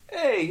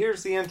Hey,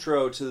 here's the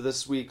intro to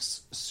this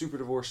week's Super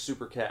Divorce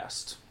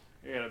Supercast.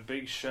 We got a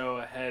big show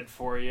ahead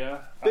for you.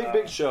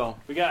 Big show.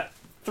 We got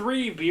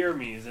 3 beer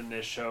me's in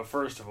this show,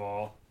 first of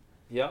all.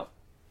 Yep.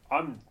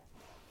 I'm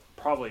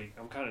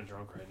kind of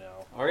drunk right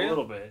now. Are you? A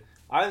little bit.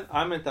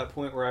 I'm at that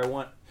point where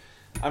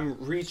I'm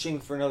reaching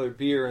for another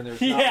beer and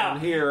there's not one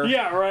here.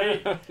 Yeah,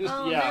 right? Oh,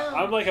 yeah, no.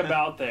 I'm like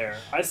about there.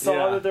 I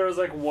saw that there was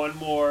like one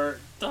more.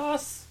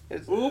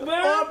 Uber?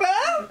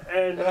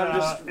 And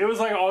it was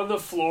like on the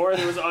floor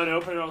and it was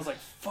unopened and I was like,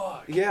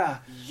 fuck. Yeah.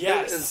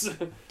 Yes.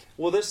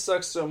 Well, this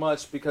sucks so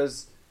much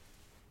because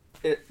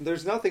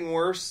there's nothing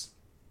worse.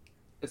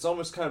 It's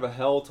almost kind of a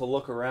hell to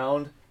look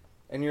around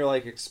and you're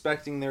like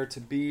expecting there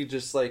to be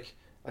just like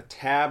a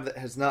tab that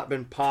has not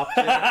been popped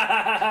in.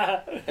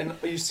 And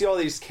you see all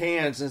these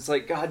cans and it's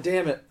like, God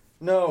damn it.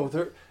 No,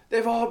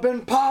 they've all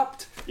been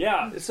popped.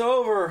 Yeah. It's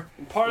over.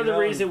 And part of the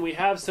reason we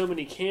have so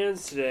many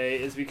cans today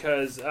is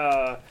because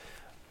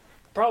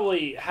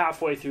probably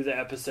halfway through the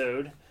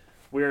episode,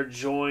 we're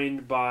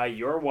joined by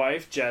your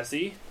wife,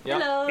 Jessie.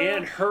 Yep. Hello.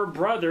 And her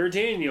brother,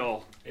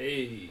 Daniel.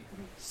 Hey.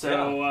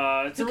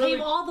 So, it's Who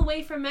came all the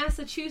way from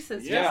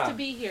Massachusetts just to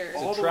be here.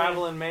 It's a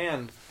traveling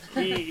man.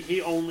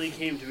 He only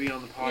came to be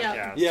on the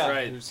podcast. Yeah,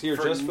 right. He was here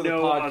for just for the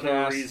no podcast.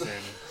 other reason.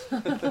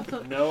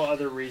 No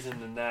other reason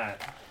than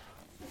that.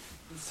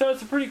 So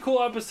it's a pretty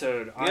cool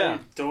episode. Yeah. I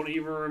don't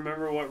even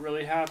remember what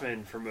really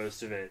happened for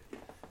most of it.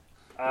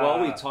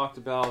 Well, we talked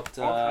about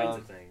all kinds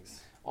of things.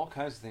 All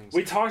kinds of things.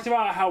 We talked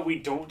about how we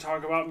don't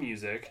talk about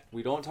music.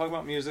 We don't talk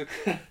about music.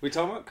 We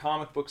talk about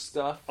comic book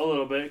stuff. A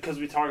little bit, because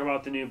we talk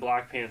about the new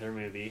Black Panther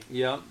movie.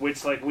 Yeah.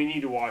 Which, like, we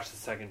need to watch the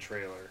second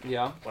trailer.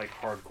 Yeah. Like,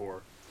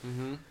 hardcore.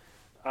 Mm-hmm.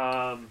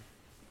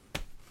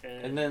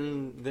 And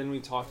then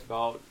we talked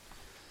about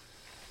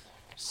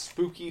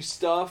spooky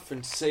stuff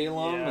and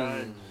Salem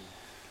and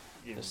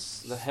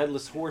the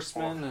Headless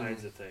Horseman all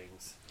kinds of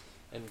things.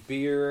 And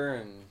beer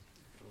and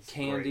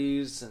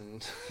candies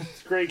and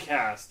it's a great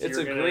cast.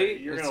 You're gonna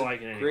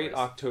like it anyways. Great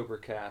October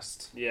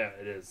cast. Yeah,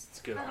 it is. It's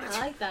good.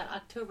 I like that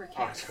October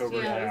cast.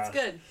 October cast.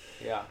 It's good.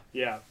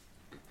 Yeah.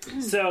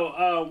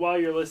 So while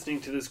you're listening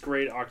to this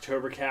great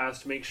October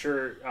cast, make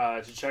sure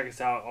to check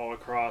us out all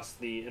across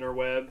the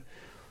interweb.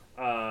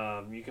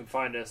 You can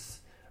find us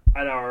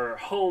at our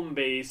home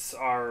base,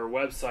 our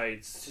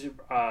website,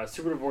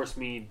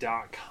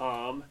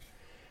 superdivorceme.com.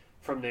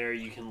 From there,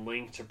 you can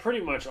link to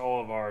pretty much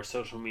all of our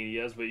social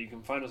medias, but you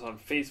can find us on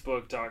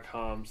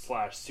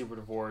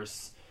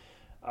Facebook.com/superdivorce,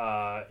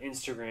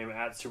 Instagram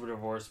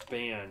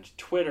 @superdivorceband,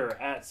 Twitter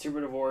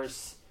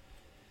 @superdivorce.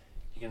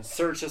 You can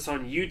search us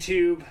on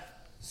YouTube,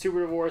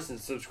 Super Divorce, and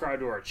subscribe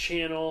to our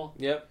channel.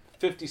 Yep,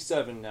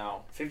 57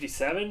 now.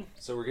 57?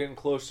 So we're getting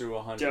closer to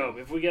 100. Dope.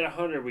 If we get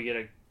 100, we get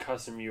a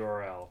custom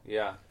URL.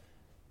 Yeah.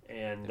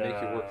 And they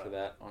make you work for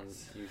that on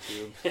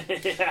YouTube.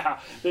 Yeah,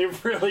 they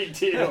really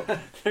do.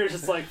 They're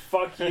just like,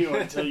 fuck you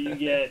until you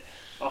get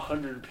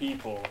 100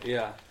 people.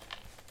 Yeah.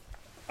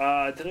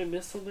 Did I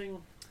miss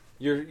something?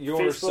 Your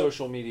Facebook,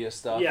 social media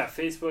stuff. Yeah,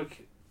 Facebook,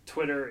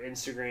 Twitter,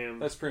 Instagram.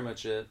 That's pretty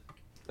much it.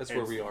 That's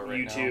where we are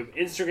right YouTube.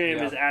 now.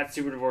 Instagram is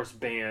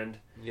 @SuperDivorceBand.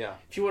 Yeah.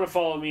 If you want to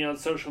follow me on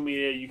social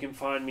media, you can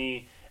find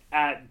me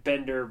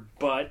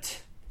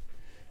 @BenderButt.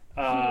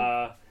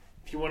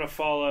 If you want to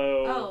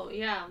follow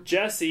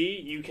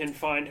Jessie, you can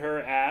find her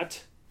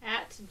at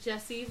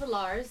Jessie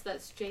Villars.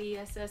 That's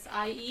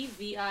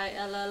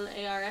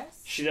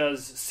JESSIEVILLARS. She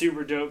does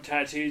super dope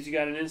tattoos. You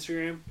got an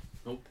Instagram?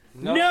 Nope.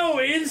 No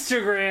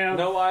Instagram.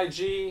 No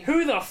IG.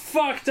 Who the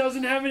fuck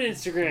doesn't have an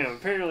Instagram?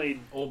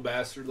 Apparently, old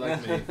bastard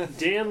like me.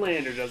 Dan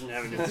Lander doesn't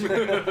have an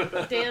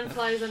Instagram. Dan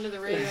flies under the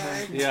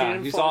radar. Yeah,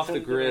 he's off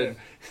the grid.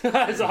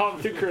 He's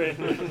off the grid.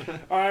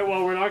 All right,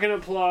 well, we're not going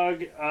to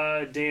plug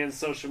Dan's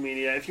social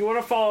media. If you want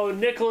to follow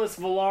Nicholas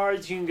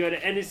Villars, you can go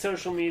to any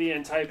social media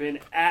and type in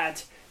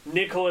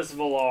 @Nicholas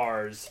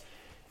Villars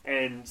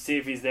and see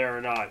if he's there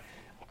or not.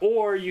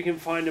 Or you can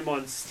find him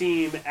on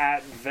Steam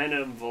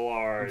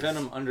 @VenomVillars.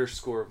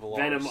 Venom_Villars.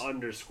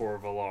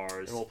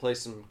 Venom_Villars. And we'll play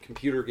some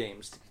computer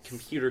games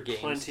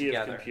Plenty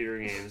together. of computer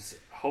games.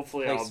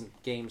 Hopefully play some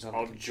games on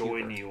I'll the computer.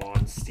 join you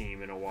on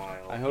Steam in a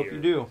while. I hope you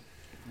do.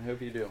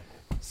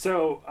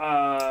 So,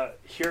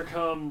 here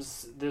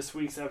comes this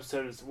week's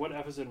episode. What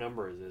episode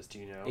number is this? Do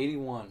you know?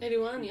 81.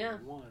 81, yeah.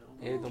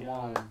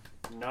 81.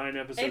 9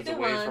 episodes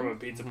away from a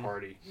pizza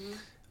party. Mm-hmm.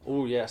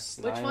 Oh, yes.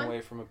 Which 9 one?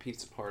 away from a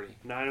pizza party.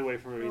 9 away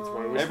from a pizza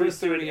party. We're Every supposed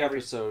to do it 30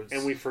 episodes.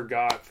 And we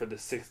forgot for the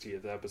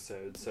 60th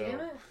episode, Damn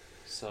it.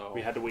 So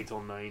we had to wait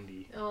till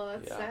 90. Oh,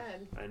 that's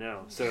sad. I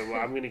know. So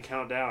I'm going to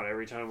count down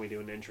every time we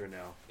do an intro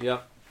now.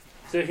 Yep.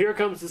 So here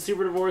comes the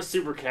Super Divorce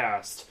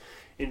Supercast.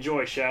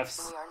 Enjoy,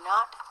 chefs. We are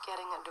not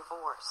getting a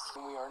divorce.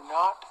 We are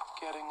not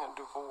getting a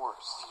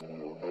divorce. We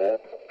are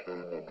not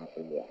getting a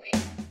divorce.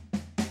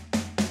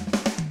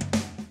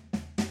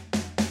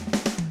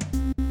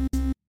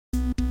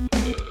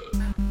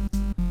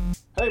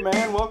 Hey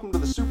man, welcome to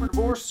the Super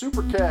Divorce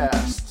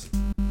Supercast.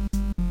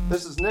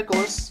 This is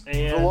Nicholas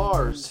and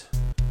Villars.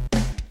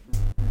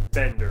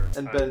 Bender.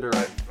 Bender.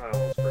 I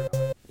almost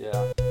forgot.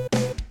 Yeah.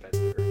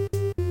 Bender.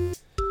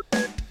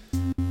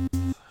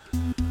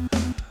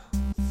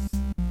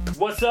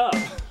 What's up?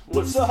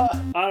 What's up?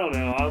 I don't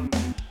know.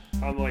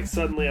 I'm like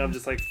suddenly I'm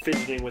just like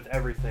fidgeting with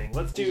everything.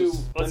 Let's do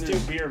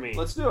beer me.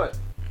 Let's do it.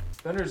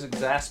 Bender's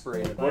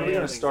exasperated. What are we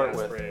going to start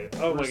with?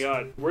 Oh my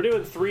god, we're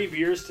doing 3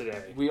 beers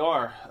today. We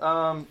are.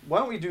 Why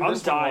don't we do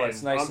this one while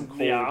it's nice and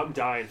cold? Yeah, I'm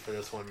dying for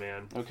this one,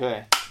 man.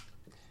 Okay.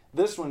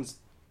 This one's...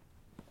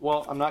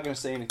 Well, I'm not going to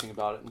say anything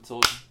about it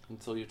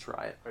until you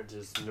try it. We're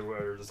just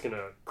going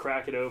to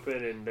crack it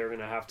open and they're going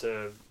to have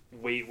to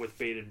wait with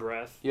bated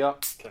breath.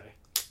 Yep. Okay.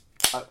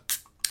 There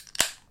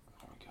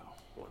we go.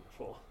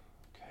 Wonderful.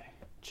 Okay.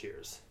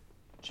 Cheers.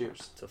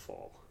 Cheers. To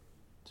fall.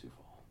 To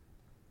fall.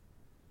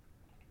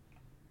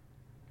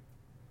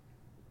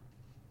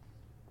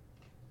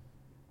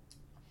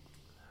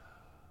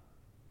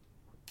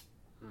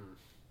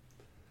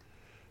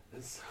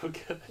 It's so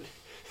good.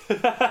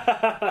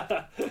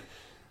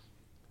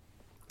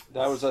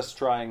 That was us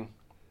trying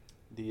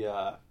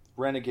the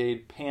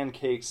Renegade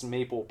Pancakes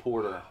Maple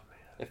Porter.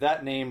 If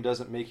that name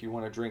doesn't make you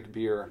want to drink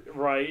beer,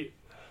 Right.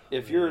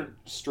 if you're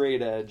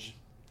straight edge,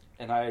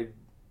 and I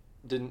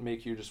didn't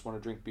make you just want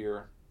to drink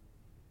beer,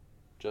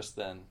 just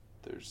then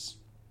there's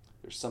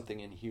something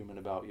inhuman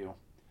about you.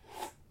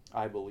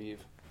 I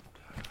believe.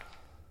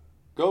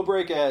 Go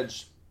Break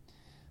Edge.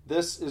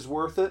 This is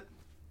worth it.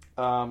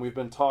 We've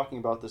been talking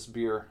about this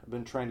beer. I've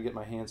been trying to get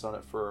my hands on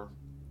it for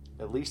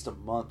at least a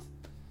month.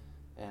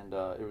 And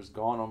it was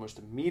gone almost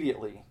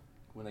immediately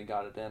when they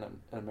got it in at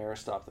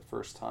Ameristop the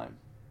first time.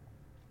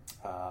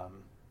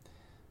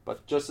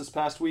 But just this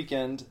past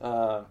weekend,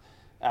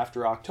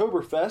 after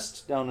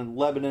Oktoberfest down in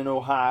Lebanon,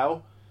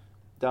 Ohio,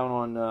 down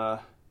on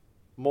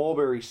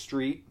Mulberry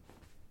Street,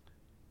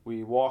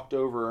 we walked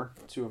over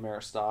to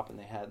Ameristop and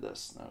they had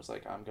this. And I was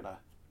like, I'm going to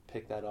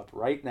pick that up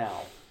right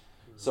now.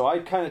 So I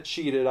kind of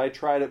cheated. I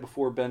tried it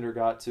before Bender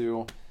got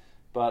to,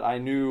 but I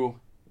knew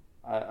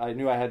I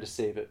had to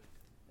save it.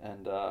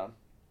 And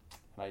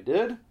I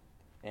did,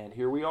 and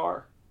here we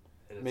are.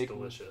 And it's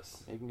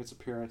delicious. Making its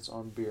appearance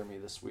on Beer Me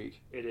this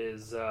week. It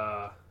is,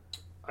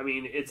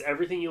 it's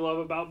everything you love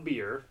about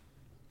beer,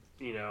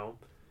 you know,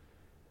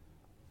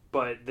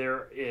 but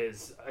there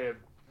is a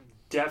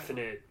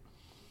definite,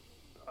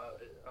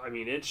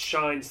 it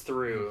shines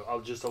through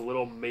just a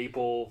little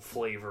maple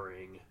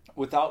flavoring.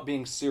 Without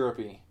being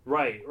syrupy.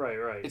 Right.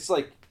 It's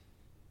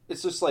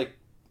just like,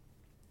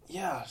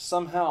 yeah,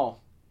 somehow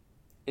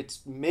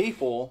it's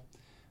maple,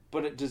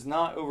 but it does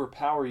not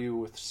overpower you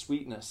with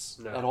sweetness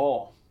at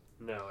all.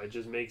 No, it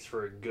just makes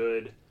for a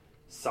good,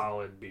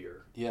 solid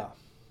beer. Yeah.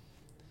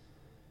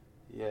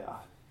 Yeah.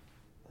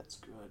 That's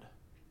good.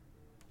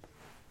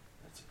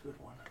 That's a good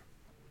one.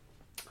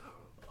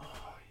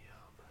 Oh,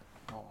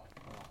 yum.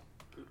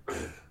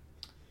 Oh.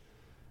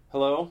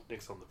 Hello?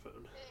 Nick's on the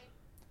phone.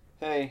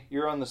 Hey,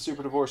 you're on the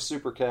Super Divorce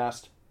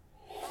Supercast.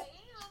 I am.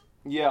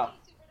 Yeah.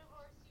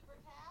 SUPERDIVORCE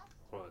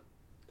SUPERCAST. What?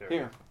 There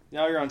Here.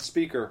 Now you're on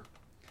speaker.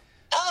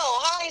 Oh,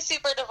 hi,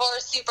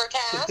 SUPERDIVORCE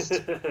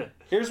SUPERCAST.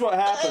 Here's what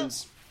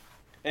happens.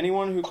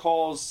 Anyone who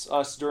calls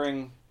us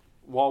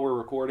while we're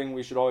recording,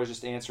 we should always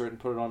just answer it and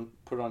put it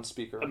on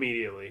speaker.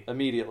 Immediately.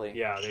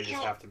 Yeah, they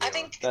just have to be I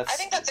think on.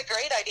 that's a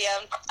great idea.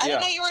 I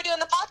didn't know you were doing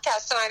the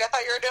podcast tonight. I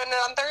thought you were doing it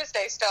on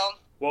Thursday still.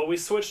 Well, we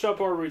switched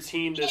up our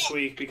routine this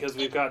week because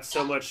we've got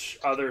so much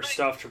other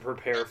stuff to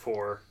prepare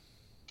for.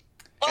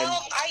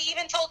 Well, I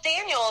even told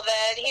Daniel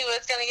that he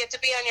was going to get to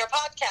be on your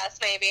podcast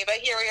maybe, but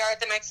here we are at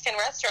the Mexican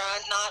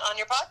restaurant, not on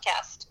your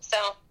podcast.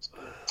 So,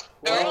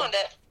 we ruined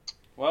it.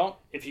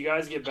 Well, if you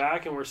guys get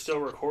back and we're still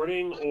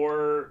recording,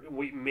 or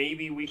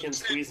maybe we can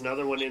squeeze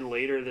another one in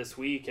later this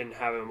week and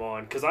have him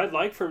on, because I'd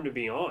like for him to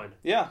be on.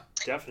 Yeah.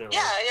 Definitely.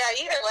 Yeah,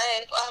 either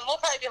way. We'll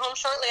probably be home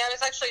shortly. I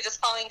was actually just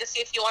calling to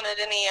see if you wanted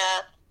any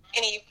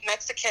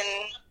Mexican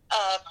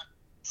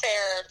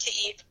fare to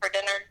eat for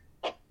dinner.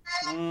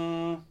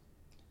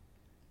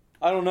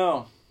 I don't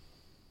know.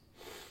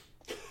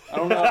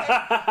 Well,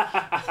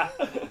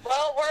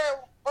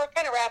 we're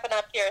kind of wrapping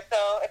up here,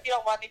 so if you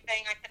don't want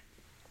anything, I can,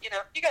 if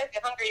you guys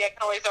get hungry, I can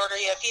always order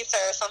you a pizza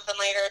or something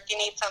later if you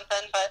need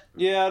something, but...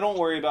 Yeah, don't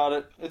worry about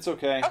it. It's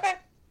okay. Okay.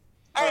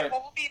 All right,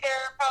 well, we'll be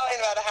there probably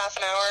in about a half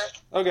an hour.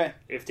 Okay.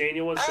 If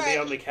Daniel wants to be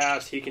on the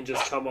cast, he can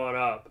just come on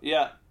up.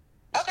 Yeah.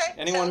 Okay.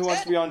 Anyone who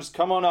wants to be on, just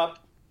come on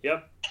up.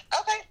 Yep.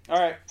 Okay. All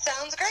right.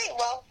 Sounds great.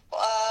 Well,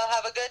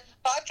 have a good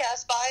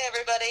podcast. Bye,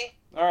 everybody.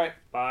 All right.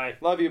 Bye.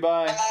 Love you.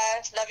 Bye.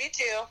 Bye. Love you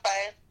too.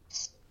 Bye.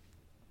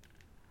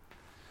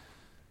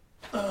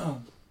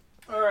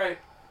 All right.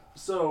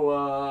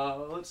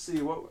 So, let's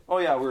see. Oh,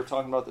 yeah, we were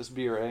talking about this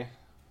beer, eh?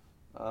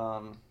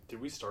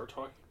 Did we start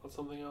talking about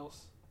something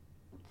else?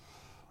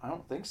 I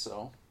don't think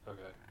so.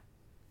 Okay.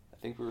 I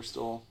think we were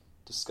still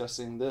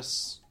discussing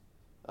this.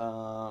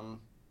 The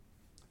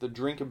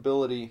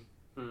drinkability.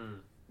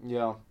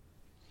 Yeah.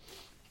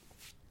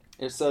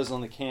 It says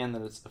on the can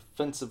that it's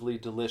offensively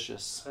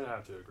delicious. I'd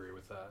have to agree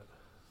with that.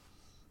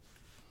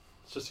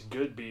 It's just a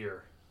good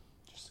beer.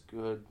 Just a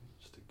good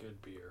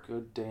beer.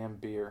 Good damn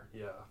beer.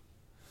 Yeah.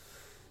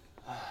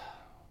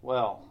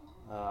 Well,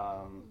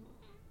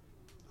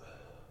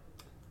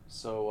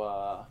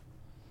 so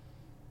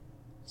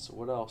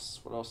what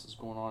else? What else is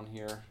going on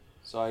here?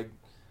 So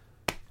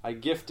I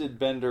gifted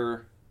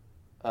Bender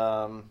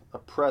a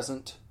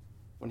present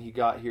when he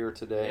got here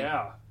today.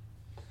 Yeah.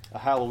 A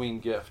Halloween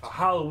gift. A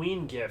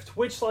Halloween gift,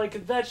 which,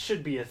 like, that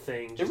should be a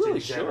thing. Just It really in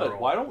general. should.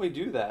 Why don't we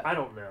do that? I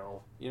don't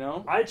know. You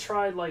know? I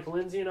tried, like,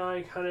 Lindsay and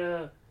I kind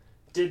of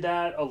did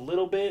that a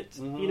little bit,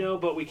 you know,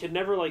 but we could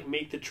never, like,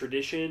 make the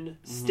tradition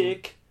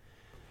stick.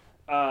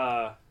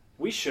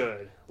 We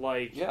should.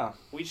 Like, Yeah.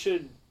 we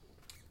should...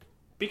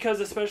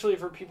 Because especially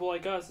for people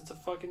like us, it's a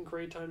fucking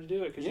great time to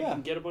do it. Because you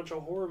can get a bunch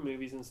of horror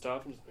movies and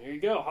stuff. And just, here you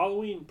go,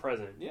 Halloween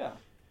present. Yeah.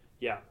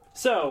 Yeah.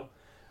 So,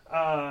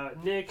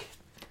 Nick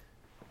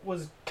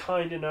was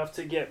kind enough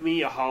to get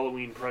me a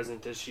Halloween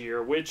present this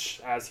year,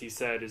 which, as he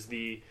said, is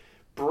the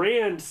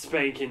brand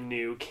spanking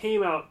new,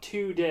 came out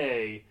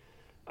today,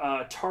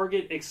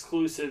 Target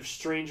exclusive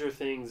Stranger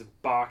Things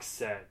box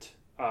set,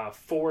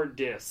 4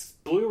 discs,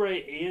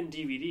 Blu-ray and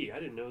DVD. I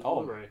didn't know it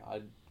was Blu-ray.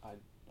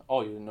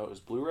 Oh, you didn't know it was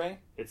Blu-ray?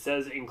 It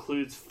says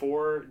includes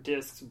 4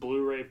 discs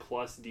Blu-ray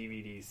plus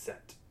DVD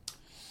set.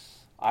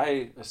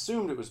 I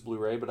assumed it was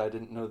Blu-ray, but I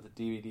didn't know the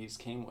DVDs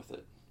came with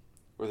it.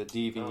 Or the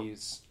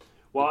DVDs.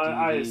 Well, The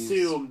I DVDs.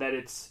 assume that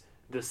it's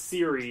the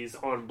series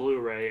on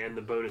Blu-ray and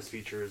the bonus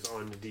features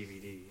on the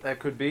DVD. That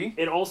could be.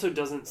 It also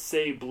doesn't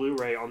say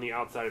Blu-ray on the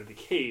outside of the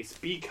case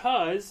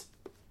because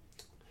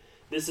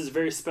this is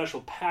very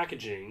special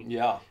packaging.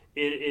 Yeah.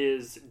 It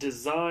is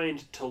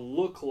designed to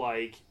look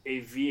like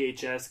a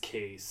VHS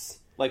case.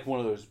 Like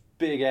one of those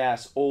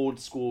big-ass,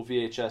 old-school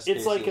VHS cases.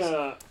 It's like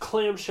a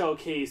clamshell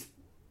case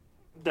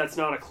that's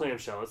not a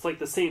clamshell. It's like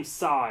the same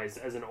size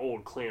as an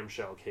old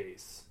clamshell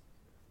case.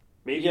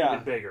 Maybe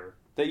even bigger.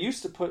 They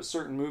used to put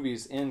certain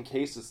movies in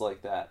cases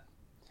like that.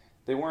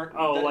 They weren't...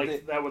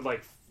 that would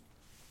like...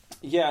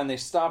 Yeah, and they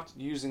stopped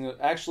using it.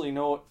 Actually,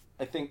 no,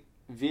 I think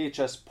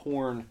VHS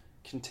porn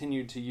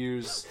continued to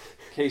use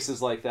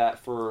cases like that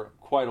for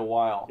quite a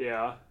while.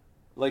 Yeah.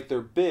 Like, they're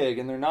big,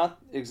 and they're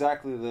not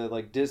exactly the,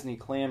 like, Disney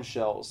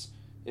clamshells,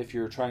 if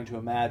you're trying to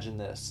imagine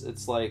this.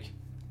 It's like,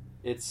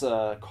 it's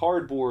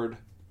cardboard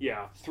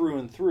through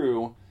and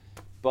through,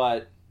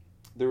 but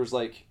there was,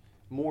 like,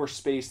 more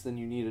space than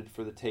you needed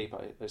for the tape,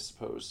 I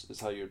suppose, is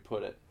how you would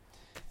put it.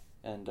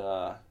 And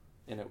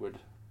it would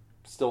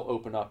still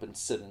open up and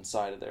sit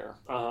inside of there.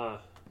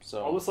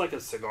 So almost like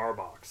a cigar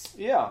box.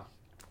 Yeah.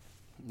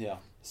 Yeah.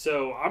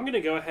 So I'm going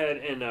to go ahead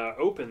and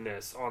open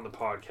this on the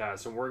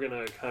podcast, and we're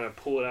going to kind of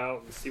pull it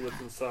out and see what's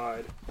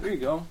inside. There you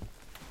go.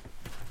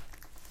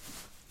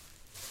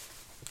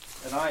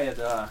 And I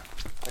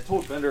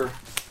told Bender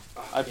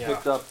I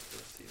picked up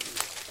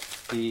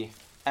the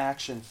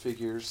action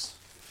figures.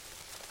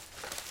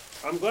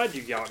 I'm glad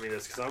you got me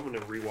this, because I'm going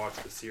to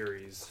rewatch the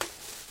series.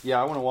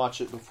 Yeah, I want to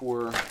watch it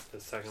before the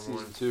second season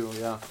one. 2,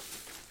 yeah.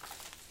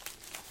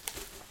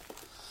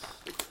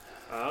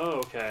 Oh,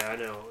 okay, I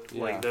know.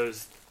 Yeah. Like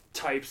those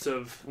types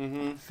of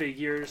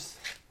figures.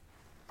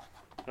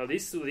 Now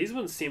these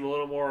ones seem a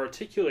little more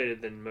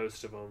articulated than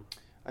most of them.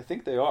 I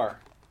think they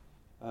are.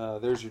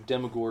 There's your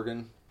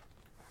Demogorgon.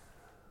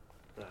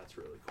 That's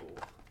really cool.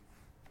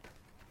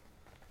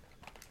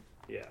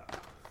 Yeah.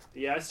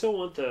 Yeah, I still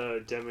want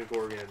the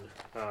Demogorgon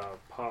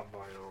pop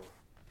vinyl.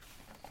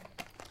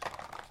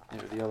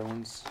 There are the other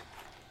ones.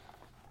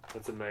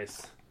 That's a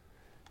nice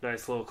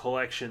little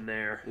collection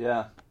there.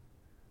 Yeah.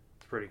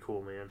 It's pretty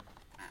cool, man.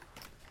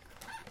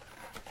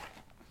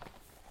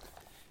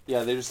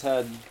 Yeah,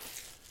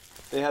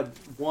 they had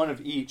one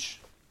of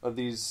each of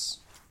these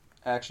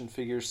action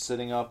figures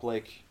sitting up,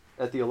 like,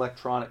 at the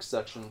electronics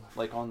section,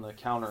 like, on the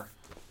counter.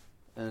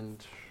 And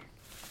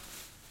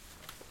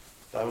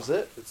that was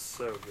it. It's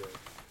so good.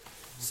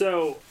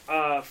 So,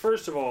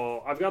 first of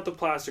all, I've got the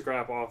plastic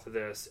wrap off of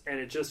this, and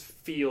it just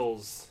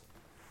feels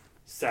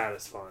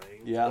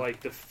satisfying. Yeah. Like,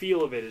 the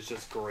feel of it is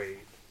just great.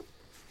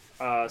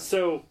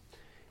 So,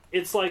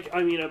 it's like,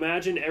 I mean,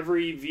 imagine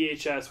every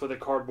VHS with a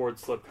cardboard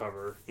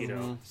slipcover, you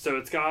know. So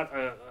it's got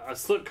a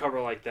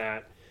slipcover like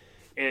that,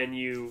 and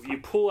you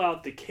pull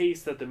out the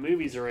case that the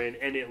movies are in,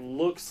 and it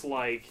looks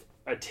like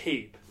a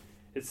tape.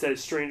 It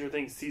says Stranger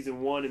Things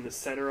Season 1 in the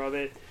center of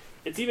it.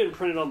 It's even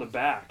printed on the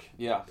back.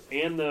 Yeah.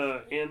 And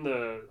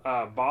the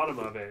bottom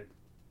of it,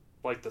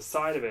 like the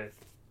side of it.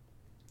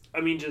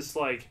 I mean, just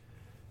like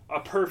a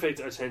perfect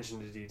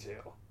attention to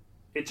detail.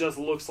 It just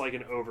looks like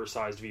an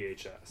oversized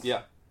VHS.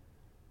 Yeah.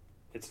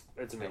 It's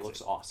amazing. It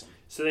looks awesome.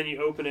 So then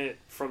you open it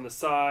from the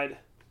side.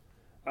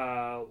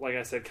 Like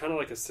I said, kind of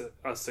like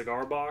a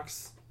cigar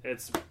box.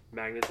 It's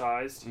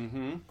magnetized,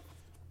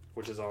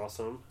 which is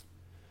awesome.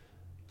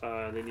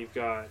 And then you've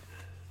got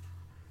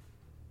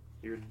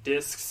your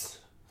discs.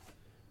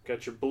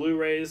 Got your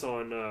Blu-rays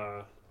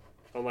on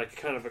like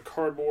kind of a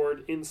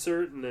cardboard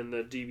insert, and then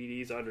the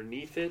DVDs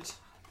underneath it.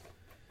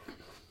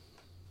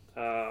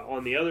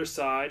 On the other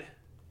side,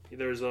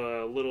 there's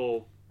a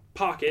little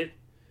pocket,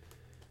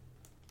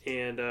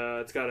 and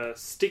it's got a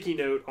sticky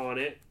note on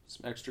it.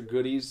 Some extra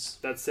goodies.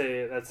 That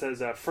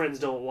says "Friends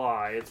Don't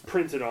Lie." It's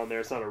printed on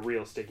there. It's not a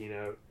real sticky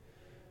note.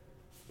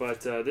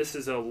 But this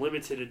is a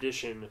limited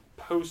edition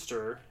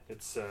poster,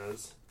 it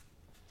says.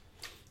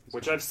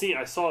 Which I've seen.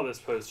 I saw this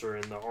poster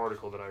in the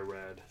article that I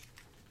read.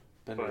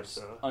 Bender's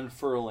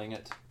unfurling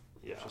it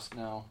just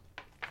now.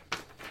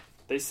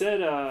 They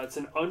said it's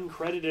an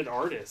uncredited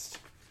artist.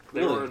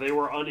 They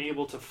were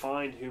unable to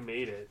find who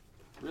made it.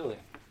 Really?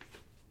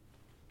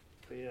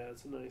 But yeah,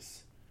 it's a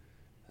nice.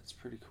 That's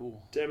pretty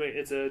cool.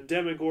 It's a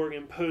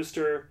Demogorgon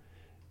poster.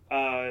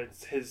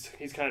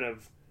 He's kind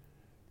of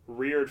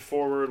reared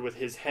forward with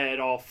his head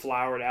all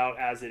flowered out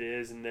as it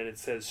is, and then it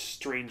says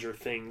Stranger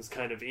Things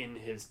kind of in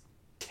his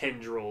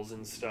tendrils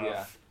and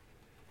stuff.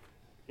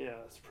 Yeah,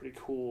 it's pretty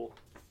cool.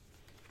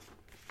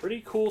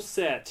 Pretty cool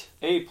set.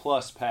 A+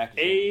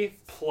 packaging.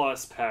 A+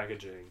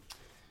 packaging.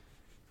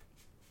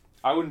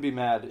 I wouldn't be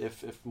mad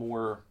if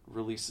more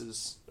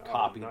releases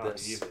copied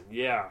this. Even.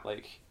 Yeah.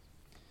 Like,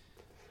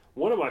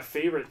 one of my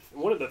favorite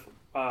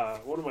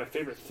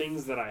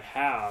things that I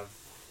have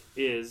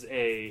is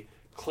a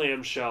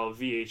clamshell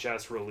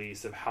VHS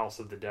release of House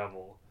of the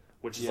Devil,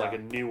 which is like a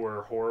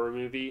newer horror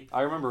movie.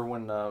 I remember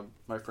when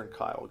my friend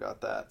Kyle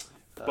got that.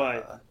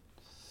 But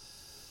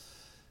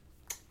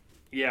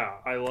yeah,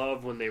 I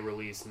love when they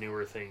release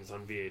newer things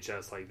on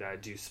VHS like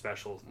that, do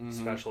special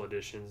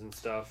editions and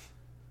stuff.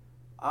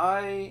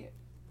 I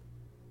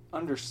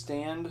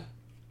understand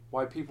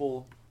why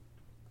people,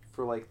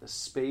 for like the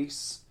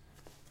space,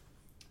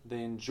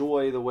 they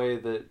enjoy the way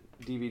that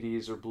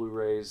DVDs or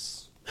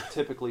Blu-rays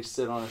typically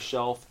sit on a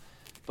shelf,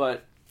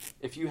 but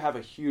if you have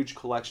a huge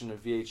collection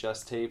of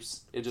VHS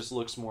tapes, it just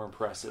looks more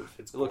impressive.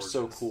 It looks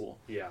so cool.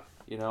 Yeah.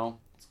 You know?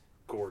 It's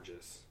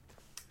gorgeous.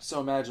 So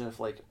imagine if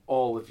like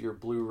all of your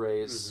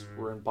Blu-rays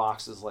were in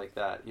boxes like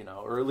that, you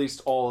know, or at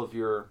least all of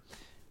your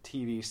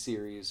TV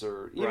series,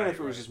 or even if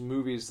it was just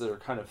movies that are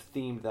kind of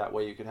themed that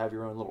way, you could have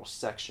your own little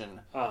section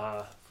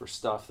for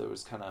stuff that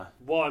was kind of...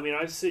 Well, I mean,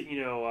 I've seen,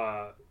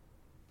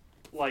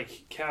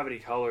 like Cavity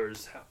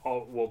Colors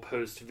will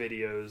post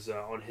videos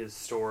on his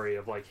story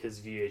of like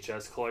his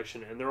VHS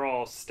collection, and they're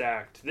all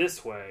stacked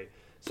this way,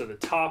 so the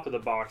top of the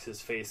box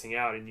is facing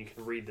out and you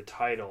can read the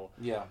title.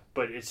 Yeah.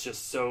 But it's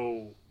just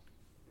so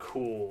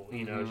cool,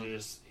 you know,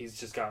 he's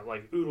just got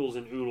like oodles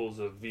and oodles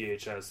of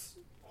VHS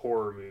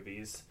horror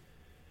movies,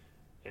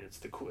 and it's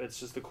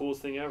just the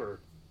coolest thing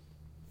ever.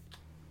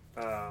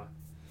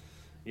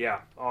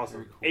 Yeah,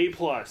 awesome. Cool.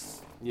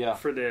 A+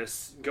 for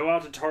this. Go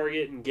out to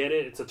Target and get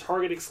it. It's a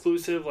Target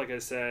exclusive, like I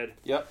said.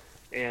 Yep.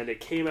 And it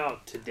came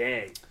out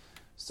today.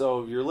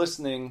 So you're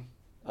listening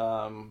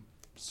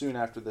soon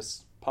after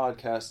this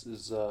podcast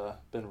has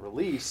been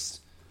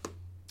released.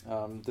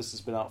 This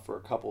has been out for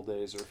a couple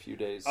days or a few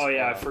days. Oh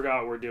yeah, I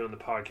forgot we're doing the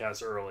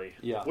podcast early.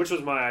 Yeah. Which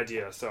was my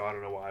idea, so I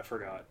don't know why I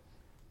forgot.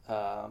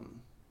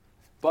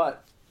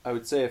 But I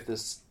would say if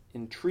this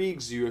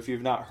intrigues you, if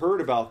you've not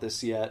heard about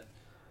this yet,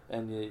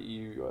 and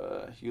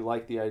you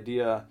like the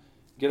idea,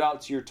 get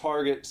out to your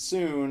Target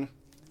soon,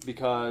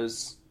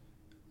 because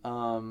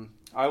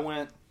I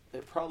went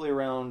at probably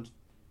around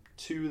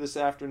 2 this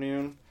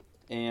afternoon,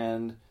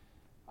 and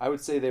I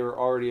would say they were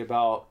already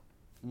about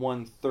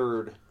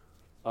 1/3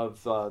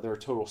 of their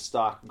total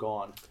stock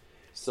gone.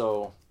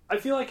 So I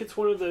feel like it's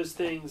one of those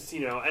things,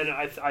 you know, and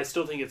I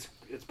still think it's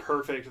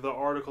perfect. The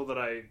article that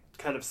I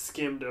kind of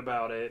skimmed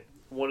about it,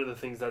 one of the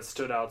things that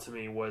stood out to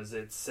me was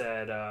it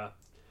said,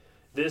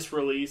 this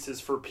release is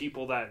for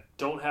people that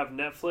don't have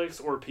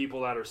Netflix or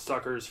people that are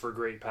suckers for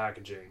great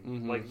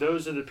packaging. Like,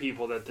 those are the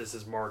people that this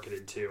is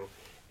marketed to.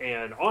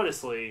 And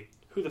honestly,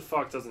 who the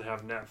fuck doesn't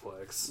have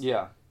Netflix?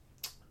 Yeah.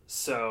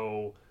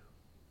 So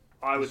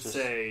I would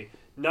say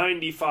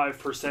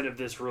 95% of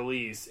this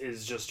release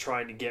is just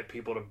trying to get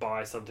people to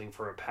buy something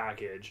for a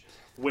package,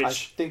 which I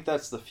think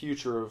that's the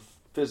future of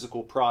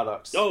physical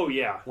products. Oh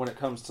yeah. When it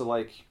comes to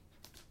like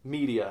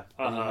media,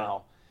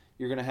 anyhow,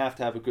 you're gonna have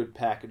to have a good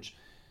package.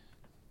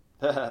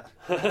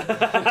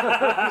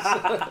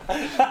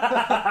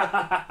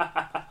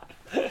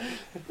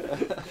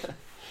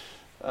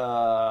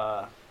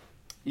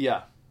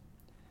 Yeah,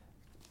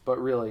 but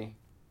really,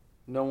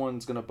 no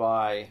one's gonna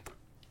buy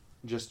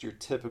just your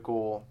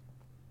typical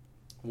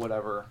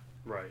whatever,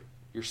 right?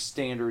 Your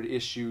standard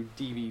issue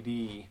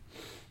DVD.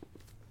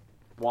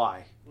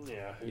 Why?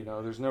 Yeah, you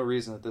know, there's no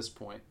reason at this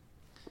point.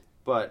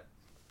 But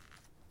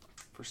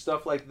for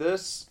stuff like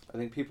this, I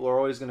think people are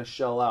always going to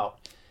shell out,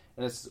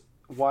 and it's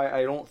why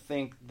I don't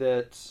think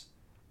that.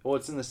 Well,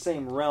 it's in the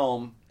same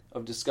realm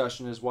of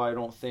discussion as why I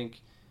don't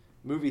think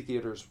movie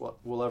theaters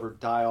will ever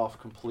die off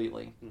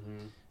completely.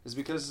 Is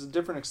because it's a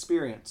different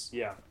experience.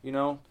 Yeah, you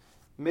know,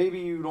 maybe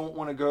you don't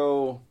want to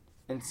go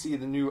and see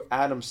the new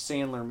Adam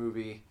Sandler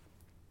movie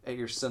at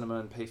your cinema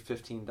and pay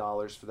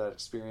 $15 for that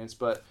experience,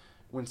 but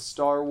when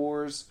Star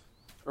Wars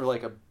or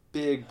like a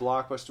big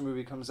blockbuster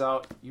movie comes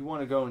out, you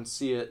want to go and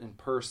see it in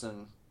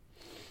person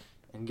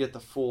and get the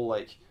full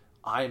like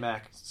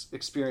IMAX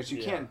experience.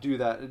 You can't do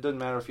that. It doesn't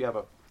matter if you have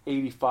a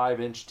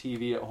 85-inch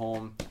TV at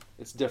home.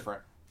 It's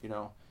different, you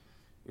know.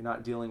 You're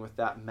not dealing with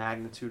that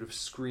magnitude of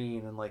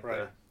screen and like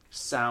the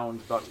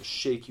sound about to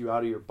shake you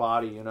out of your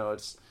body, you know.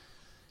 It's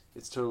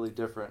totally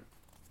different.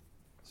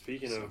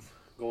 Speaking of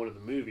going to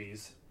the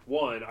movies,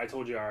 one, I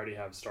told you I already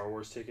have Star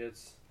Wars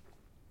tickets.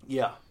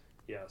 Yeah.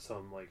 Yeah, so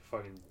I'm like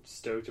fucking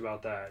stoked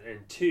about that.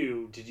 And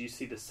 2, did you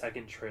see the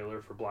second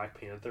trailer for Black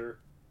Panther?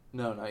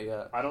 No, not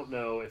yet. I don't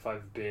know if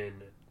I've been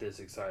this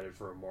excited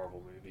for a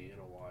Marvel movie in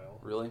a while.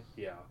 Really?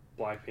 Yeah,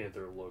 Black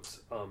Panther looks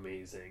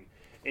amazing.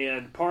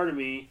 And part of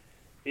me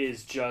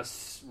is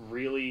just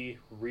really,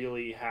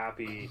 really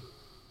happy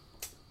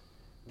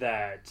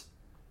that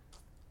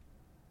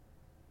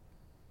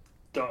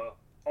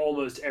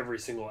almost every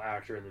single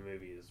actor in the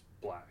movie is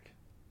black.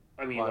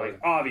 I mean, Well, I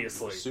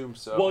obviously. Assume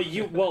so.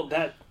 Well,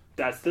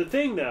 that's the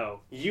thing,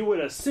 though. You would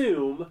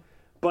assume,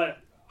 but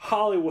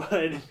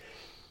Hollywood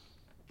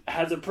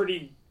has a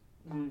pretty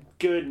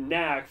good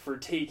knack for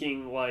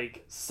taking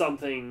like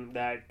something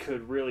that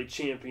could really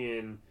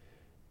champion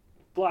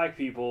black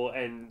people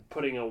and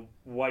putting a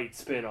white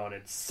spin on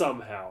it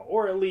somehow,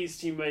 or at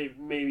least you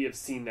maybe have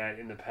seen that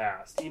in the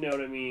past. You know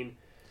what I mean?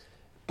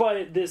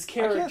 But this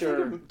character, I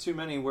can't think of too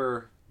many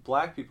where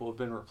black people have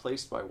been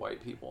replaced by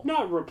white people.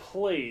 not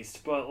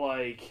replaced, but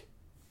like.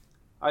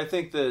 I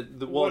think the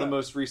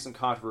most recent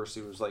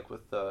controversy was like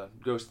with the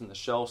Ghost in the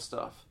Shell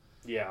stuff.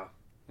 Yeah.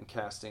 And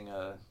casting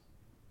a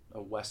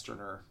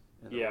Westerner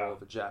in the Yeah. role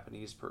of a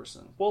Japanese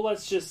person. Well,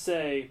 let's just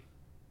say.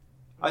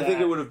 I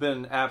think it would have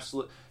been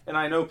absolute. And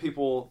I know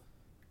people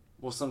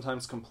will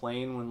sometimes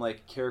complain when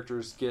like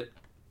characters get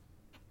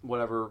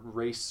whatever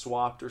race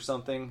swapped or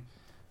something.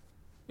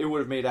 It would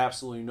have made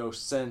absolutely no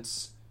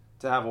sense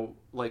to have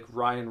like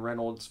Ryan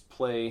Reynolds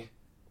play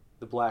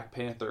the Black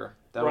Panther.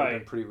 That would have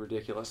been pretty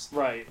ridiculous.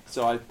 Right.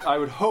 So I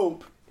would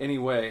hope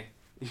anyway,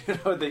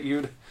 that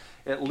you'd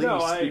at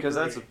least because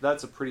agree.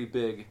 that's a pretty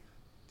big.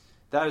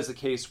 That is a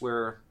case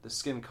where the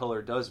skin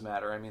color does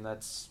matter. I mean,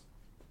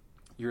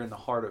 you're in the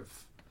heart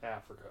of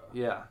Africa.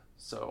 Yeah.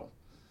 So.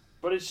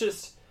 But it's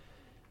just,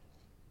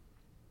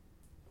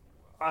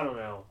 I don't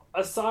know.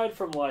 Aside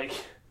from like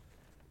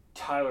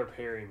Tyler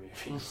Perry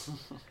movies,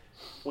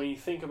 when you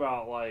think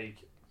about like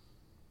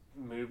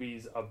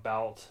movies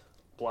about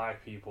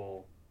black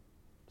people,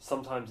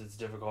 sometimes it's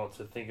difficult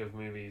to think of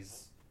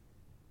movies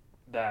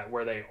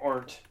where they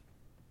aren't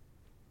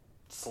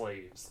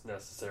slaves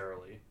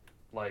necessarily.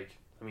 Like,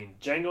 I mean,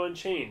 Django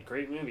Unchained,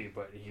 great movie,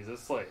 but he's a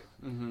slave.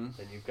 Mm-hmm.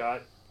 And you've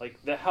got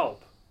like The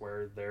Help,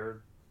 where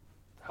they're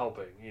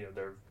helping. You know,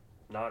 they're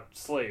not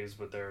slaves,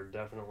 but they're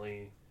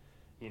definitely,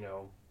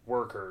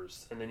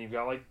 workers. And then you've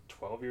got like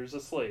 12 Years a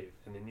Slave,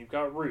 and then you've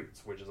got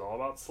Roots, which is all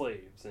about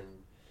slaves.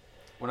 And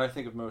when I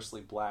think of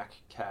mostly black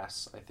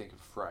casts, I think of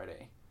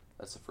Friday.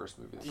 That's the first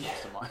movie that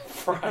comes to mind.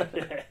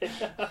 Friday.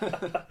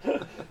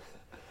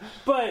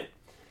 But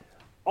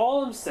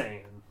all I'm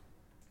saying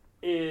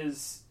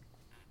is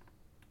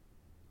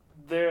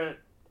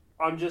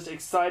I'm just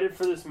excited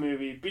for this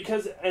movie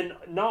because, and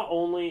not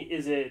only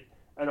is it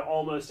an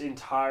almost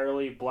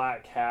entirely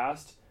black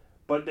cast,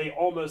 but they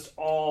almost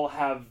all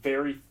have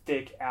very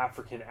thick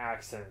African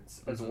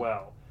accents as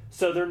well.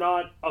 So they're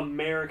not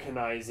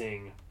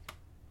Americanizing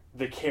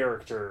the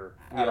character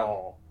at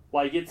all.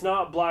 Like, it's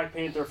not Black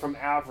Panther from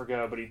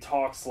Africa, but he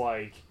talks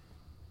like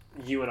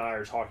you and I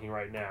are talking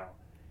right now.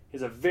 He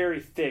has a very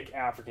thick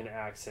African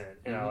accent,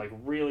 and I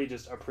really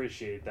just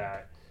appreciate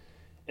that.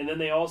 And then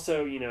they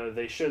also,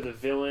 they show the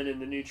villain in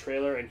the new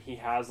trailer, and he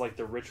has like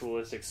the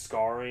ritualistic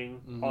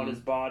scarring on his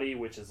body,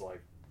 which is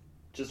like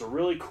just a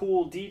really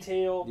cool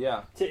detail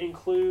to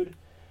include.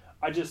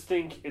 I just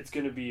think it's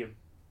going to be a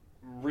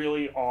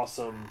really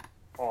awesome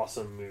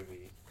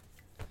movie.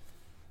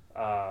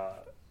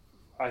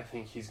 I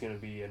think he's going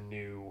to be a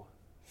new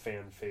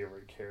fan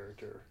favorite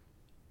character.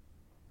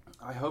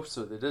 I hope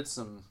so. They did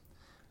some.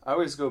 I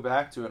always go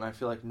back to it, and I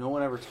feel like no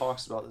one ever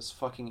talks about this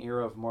fucking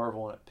era of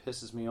Marvel, and it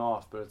pisses me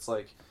off. But it's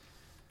like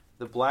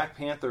the Black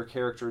Panther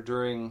character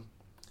during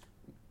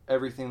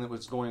everything that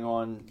was going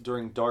on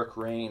during Dark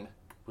Reign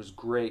was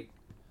great.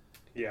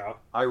 Yeah,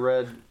 I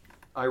read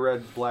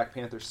Black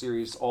Panther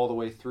series all the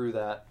way through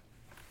that,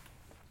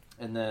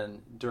 and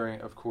then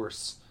during, of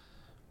course,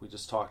 we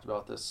just talked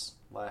about this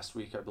last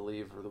week, I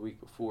believe, or the week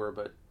before.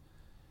 But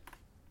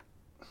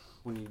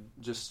when you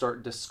just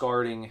start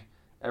discarding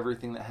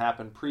everything that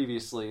happened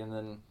previously, and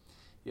then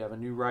you have a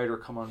new writer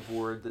come on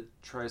board that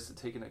tries to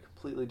take it in a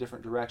completely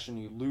different direction,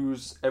 you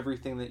lose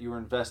everything that you were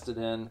invested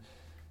in.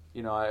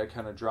 I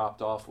kind of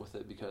dropped off with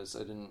it because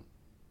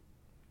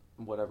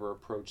whatever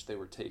approach they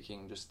were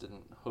taking just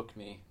didn't hook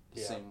me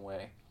the same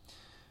way.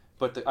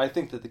 But I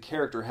think that the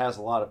character has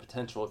a lot of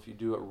potential if you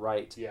do it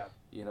right. Yeah.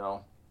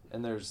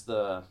 And there's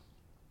the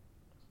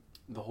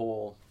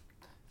whole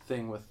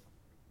thing with,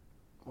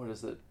 what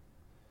is it?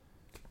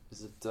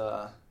 Is it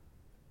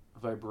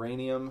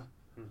vibranium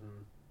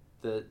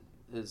that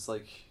is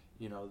like,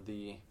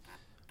 the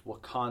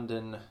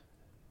Wakandan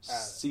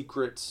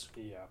secret,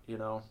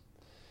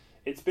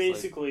 It's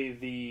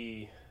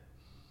basically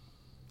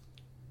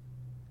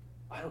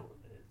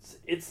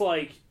it's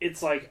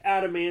like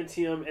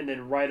adamantium, and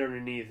then right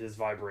underneath is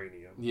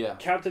vibranium. Yeah.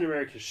 Captain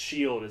America's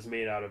shield is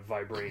made out of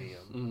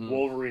vibranium.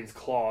 Wolverine's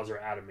claws are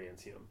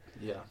adamantium.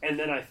 Yeah. And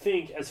then I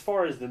think, as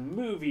far as the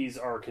movies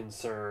are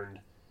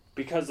concerned,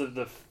 because of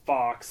the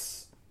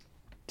Fox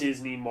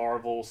Disney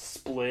Marvel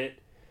split,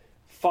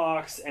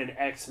 Fox and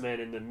X-Men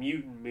in the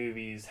mutant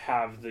movies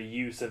have the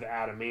use of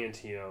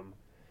adamantium.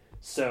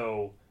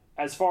 So,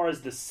 as far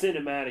as the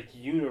cinematic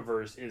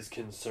universe is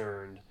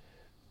concerned,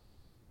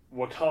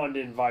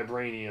 Wakandan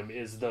vibranium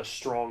is the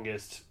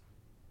strongest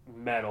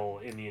metal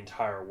in the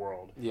entire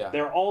world. Yeah.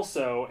 They're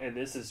also, and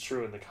this is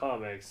true in the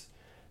comics,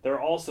 they're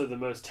also the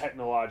most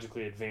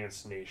technologically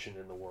advanced nation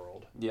in the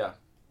world. Yeah.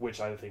 Which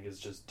I think is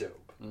just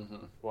dope.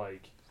 Mm-hmm.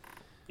 Like,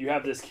 you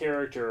have this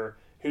character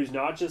who's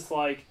not just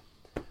like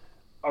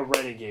a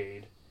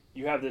renegade.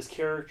 You have this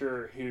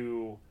character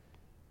who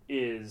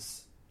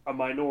is a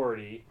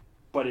minority,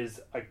 but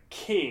is a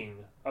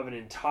king of an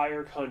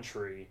entire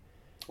country.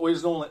 Well,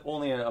 he's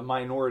only a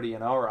minority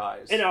in our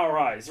eyes. In our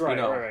eyes, right,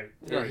 You know, right.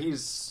 Yeah,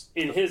 he's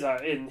in his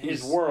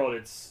world.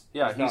 It's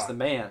he's the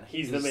man.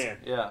 He's the man.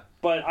 Yeah.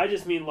 But I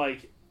just mean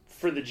like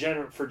for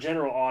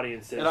general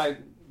audiences.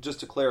 And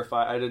just to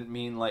clarify, I didn't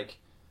mean like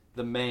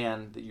the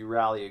man that you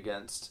rally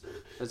against.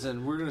 As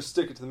in, we're gonna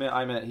stick it to the man.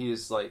 I meant he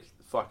is like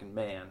the fucking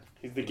man.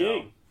 He's the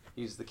king. Know?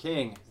 He's the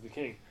king. He's the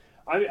king.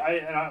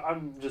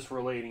 I'm just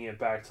relating it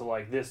back to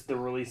like the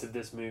release of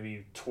this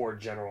movie toward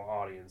general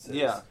audiences.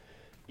 Yeah.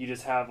 You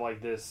just have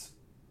like this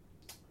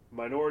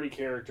minority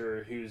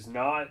character who's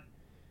not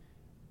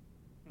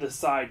the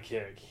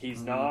sidekick.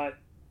 He's not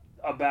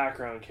a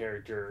background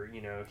character.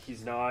 You know,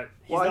 he's not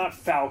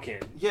Falcon.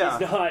 Yeah.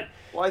 He's not.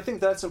 Well, I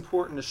think that's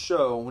important to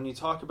show when you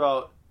talk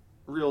about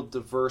real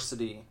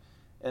diversity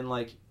and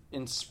like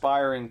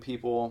inspiring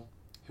people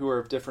who are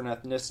of different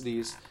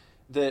ethnicities,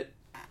 that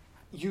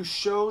you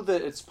show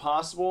that it's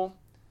possible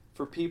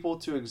for people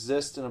to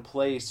exist in a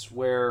place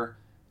where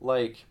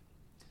like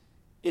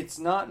it's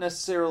not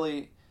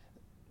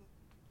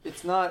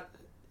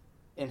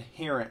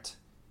inherent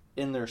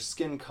in their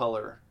skin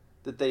color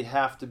that they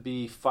have to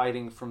be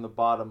fighting from the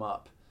bottom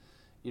up.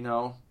 You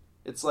know,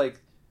 it's like,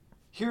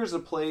 here's a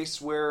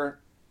place where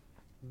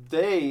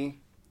they,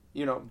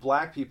 you know,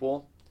 black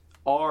people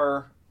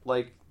are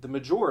like the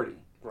majority,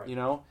 right. You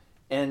know,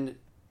 and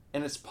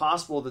it's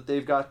possible that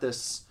they've got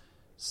this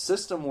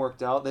system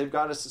worked out. They've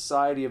got a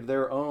society of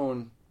their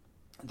own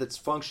that's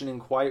functioning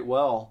quite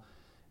well,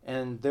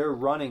 and they're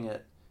running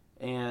it.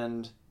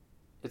 And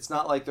it's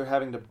not like they're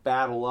having to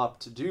battle up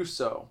to do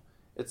so.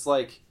 It's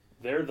like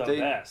they're the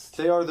best.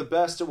 They are the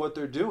best at what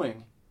they're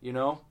doing, you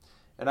know?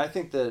 And I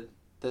think that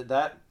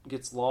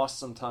gets lost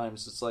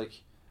sometimes. It's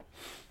like,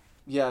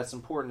 yeah, it's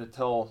important to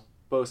tell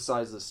both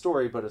sides of the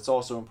story, but it's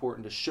also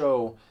important to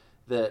show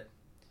that,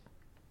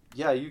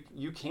 yeah,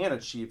 you can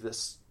achieve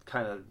this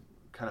kind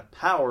of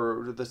power,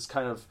 or this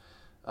kind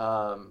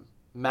of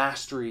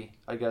mastery,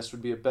 I guess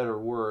would be a better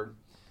word.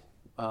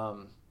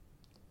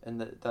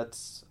 And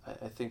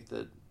I think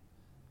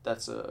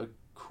that's a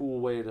cool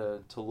way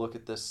to look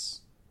at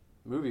this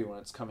movie when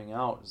it's coming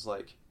out. Is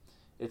like,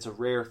 it's a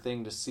rare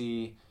thing to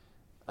see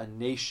a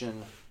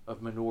nation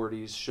of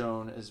minorities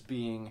shown as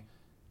being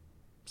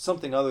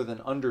something other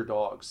than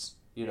underdogs,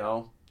 you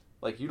know?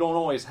 Like, you don't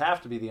always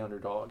have to be the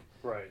underdog.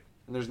 Right.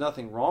 And there's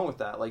nothing wrong with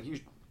that. Like,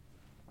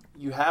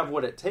 you have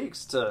what it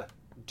takes to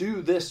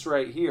do this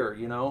right here,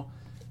 you know?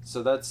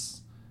 So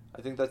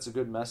I think that's a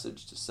good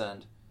message to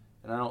send.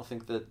 And I don't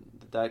think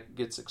that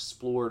gets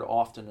explored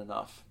often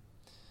enough.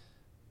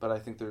 But I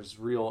think there's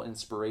real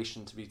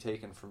inspiration to be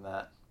taken from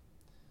that.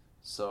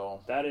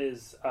 So that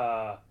is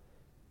a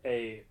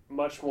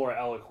much more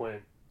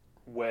eloquent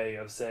way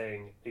of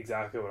saying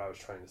exactly what I was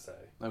trying to say.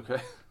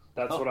 Okay.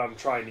 That's what I'm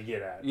trying to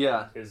get at.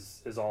 Yeah.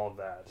 Is all of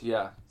that.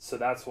 Yeah. So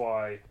that's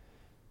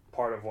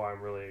part of why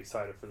I'm really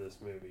excited for this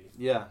movie.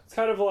 Yeah. It's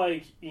kind of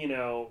like, you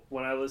know,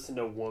 when I listen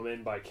to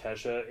Woman by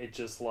Kesha, it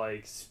just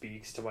like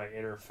speaks to my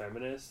inner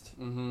feminist.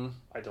 Mm-hmm.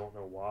 I don't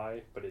know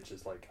why, but it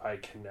just like, I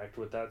connect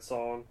with that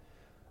song.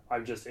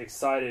 I'm just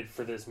excited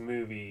for this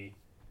movie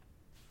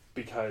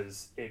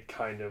because it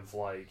kind of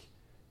like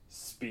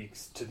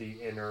speaks to the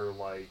inner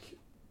like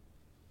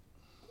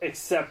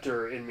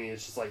acceptor in me.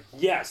 It's just like,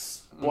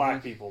 yes,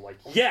 black people, like,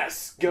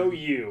 yes, go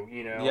you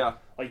know? Yeah.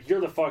 Like,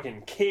 you're the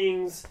fucking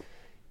kings,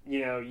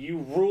 you know, you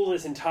rule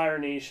this entire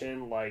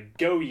nation, like,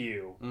 go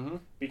you. Mm-hmm.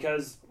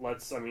 Because,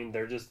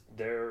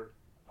 they're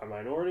a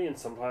minority, and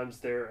sometimes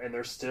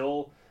they're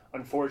still,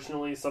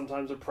 unfortunately,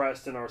 sometimes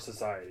oppressed in our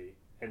society.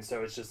 And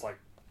so it's just like,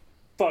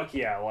 fuck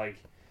yeah, like,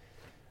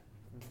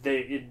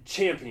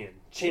 champion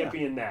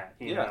that,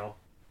 you know?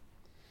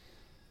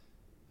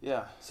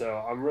 Yeah. So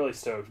I'm really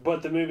stoked.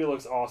 But the movie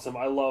looks awesome.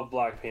 I love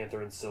Black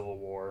Panther and Civil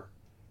War.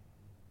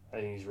 I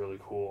think he's really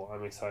cool.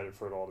 I'm excited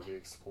for it all to be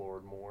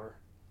explored more.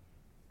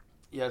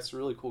 Yeah, it's a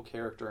really cool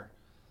character.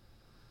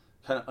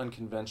 Kind of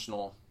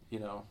unconventional, you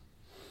know,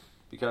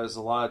 because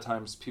a lot of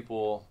times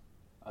people,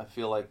 I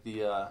feel like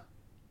the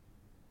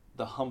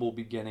humble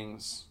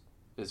beginnings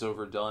is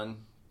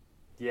overdone.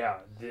 Yeah,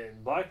 the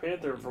Black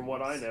Panther, from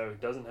what I know,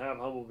 doesn't have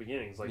humble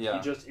beginnings. Like, he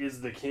just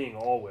is the king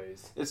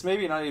always. It's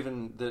maybe not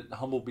even that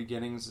humble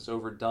beginnings is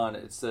overdone.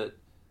 It's that,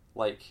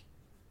 like,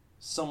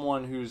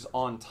 someone who's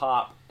on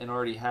top and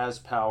already has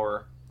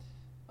power,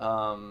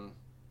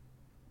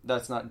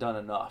 that's not done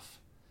enough.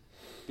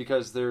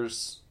 Because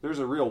there's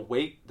a real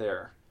weight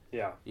there.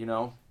 Yeah. You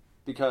know?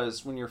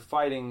 because when you're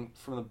fighting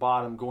from the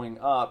bottom going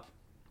up,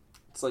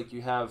 it's like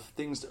you have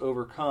things to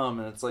overcome,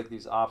 and it's like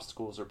these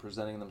obstacles are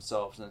presenting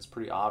themselves, and it's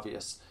pretty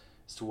obvious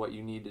as to what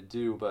you need to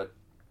do. But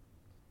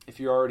if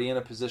you're already in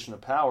a position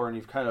of power and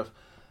you've kind of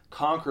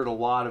conquered a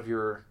lot of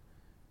your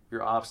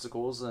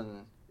obstacles,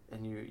 and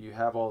you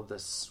have all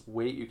this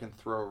weight you can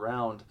throw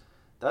around,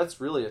 that's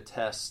really a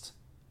test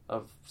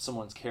of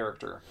someone's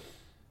character,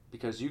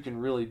 because you can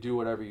really do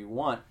whatever you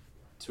want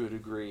to a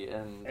degree.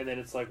 And then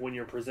it's like when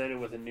you're presented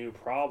with a new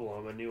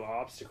problem, a new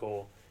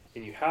obstacle,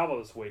 and you have all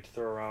this weight to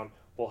throw around,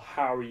 well,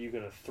 how are you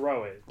going to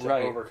throw it to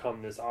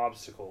overcome this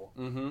obstacle?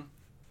 Mm-hmm.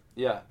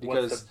 Yeah,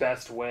 because... What's the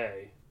best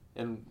way?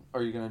 And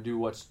are you going to do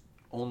what's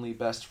only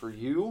best for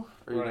you?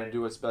 Or are you going to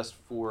do what's best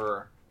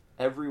for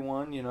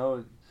everyone? You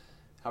know,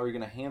 how are you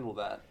going to handle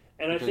that?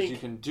 And because I think you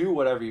can do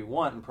whatever you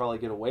want and probably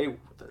get away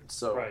with it.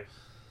 So right.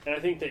 And I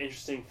think the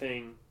interesting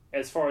thing,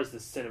 as far as the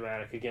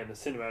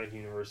cinematic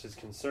universe is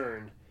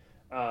concerned,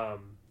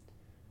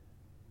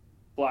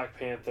 Black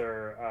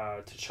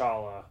Panther,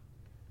 T'Challa,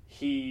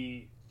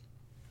 he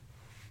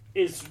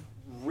is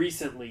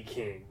recently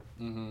king.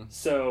 Mm-hmm.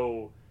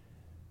 So,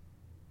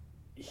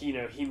 you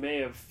know, he may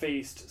have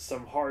faced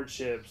some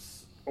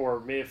hardships or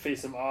may have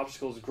faced some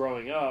obstacles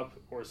growing up,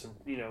 or some,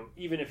 you know,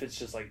 even if it's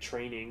just like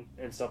training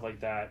and stuff like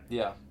that.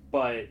 Yeah.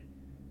 But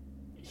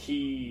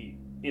he,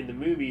 in the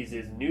movies,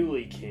 is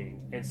newly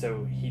king, and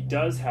so he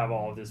does have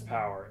all of this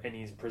power, and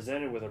he's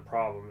presented with a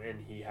problem, and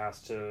he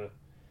has to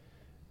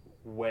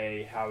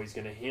weigh how he's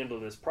going to handle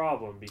this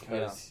problem,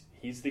 because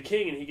he's the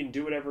king and he can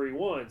do whatever he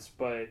wants,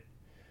 but,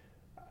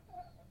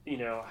 you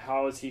know,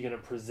 how is he going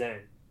to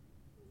present?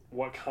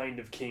 What kind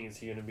of king is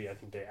he going to be? I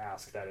think they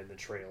ask that in the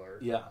trailer.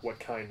 Yeah. What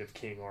kind of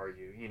king are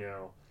you? You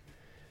know.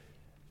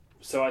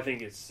 So I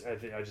think I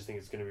just think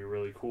it's going to be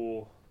really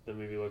cool. The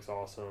movie looks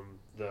awesome.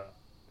 The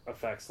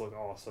effects look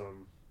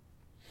awesome.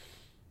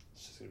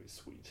 It's just going to be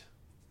sweet.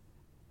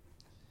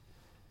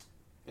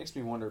 Makes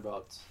me wonder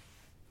about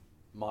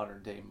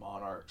modern day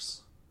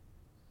monarchs.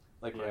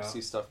 Like when I see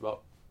stuff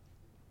about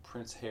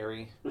Prince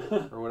Harry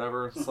or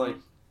whatever, it's like,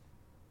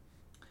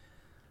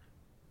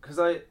 because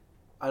I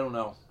don't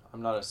know,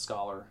 I'm not a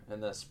scholar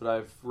in this, but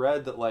I've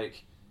read that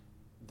like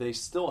they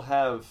still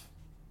have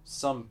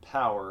some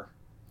power,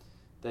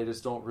 they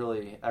just don't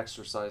really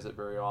exercise it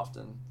very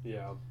often.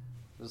 Yeah.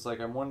 It's like,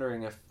 I'm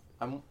wondering if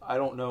I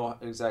don't know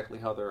exactly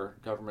how their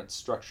government's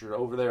structured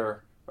over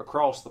there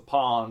across the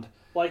pond.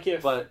 But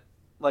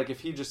if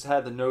he just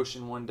had the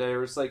notion one day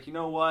where it's like, you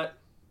know what,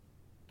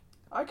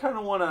 I kind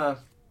of want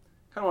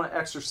to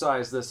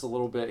exercise this a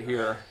little bit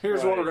here.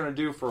 Here's what we're going to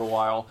do for a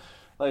while.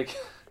 Like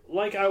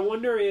I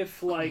wonder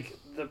if like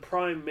the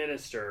prime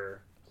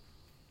minister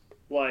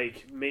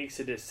like makes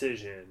a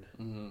decision.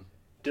 Mm-hmm.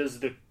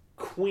 Does the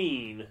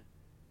queen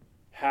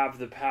have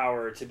the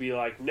power to be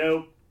like,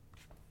 nope,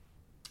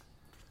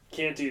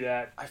 can't do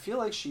that? I feel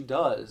like she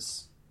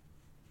does.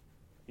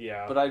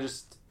 Yeah. But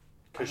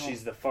because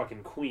she's the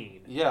fucking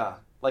queen. Yeah.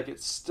 Like,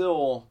 it's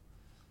still...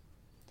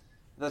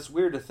 That's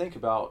weird to think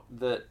about,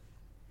 that,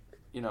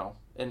 you know,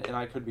 and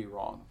I could be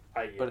wrong.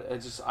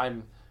 But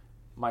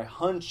my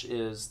hunch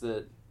is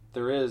that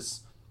there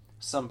is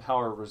some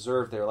power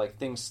reserved there. Like,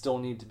 things still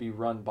need to be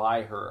run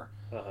by her.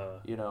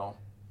 You know?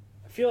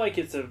 I feel like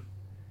it's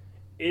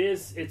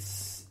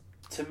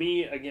to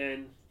me,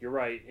 again, you're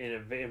right,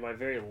 in my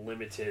very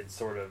limited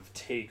sort of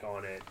take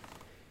on it,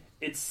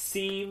 it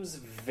seems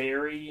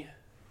very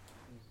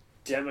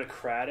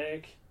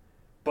democratic,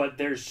 but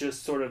there's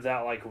just sort of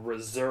that like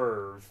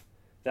reserve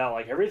that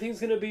like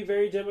everything's going to be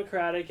very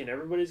democratic and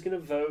everybody's going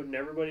to vote, and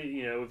everybody,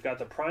 you know, we've got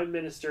the prime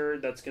minister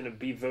that's going to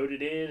be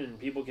voted in and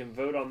people can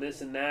vote on this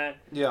and that.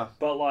 Yeah.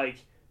 But like,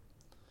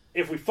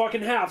 if we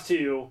fucking have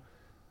to,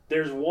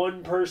 there's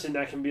one person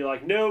that can be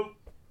like, nope,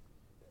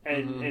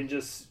 and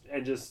just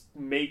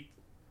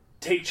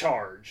take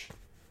charge.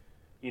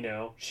 You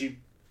know, she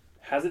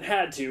hasn't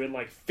had to in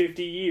like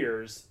 50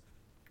 years,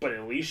 but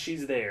at least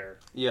she's there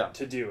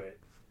to do it.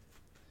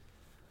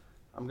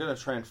 I'm going to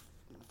try and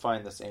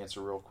find this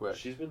answer real quick.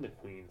 She's been the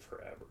queen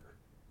forever.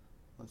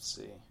 Let's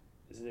see.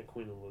 Isn't it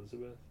Queen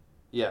Elizabeth?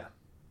 Yeah.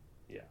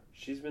 Yeah,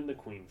 she's been the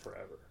queen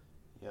forever.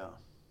 Yeah.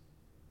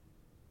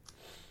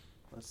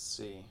 Let's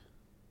see.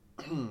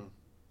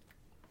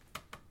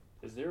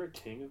 Is there a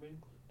king of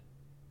England?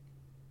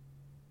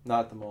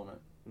 Not at the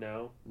moment.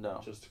 No?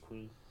 No. Just a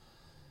queen?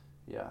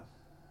 Yeah.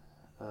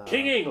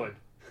 King England!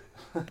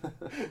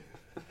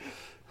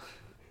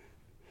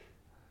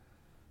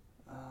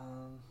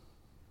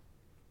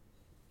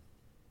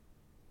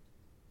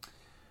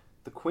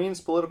 The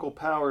Queen's political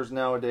powers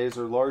nowadays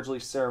are largely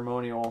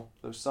ceremonial,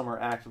 though some are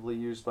actively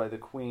used by the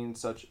Queen,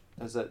 such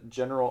as at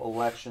general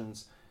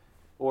elections,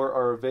 or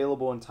are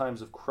available in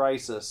times of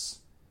crisis,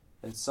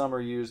 and some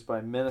are used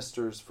by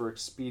ministers for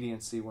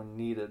expediency when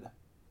needed.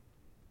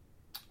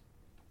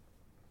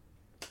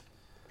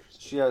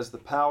 She has the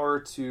power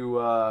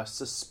to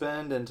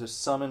suspend and to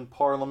summon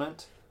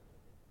Parliament.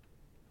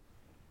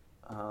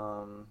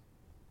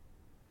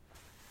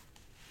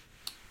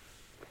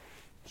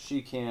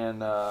 She can...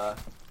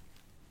 let's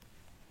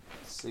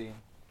see.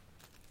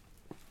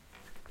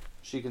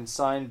 She can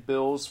sign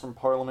bills from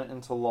Parliament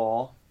into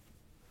law.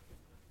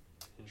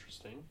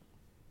 Interesting.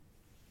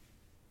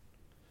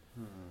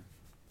 Let's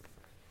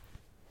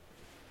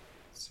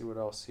see what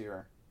else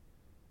here.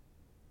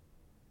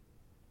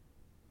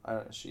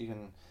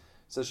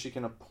 Says she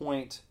can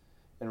appoint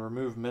and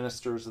remove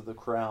ministers of the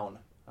crown.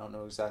 I don't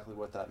know exactly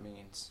what that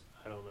means.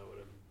 I don't know what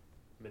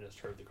a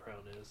minister of the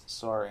crown is.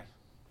 Sorry.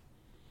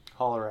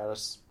 Holler at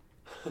us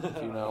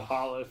if you know.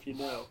 Holla if you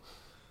know.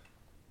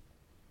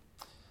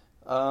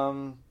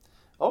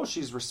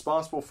 She's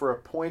responsible for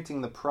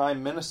appointing the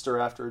prime minister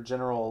after a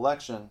general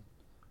election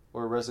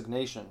or a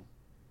resignation.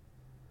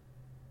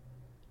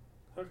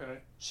 Okay.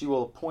 She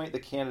will appoint the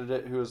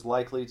candidate who is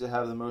likely to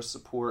have the most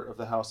support of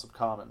the House of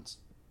Commons.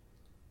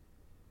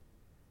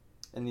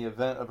 In the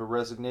event of a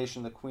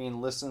resignation, the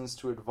Queen listens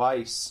to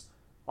advice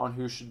on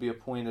who should be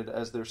appointed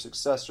as their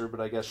successor,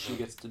 but I guess she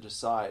gets to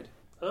decide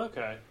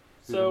Okay.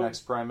 who the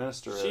next prime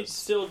minister she is.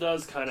 still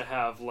does kind of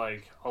have,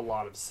 like, a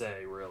lot of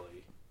say,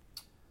 really.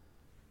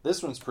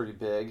 This one's pretty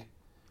big.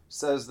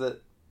 Says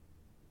that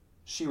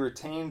she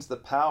retains the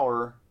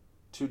power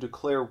to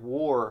declare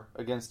war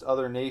against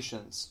other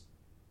nations,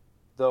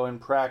 though in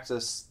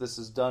practice this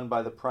is done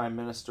by the Prime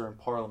Minister and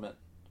Parliament.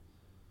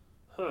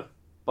 Huh.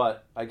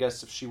 But I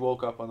guess if she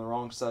woke up on the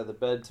wrong side of the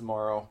bed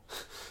tomorrow,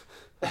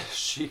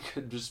 she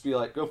could just be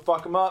like, go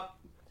fuck them up.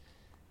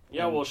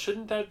 Yeah, well,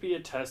 shouldn't that be a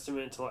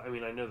testament to... I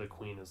mean, I know the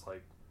Queen is,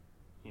 like,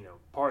 you know,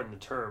 pardon the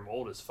term,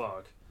 old as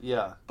fuck.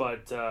 Yeah.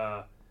 But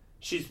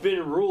she's been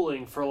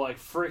ruling for, like,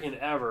 freaking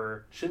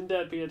ever. Shouldn't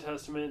that be a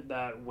testament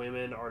that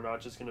women are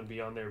not just going to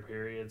be on their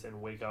periods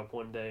and wake up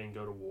one day and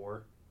go to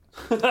war?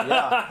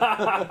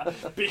 Yeah.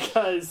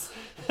 because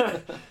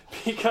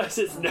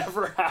it's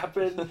never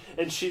happened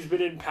and she's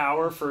been in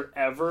power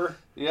forever.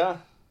 Yeah.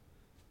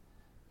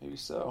 Maybe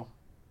so.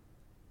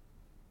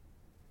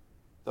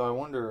 Though I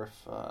wonder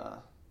if,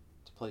 to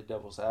play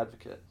devil's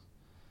advocate,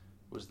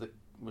 was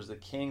the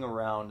king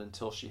around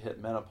until she hit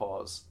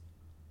menopause?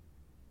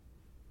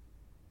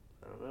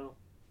 I don't know.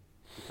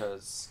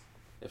 Because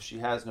if she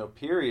has no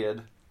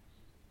period,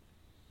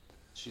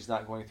 she's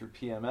not going through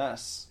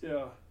PMS.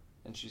 Yeah.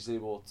 And she's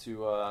able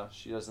to,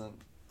 she doesn't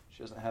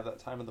have that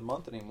time of the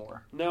month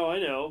anymore. No, I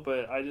know,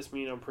 but I just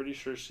mean I'm pretty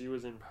sure she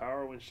was in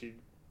power when she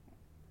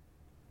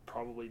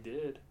probably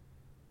did.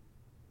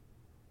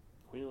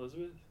 Queen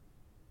Elizabeth?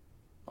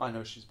 I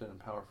know she's been in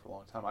power for a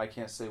long time. I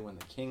can't say when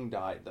the king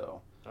died, though.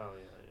 Oh,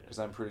 yeah. Because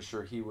I'm pretty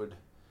sure he would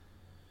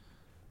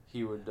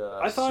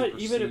I thought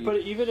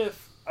supersede. even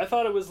if I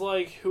thought it was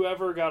like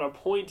whoever got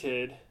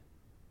appointed,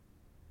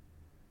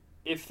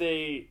 if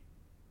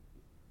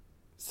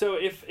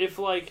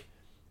like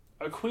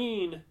a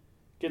queen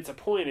gets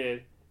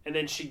appointed and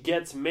then she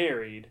gets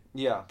married,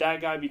 Yeah. that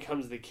guy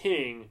becomes the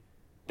king,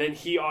 then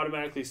he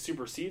automatically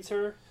supersedes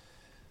her?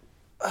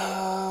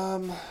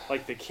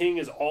 Like the king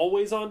is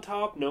always on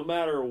top no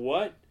matter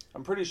what?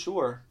 I'm pretty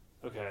sure.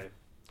 Okay.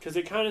 Because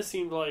it kind of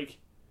seemed like,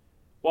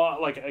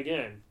 well, like,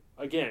 again,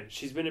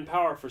 she's been in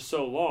power for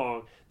so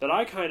long that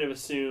I kind of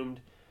assumed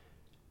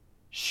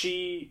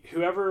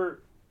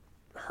whoever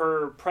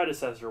her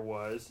predecessor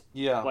was,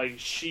 Yeah. like,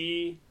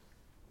 she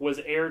was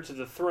heir to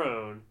the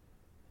throne,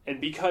 and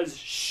because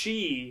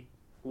she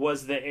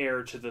was the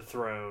heir to the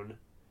throne,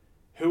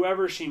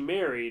 whoever she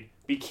married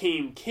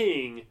became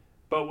king,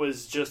 but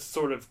was just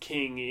sort of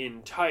king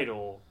in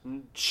title.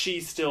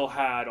 She still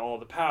had all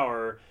the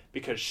power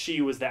because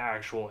she was the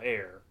actual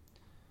heir.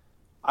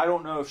 I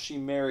don't know if she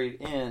married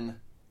in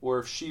or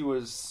if she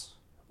was...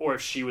 Or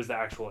if she was the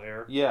actual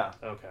heir? Yeah.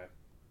 Okay.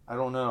 I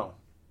don't know.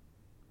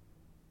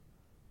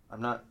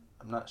 I'm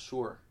not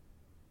sure.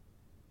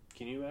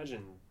 Can you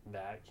imagine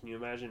that? Can you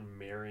imagine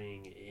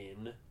marrying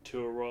in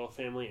to a royal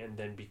family and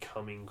then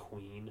becoming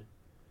queen?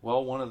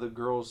 Well, one of the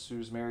girls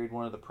who's married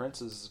one of the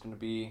princes is going to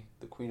be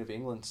the Queen of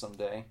England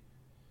someday.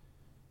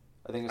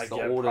 I think it's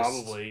the oldest.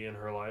 Probably in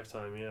her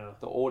lifetime, yeah.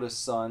 The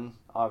oldest son,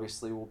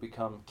 obviously, will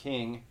become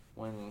king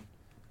when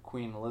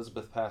Queen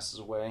Elizabeth passes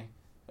away,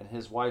 and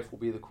his wife will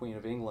be the Queen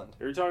of England.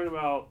 You're talking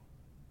about,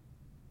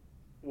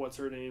 what's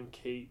her name?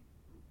 Kate?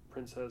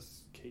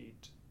 Princess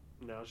Kate.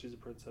 Now she's a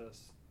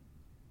princess.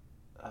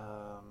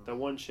 That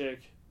one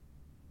chick.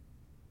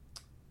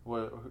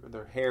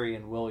 They're Harry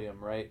and William,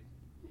 right?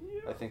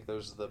 Yeah. I think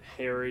those are the...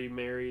 Harry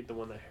married, the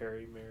one that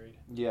Harry married.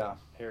 Yeah.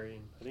 Harry,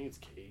 I think it's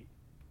Kate.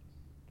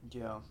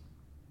 Yeah.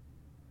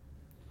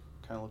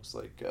 Kind of looks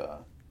like,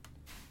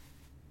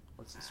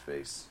 what's his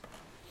face?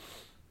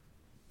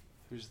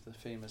 Who's the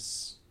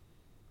famous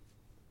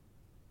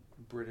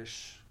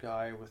British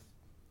guy with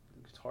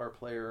the guitar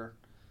player,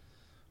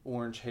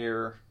 orange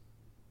hair,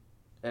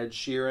 Ed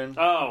Sheeran?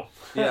 Oh!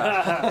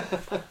 Yeah.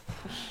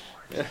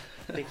 I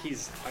think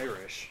he's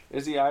Irish.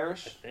 Is he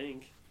Irish? I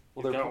think.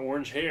 Well, He's they're got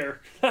orange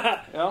hair.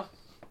 Yeah? I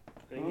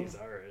think he's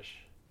Irish.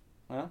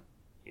 Yeah?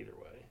 Either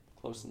way.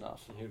 Close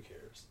enough. Who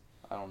cares?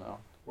 I don't know.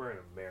 We're in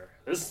America.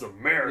 This is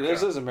America.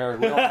 This is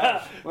America. We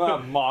don't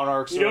have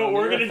monarchs. You know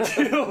what around we're here. going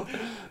to do?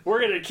 We're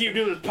going to keep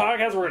doing this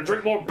podcast. We're going to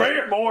drink more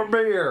beer. More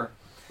beer.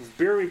 It's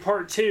Beer Me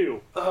Part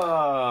 2.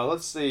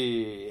 Let's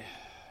see.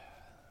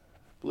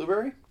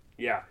 Blueberry?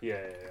 Yeah.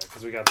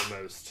 Because we got the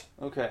most.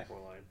 Okay. More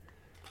line.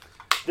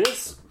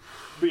 This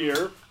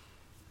beer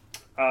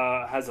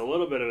has a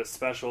little bit of a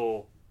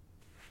special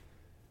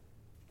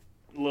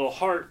little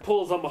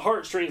pulls on my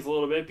heartstrings a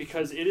little bit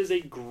because it is a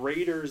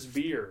Grader's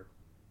beer.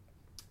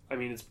 I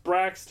mean, it's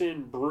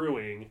Braxton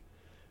Brewing,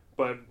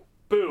 but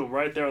boom,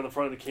 right there on the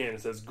front of the can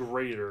it says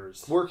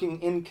Grader's.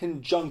 Working in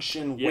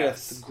conjunction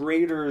with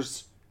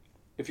Grader's.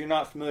 If you're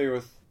not familiar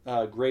with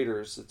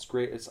Grader's,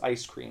 it's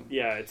ice cream.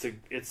 Yeah,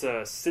 it's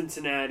a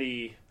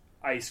Cincinnati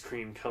ice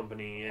cream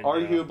company. And,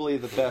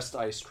 arguably the best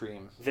ice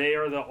cream. They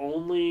are the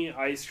only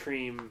ice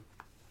cream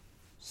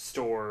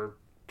store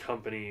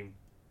company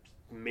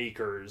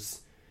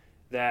makers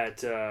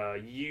that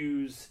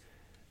use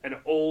an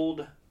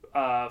old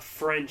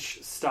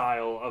French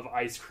style of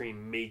ice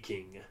cream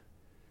making.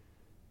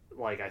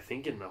 Like, I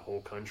think in the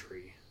whole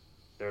country.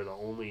 They're the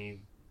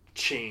only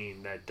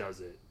chain that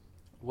does it.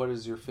 What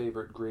is your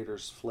favorite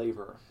Grader's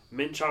flavor?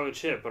 Mint chocolate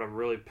chip, but I'm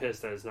really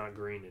pissed that it's not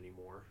green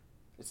anymore.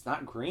 It's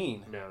not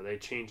green. No, they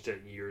changed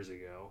it years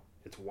ago.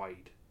 It's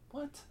white.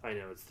 What? I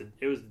know,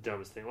 it was the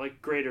dumbest thing.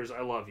 Like, Grader's,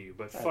 I love you,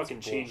 but That's fucking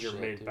change your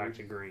bullshit, mint dude. back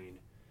to green.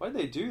 Why'd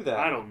they do that?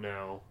 I don't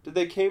know. Did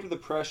they cave to the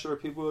pressure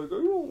of people like,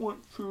 I don't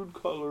want food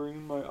coloring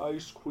in my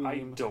ice cream? I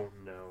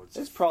don't know.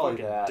 It's probably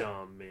fucking that.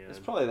 dumb, man. It's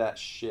probably that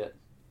shit.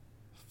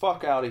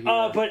 Fuck out of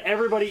here. But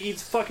everybody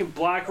eats fucking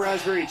black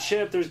raspberry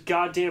chip. There's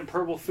goddamn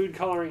purple food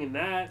coloring in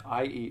that.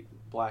 I eat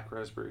black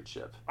raspberry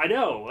chip. I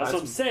know. That's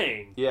what I'm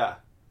saying. Yeah.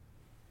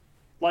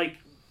 Like,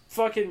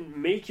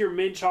 fucking make your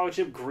mint chocolate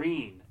chip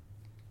green.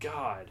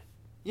 God.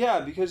 Yeah,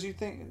 because you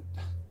think...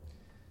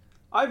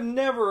 I've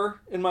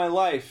never in my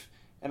life,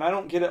 and I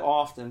don't get it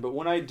often, but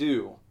when I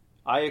do,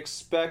 I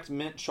expect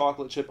mint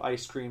chocolate chip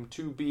ice cream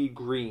to be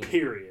green.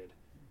 Period.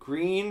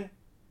 Green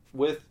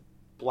with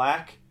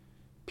black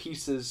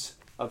pieces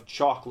of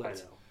chocolate. I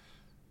know.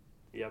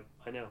 Yep,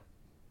 I know.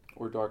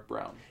 Or dark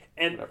brown.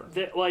 And, whatever.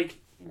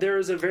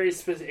 there's a very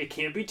specific... It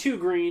can't be too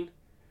green.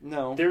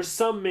 No. There's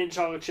some mint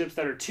chocolate chips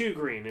that are too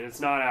green, and it's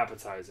not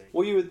appetizing.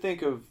 Well, you would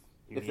think of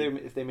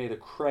if they made a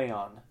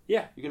crayon.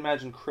 Yeah. You can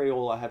imagine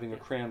Crayola having a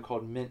crayon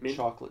called mint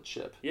chocolate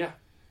chip. Yeah.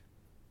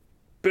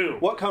 Boom.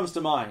 What comes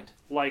to mind?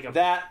 Like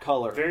that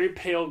color. Very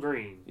pale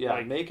green. Yeah,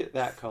 like, make it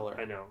that color.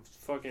 I know.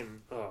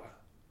 Fucking, oh,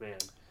 man.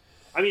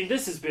 I mean,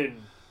 this has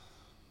been,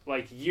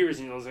 like, years,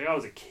 and I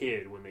was a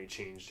kid when they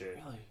changed it.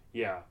 Really?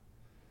 Yeah.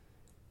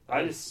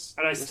 I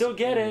still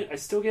get it. I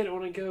still get it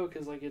when I go,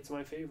 because, like, it's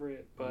my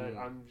favorite. But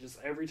I'm just,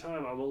 every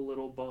time, I'm a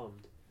little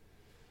bummed.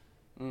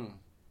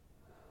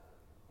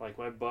 Like,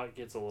 my butt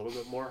gets a little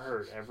bit more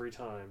hurt every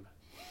time.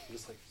 I'm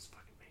just like, just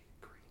fucking make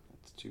it green.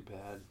 That's too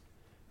bad.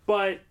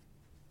 But,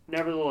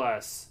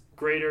 nevertheless,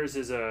 Grader's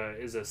is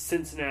a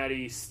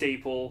Cincinnati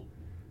staple.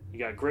 You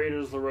got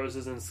Grader's, La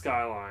Rosa's, and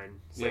Skyline.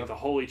 It's like the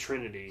Holy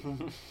Trinity.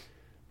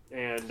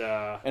 And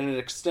it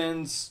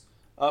extends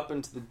up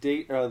into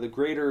the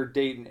greater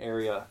Dayton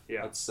area,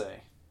 yeah. Let's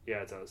say.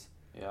 Yeah, it does.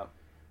 Yeah.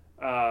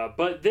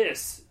 But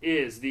this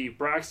is the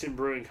Braxton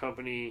Brewing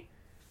Company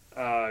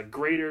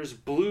Grader's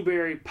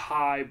Blueberry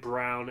Pie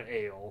Brown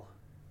Ale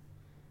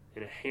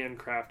in a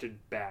handcrafted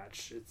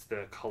batch. It's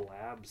the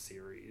collab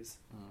series.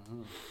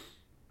 Mm-hmm.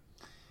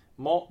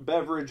 Malt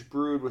beverage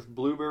brewed with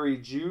blueberry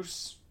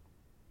juice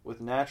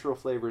with natural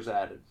flavors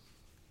added.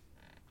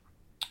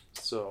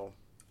 So...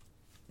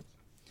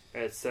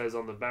 It says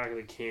on the back of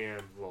the can,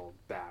 well,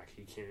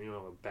 you don't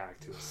have a back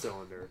to a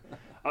cylinder.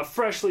 A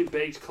freshly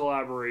baked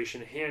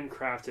collaboration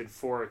handcrafted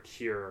for a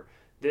cure.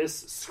 This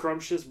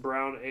scrumptious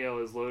brown ale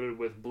is loaded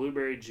with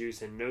blueberry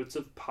juice and notes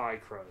of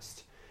pie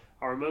crust.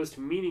 Our most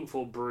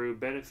meaningful brew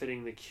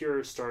benefiting the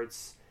Cure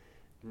Starts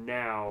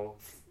Now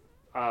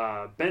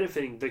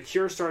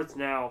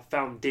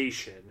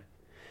Foundation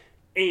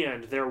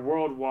and their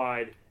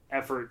worldwide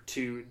effort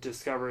to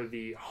discover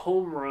the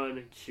home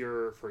run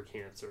cure for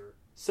cancer.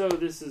 So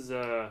this is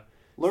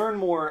learn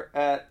more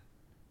at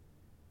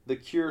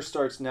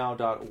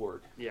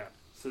thecurestartsnow.org. Yeah.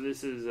 So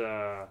this is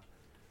a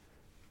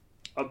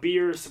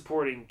beer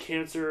supporting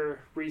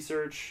cancer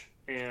research,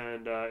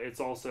 and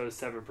it's also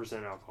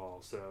 7%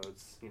 alcohol, so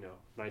it's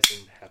nice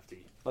and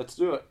hefty. Let's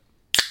do it.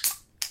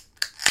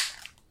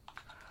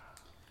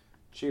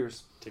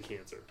 Cheers to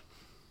cancer.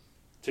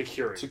 To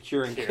curing. To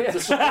curing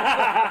cancer.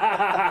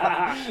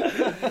 I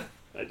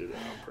did that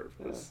on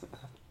purpose.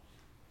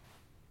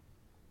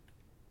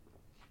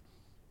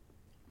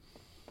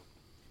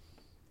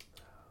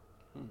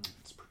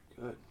 It's pretty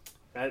good.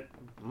 That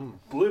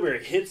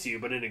blueberry hits you,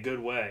 but in a good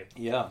way.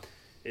 Yeah.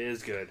 It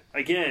is good.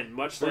 Again,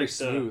 much very like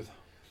smooth.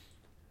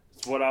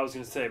 It's what I was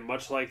going to say.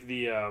 Much like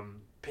the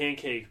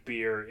pancake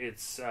beer,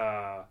 it's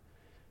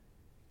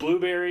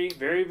blueberry,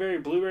 very, very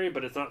blueberry,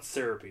 but it's not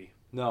syrupy.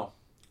 No.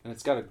 And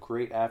it's got a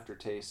great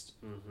aftertaste.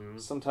 Mm-hmm.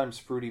 Sometimes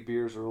fruity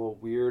beers are a little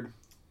weird.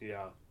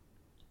 Yeah.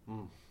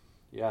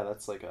 Yeah,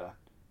 that's like a...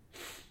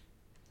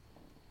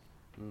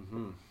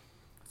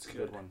 It's a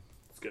good one.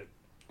 It's good.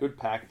 Good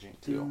packaging,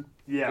 too.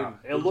 Yeah.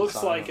 Good it looks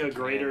design like on a the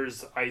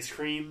Grader's ice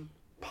cream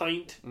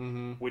pint,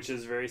 Mm-hmm. which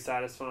is very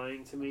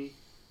satisfying to me.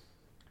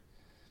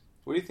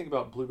 What do you think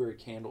about blueberry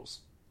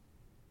candles?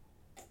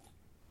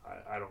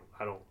 I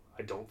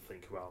don't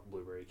think about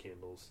blueberry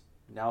candles.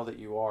 Now that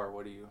you are,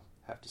 what do you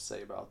have to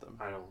say about them?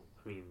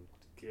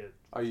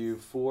 Are you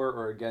for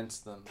or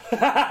against them?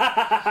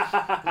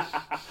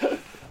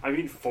 I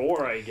mean,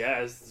 for, I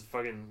guess. It's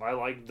fucking, I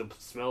like the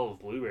smell of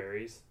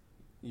blueberries.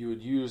 You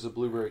would use a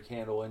blueberry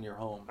candle in your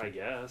home? I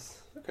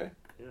guess. Okay.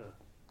 Yeah.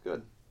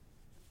 Good.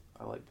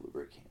 I like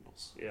blueberry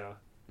candles. Yeah.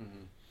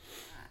 Mm-hmm.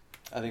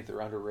 I think they're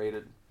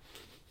underrated.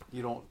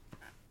 You don't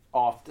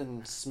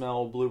often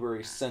smell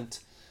blueberry scent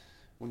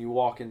when you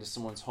walk into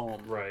someone's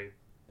home. Right.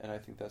 And I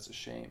think that's a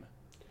shame.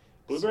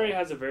 Blueberry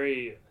has a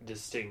very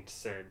distinct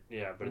scent,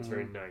 yeah, but it's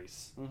very Mm-hmm.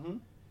 nice. Mm-hmm.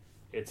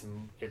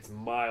 It's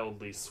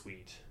mildly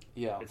sweet.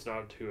 Yeah. It's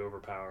not too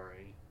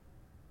overpowering.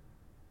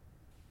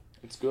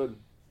 It's good.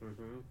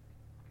 Mm-hmm.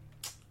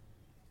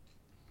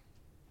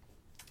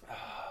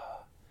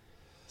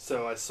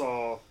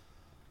 So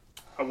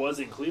I was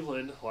in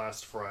Cleveland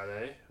last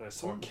Friday, and I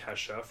saw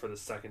Kesha for the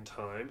second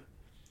time.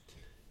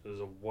 It was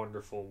a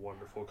wonderful,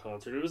 wonderful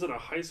concert. It was in a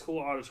high school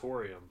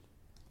auditorium.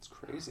 It's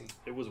crazy.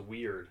 It was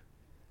weird.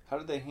 How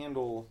did they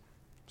handle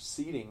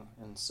seating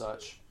and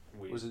such?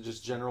 Was it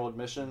just general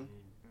admission?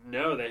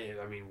 No,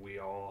 we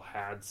all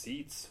had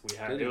seats. Did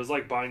It you? was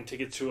like buying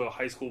tickets to a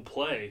high school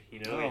play. You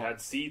know, Oh. we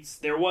had seats.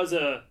 There was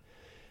the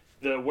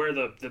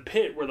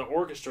pit where the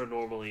orchestra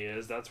normally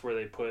is. That's where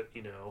they put,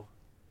 you know,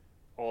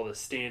 all the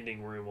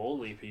standing room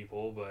only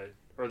people,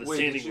 or the Wait,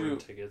 standing did room you-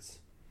 tickets.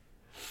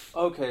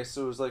 Okay,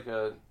 so it was like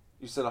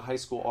you said a high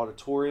school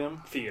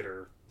auditorium?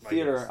 Theater.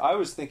 Theater. I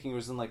was thinking it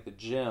was in like the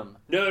gym.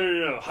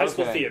 No. High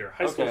school Okay. theater.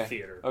 High school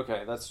theater.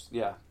 Okay,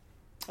 yeah.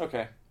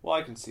 Okay, well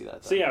I can see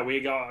that then. So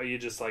yeah, you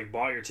just like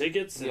bought your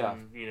tickets, and Yeah.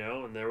 you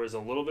know, and there was a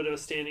little bit of a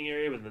standing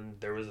area, but then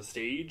there was a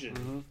stage, and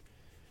Mm-hmm.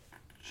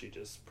 she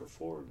just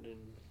performed,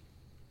 and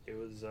it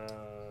was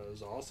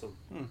awesome.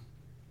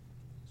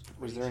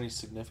 Was there any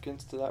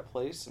significance to that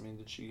place? I mean,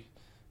 did she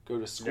go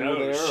to school No,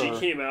 there? she or?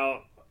 came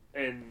out,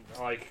 and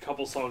like a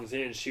couple songs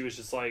in, she was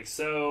just like,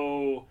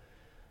 so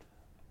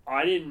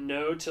I didn't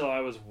know till I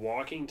was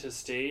walking to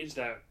stage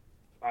that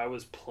I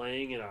was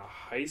playing in a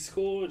high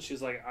school, and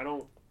she's like,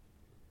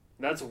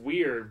 that's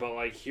weird, but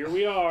like here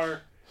we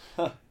are.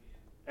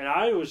 And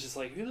I was just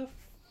like, who the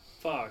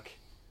fuck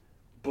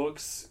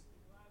books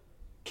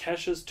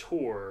Kesha's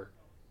tour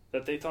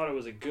that they thought it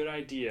was a good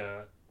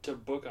idea to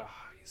book a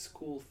high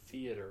school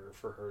theater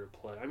for her to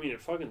play? I mean, it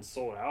fucking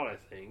sold out, I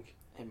think.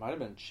 It might have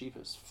been cheap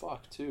as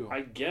fuck too.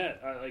 I don't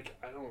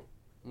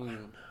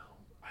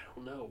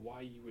know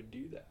why you would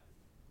do that.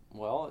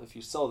 Well, if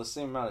you sell the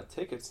same amount of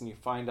tickets and you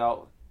find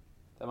out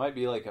that might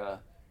be like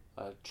a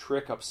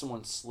trick up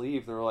someone's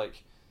sleeve, they're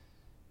like,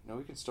 you know,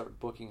 we can start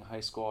booking high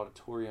school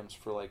auditoriums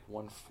for like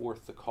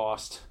 1/4 the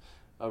cost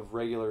of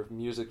regular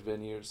music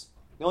venues.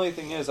 The only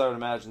thing is, I would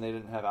imagine they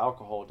didn't have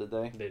alcohol, did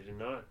they? They did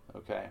not.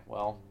 Okay,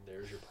 well,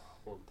 There's your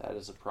problem. that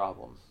is a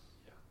problem.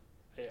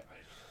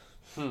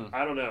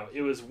 I don't know.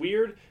 It was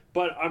weird,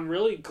 but I'm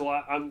really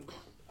glad.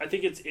 I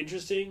think it's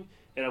interesting,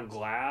 and I'm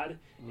glad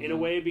in a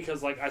way,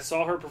 because like I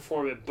saw her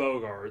perform at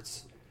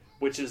Bogart's,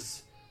 which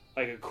is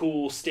like a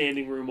cool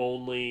standing room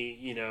only,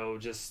 you know,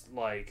 just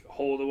like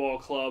hole in the wall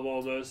club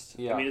almost.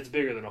 Yeah. I mean, it's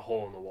bigger than a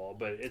hole in the wall,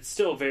 but it's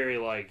still very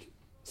like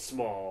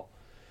small.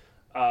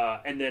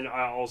 And then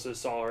I also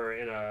saw her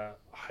in a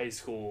high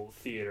school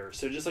theater.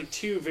 So just like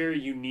two very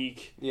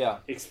unique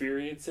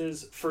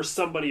experiences for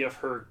somebody of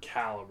her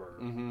caliber.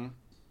 Mm-hmm.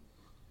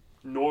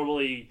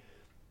 Normally,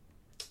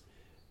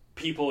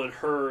 people in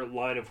her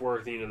line of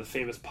work, you know, the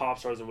famous pop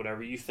stars and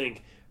whatever, you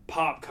think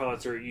pop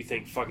concert, you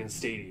think fucking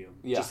stadium.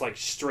 Yeah. Just like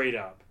straight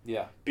up.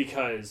 Yeah.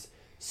 Because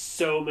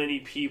so many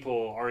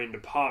people are into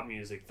pop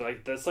music.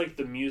 Like that's like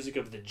the music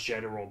of the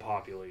general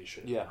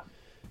population. Yeah.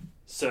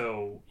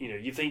 So, you know,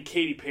 you think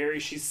Katy Perry,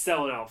 she's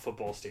selling out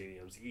football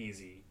stadiums,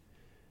 easy.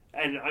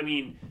 And, I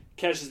mean,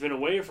 Kesha's been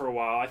away for a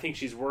while. I think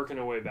she's working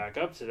her way back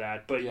up to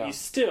that. But you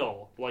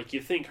still, like,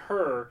 you think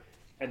her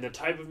and the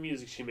type of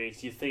music she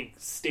makes, you think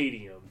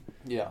stadium.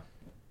 Yeah.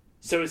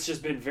 So it's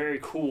just been very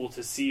cool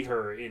to see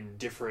her in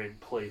different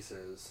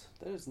places.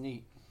 That is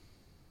neat.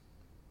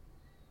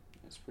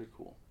 It's pretty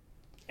cool.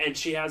 And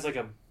she has, like,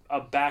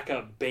 a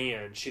backup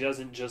band. She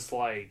doesn't just,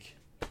 like...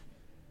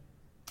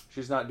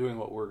 She's not doing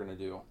what we're going to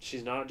do.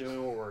 She's not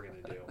doing what we're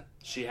going to do.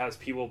 She has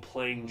people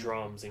playing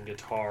drums and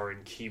guitar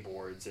and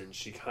keyboards, and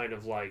she kind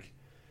of like...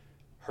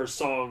 Her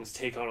songs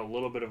take on a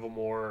little bit of a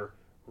more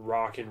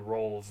rock and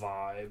roll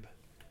vibe.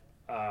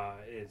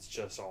 It's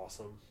just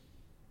awesome.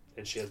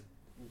 And she has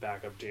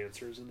backup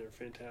dancers, and they're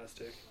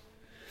fantastic.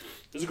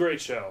 It was a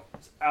great show.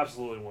 It's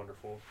absolutely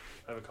wonderful.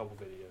 I have a couple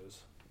videos.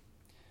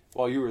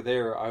 While you were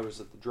there, I was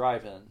at the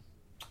drive-in.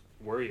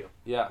 Were you?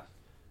 Yeah.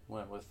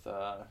 Went with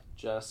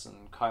Jess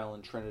and Kyle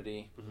and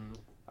Trinity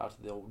out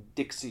to the old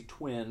Dixie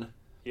Twin.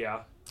 Yeah.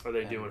 Are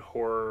they doing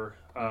horror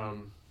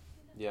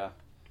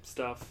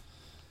stuff?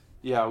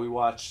 Yeah, we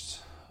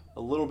watched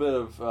a little bit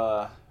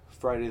of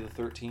Friday the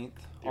 13th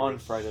on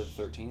Friday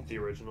the 13th. The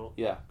original?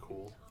 Yeah.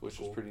 Cool. Which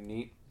was pretty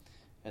neat.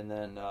 And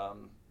then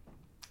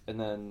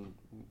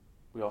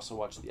we also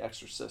watched The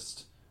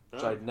Exorcist,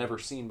 which I'd never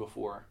seen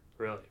before.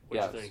 Really?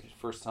 What'd you think?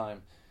 First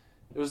time.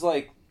 it was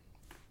like,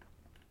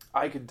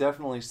 I could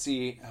definitely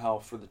see how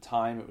for the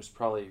time it was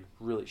probably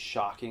really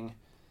shocking.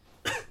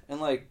 And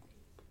like,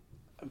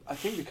 I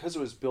think because it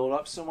was built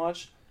up so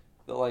much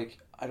that like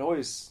I'd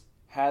always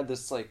had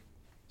this like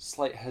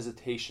slight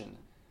hesitation,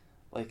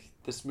 like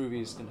this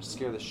movie is gonna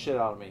scare the shit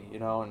out of me, you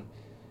know. And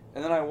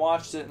then I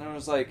watched it and I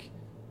was like,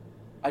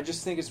 I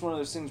just think it's one of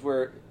those things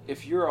where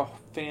if you're a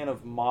fan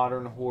of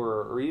modern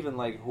horror or even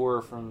like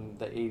horror from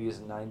the 80s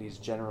and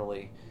 90s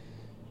generally,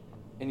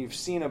 and you've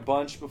seen a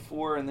bunch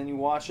before and then you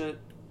watch it,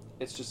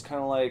 it's just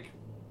kind of like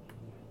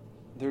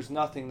there's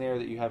nothing there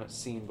that you haven't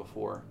seen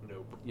before.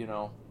 Nope. You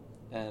know,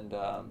 and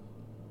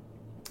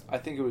I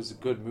think it was a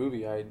good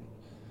movie.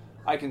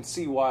 I can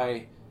see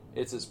why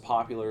it's as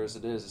popular as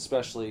it is,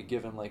 especially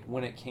given like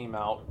when it came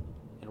out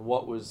and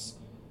what was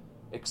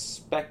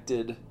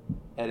expected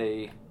at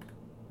a,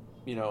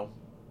 you know,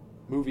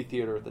 movie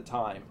theater at the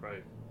time.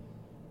 Right.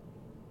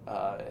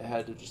 It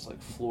had to just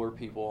like floor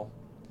people,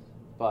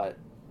 but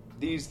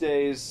these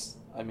days,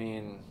 I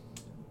mean,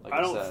 like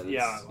I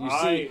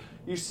said,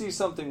 you see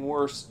something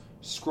worse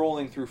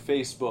scrolling through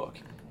Facebook,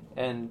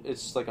 and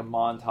it's just like a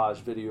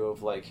montage video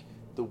of like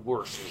the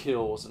worst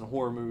kills in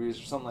horror movies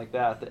or something like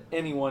that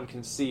anyone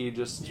can see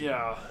just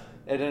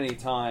at any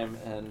time.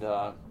 And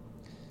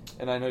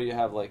I know you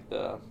have like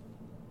the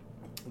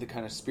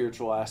kind of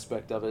spiritual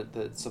aspect of it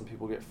that some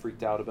people get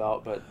freaked out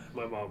about, but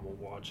my mom will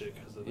watch it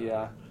because of that.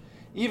 Yeah,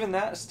 even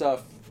that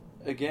stuff.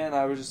 Again,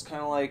 I was just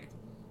kind of like,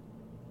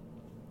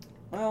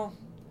 well,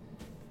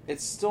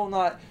 it's still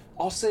not.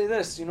 I'll say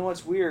this. You know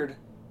what's weird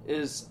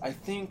is I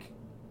think.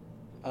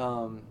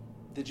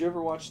 Did you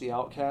ever watch the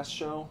Outcast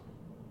show?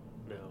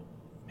 No.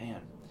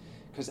 Man,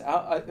 because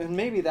and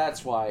maybe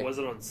that's why. Was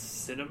it on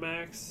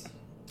Cinemax?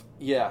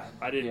 Yeah,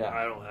 I didn't. Yeah.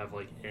 I don't have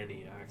like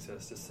any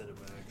access to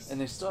Cinemax. And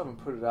they still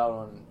haven't put it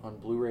out on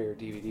Blu-ray or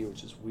DVD,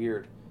 which is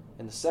weird.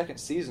 And the second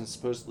season's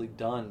supposedly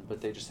done, but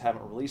they just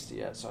haven't released it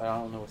yet, so I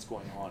don't know what's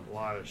going on. A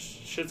lot of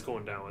shit's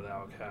going down with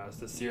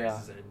Outcast. The series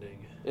is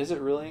ending. Is it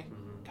really?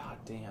 Mm-hmm. God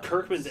damn.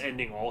 Kirkman's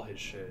ending all his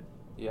shit.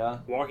 Yeah?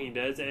 Walking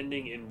Dead's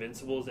ending,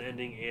 Invincible's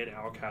ending, and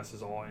Outcast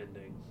is all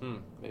ending.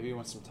 Maybe he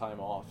wants some time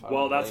off.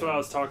 Well, that's what I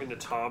was talking to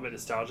Tom at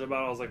Nostalgia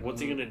about. I was like, what's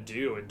he going to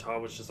do? And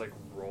Tom was just like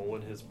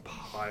rolling his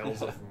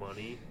piles of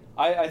money.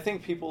 I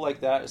think people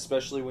like that,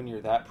 especially when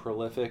you're that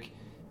prolific,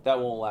 that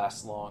won't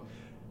last long.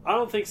 I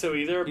don't think so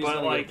either, He's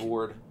but like, get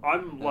bored.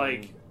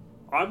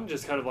 I'm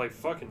just kind of like,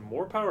 fucking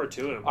more power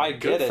to him. I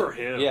get Good it. for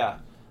him. Yeah.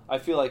 I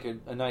feel like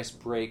a nice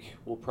break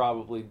will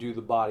probably do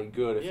the body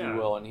good, if you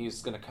will, and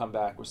he's going to come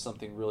back with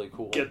something really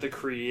cool. Get the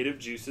creative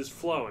juices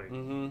flowing.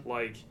 Mm-hmm.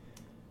 Like,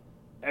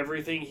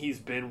 everything he's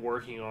been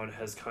working on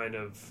has kind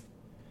of...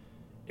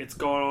 It's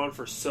gone on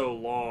for so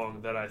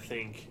long that I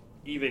think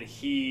even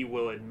he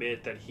will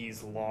admit that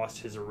he's lost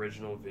his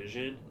original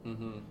vision.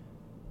 Mm-hmm.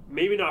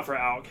 Maybe not for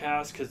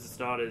Outcast, because it's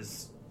not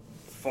as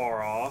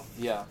far off.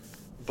 Yeah.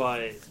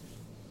 But...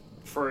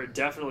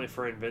 definitely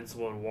for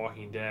Invincible and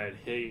Walking Dead,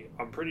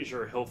 I'm pretty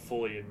sure he'll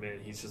fully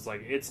admit he's just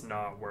like, it's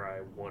not where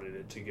I wanted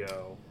it to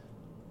go.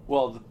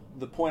 Well,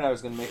 the point I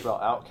was going to make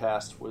about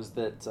Outcast was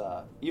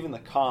that even the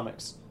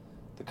comics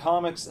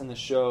and the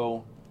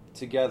show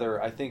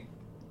together, I think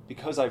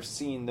because I've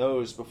seen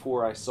those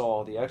before I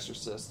saw The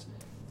Exorcist,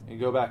 you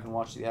go back and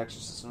watch The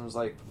Exorcist, and it was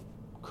like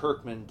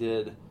Kirkman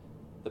did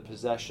the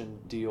possession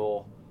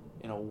deal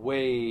in a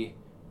way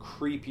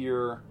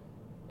creepier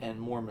and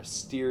more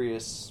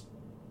mysterious,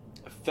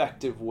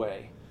 effective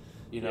way,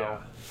 you know.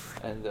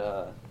 And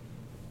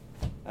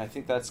I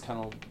think that's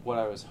kind of what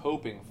I was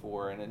hoping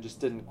for, and it just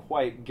didn't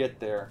quite get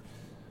there.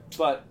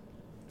 But,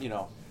 you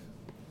know,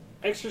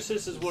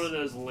 Exorcist is one of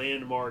those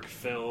landmark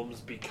films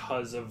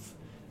because of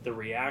the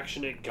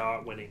reaction it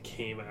got when it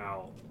came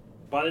out.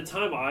 By the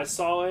time I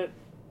saw it,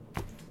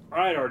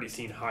 I had already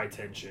seen High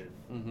Tension.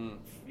 Mm-hmm.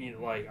 You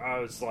know, like, I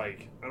was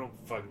like, I don't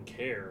fucking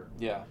care.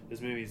 Yeah.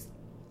 This movie's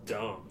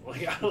dumb.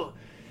 Like, I don't...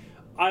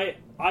 I've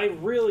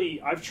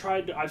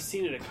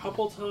seen it a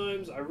couple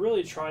times. I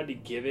really tried to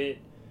give it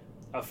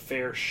a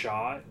fair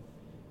shot,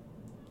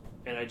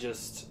 and I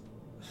didn't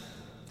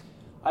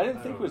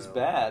think it was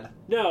bad.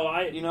 No,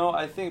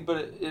 I think,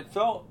 but it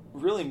felt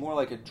really more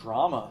like a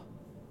drama,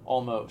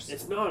 almost.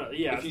 It's not.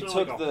 Yeah, if it's you not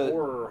took like a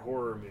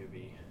horror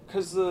movie.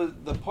 Because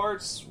the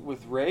parts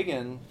with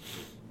Reagan,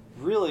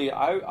 really,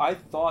 I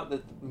thought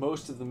that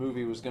most of the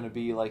movie was going to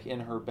be like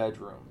in her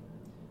bedroom.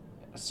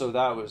 So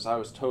I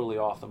was totally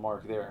off the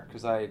mark there,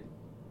 because I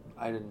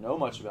didn't know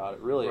much about it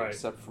really,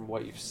 except from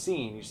what you've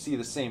seen. You see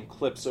the same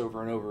clips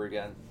over and over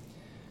again.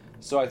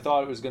 So I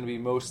thought it was going to be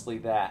mostly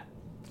that,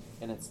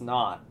 and it's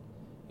not.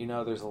 You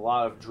know, there's a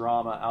lot of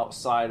drama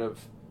outside of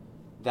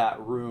that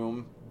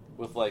room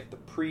with like the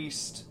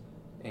priest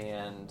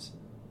and,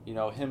 you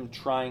know, him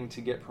trying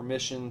to get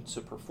permission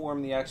to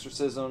perform the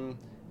exorcism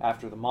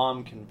after the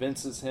mom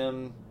convinces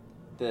him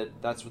that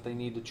that's what they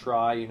need to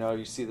try. You know,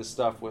 you see the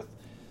stuff with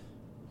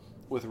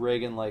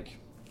Reagan like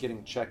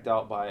getting checked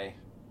out by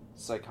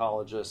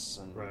psychologists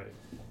and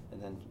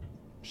then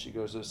she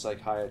goes to a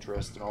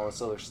psychiatrist and all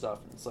this other stuff.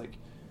 And it's like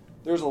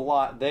there's a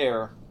lot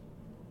there,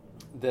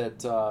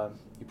 that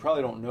you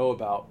probably don't know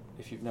about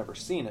if you've never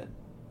seen it.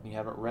 You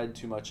haven't read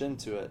too much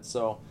into it.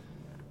 So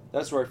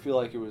that's where I feel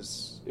like it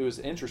was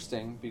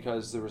interesting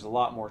because there was a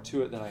lot more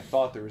to it than I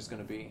thought there was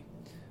going to be.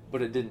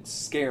 But it didn't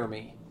scare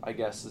me, I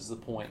guess, is the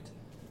point.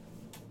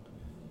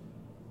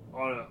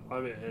 I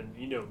mean, and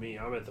you know me,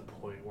 I'm at the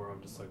point where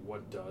I'm just like,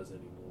 what does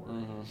anymore?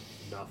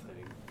 Mm-hmm.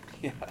 Nothing.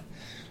 Yeah.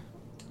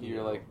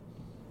 You're like,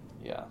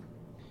 yeah.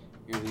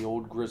 You're the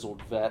old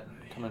grizzled vet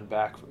coming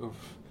back. Oof.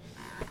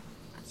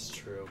 It's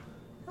true.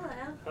 Hello.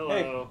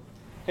 Hello.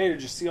 Hey,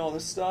 did you see all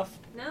this stuff?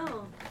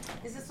 No.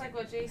 Is this like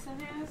what Jason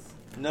has?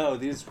 No,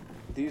 these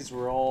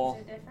were all...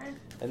 Is it different?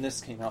 And this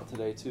came out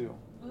today, too.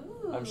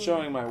 Ooh. I'm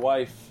showing my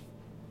wife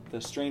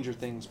the Stranger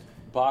Things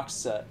box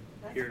set.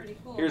 That's Here. pretty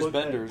cool. Here's Look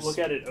Bender's. Look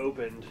at it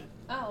opened.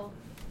 Oh.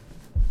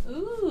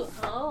 Ooh.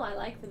 Oh, I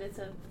like that it's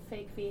a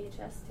fake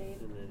VHS tape.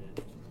 And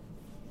then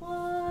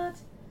What?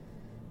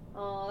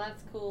 Oh,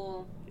 that's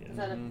cool. Yeah. Is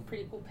that a Mhm.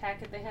 pretty cool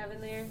packet they have in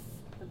there?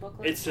 The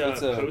booklet? it's a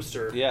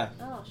poster. Yeah.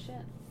 Oh, shit.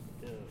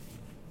 Yeah.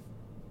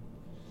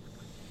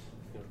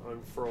 Gonna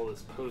unfurl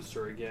this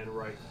poster again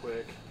right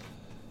quick.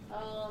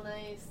 Oh,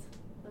 nice.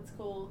 That's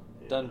cool.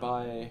 Yeah. Done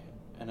by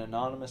an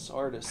anonymous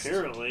artist.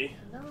 Apparently.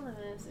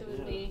 Anonymous. It was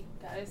Yeah. me,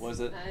 guys. Was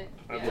it? I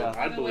I've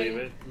been believe waiting-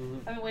 it. Mhm.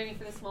 I've been waiting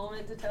for this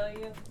moment to tell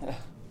you.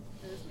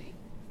 It was me.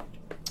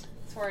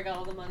 That's where I got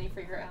all the money for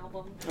your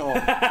album. Oh.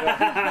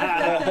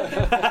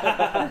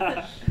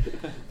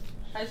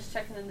 I was just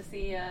checking in to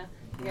see you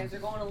guys are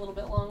going a little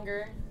bit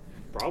longer.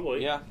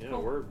 Probably. Yeah. Yeah,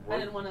 Cool. we're I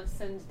didn't want to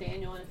send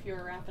Daniel if you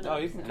were wrapping No,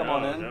 up. you can so- come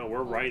on in. No,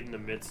 we're right in the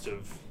midst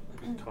of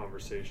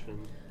conversation.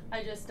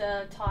 I just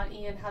taught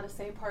Ian how to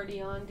say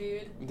 "party on,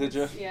 dude." Did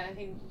you? Yeah,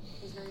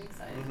 he's very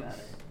excited Mhm. about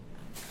it.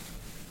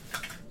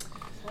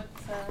 What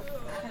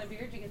kind of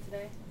beer did you get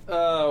today?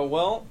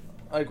 Well,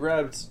 I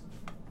grabbed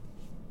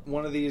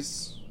one of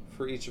these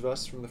for each of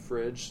us from the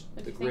fridge.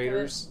 What'd The you think of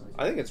Graders. it?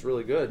 I think it's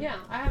really good. Yeah,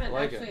 I haven't I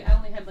like actually. it. I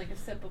only had like a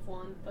sip of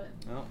one, but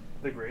Oh.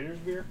 The Graders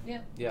beer?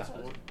 yeah. Yeah. that's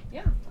what-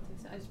 yeah. I think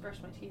so. I just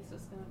brushed my teeth, so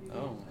it's gonna be.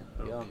 Oh,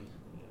 good. yum.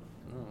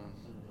 Oh.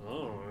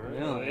 Oh,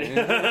 Really? really?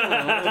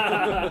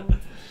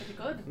 Pretty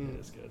good. It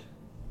is good.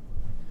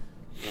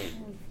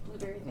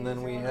 Blueberry And then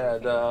things we are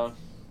had wonderful.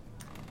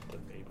 The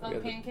maple. Oh, we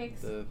had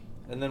pancakes?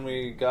 and then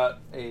we got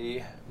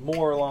a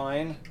more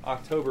line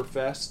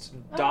Oktoberfest.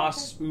 Oh,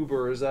 Das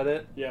Uber, is that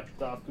it? Yep,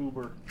 Das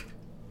Uber.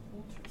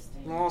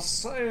 Interesting.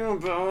 Das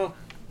Uber.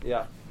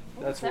 Yeah,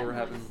 What that's was what we're that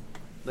having noise?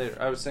 later.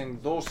 I was saying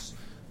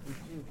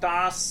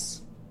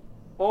Das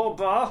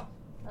Uber.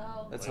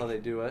 Oh. That's how they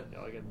do it.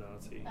 Yeah, like a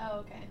Nazi. Oh,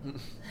 okay.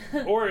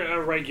 Or a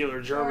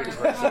regular German Or-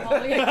 person.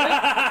 oh,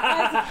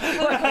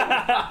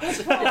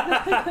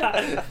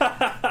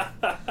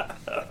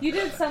 You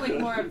did sound like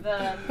more of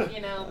the,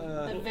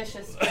 the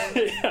vicious one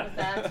with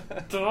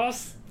that.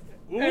 Das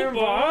Uber.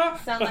 Uber.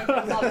 Sound like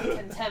there's all the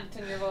contempt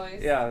in your voice.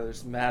 Yeah, they're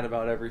just mad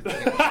about everything.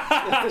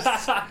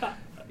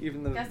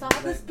 Even the Guess I'll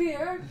have this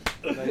beer.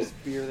 nice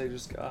beer they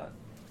just got.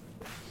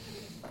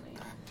 Funny.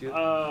 Do you-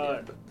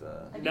 Uh,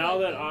 I do Now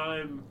like that them.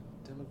 I'm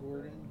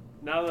Demogorgon.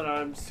 now that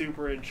I'm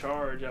super in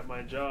charge at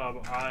my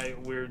job,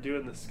 we're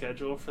doing the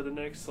schedule for the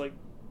next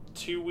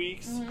 2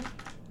 weeks, Mhm.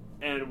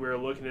 and we're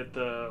looking at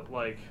the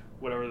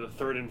whatever the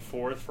 3rd and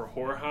 4th for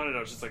Horror Hunt, and I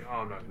was just like, oh,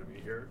 I'm not going to be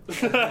here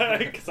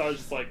because I was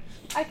just like,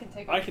 I can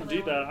take. I off can when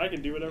do that. I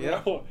can do whatever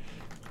Yeah. I want.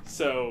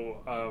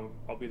 So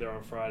I'll be there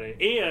on Friday,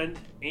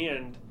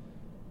 and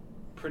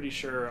pretty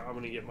sure I'm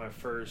going to get my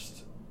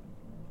first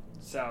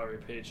salary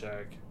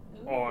paycheck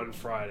Ooh. on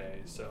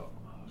Friday. So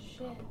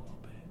Shit. up a little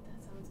bit.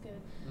 That sounds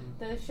good. Mm.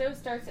 The show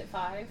starts at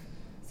 5,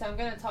 so I'm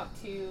gonna talk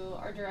to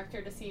our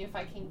director to see if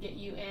I can get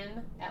you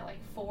in at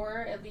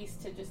 4, at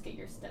least to just get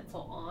your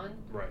stencil on,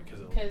 Right, because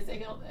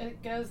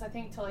it goes I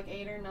think to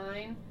 8 or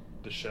 9.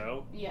 the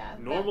show. Yeah.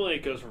 Normally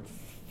it goes from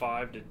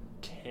 5 to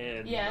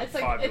 10. Yeah, or it's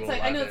 5 to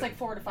I know it's 11.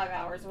 4 to 5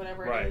 hours,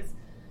 whatever Right. it is.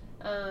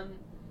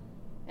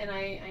 And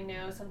I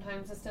know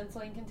sometimes the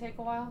stenciling can take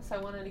a while, so I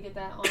wanted to get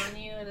that on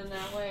you, and then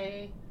that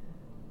way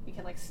we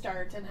can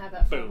start and have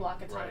that full Boom,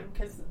 block of time. right.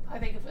 Because I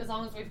think as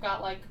long as we've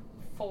got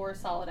 4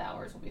 solid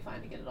hours, we'll be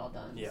fine to get it all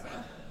done. Yeah, So.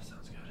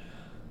 sounds good.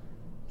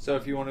 So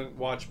if you want to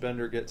watch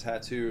Bender get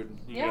tattooed,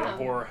 You can go Yeah. to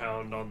Horror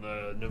Hound on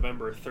the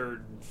November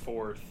 3rd and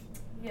 4th.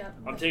 Yeah.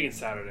 I'm taking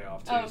Saturday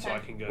off too, Oh, so okay. I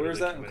can go Where's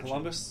to the that, in convention.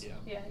 Columbus? Yeah.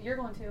 Yeah, you're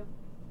going to.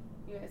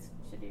 You guys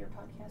should do your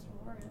podcast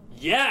from Oregon.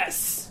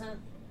 Yes!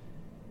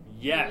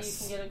 Yes!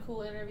 Maybe you can get a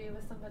cool interview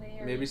with somebody.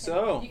 Or Maybe you can,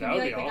 so. You That can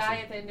would be be the guy awesome.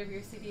 at the end of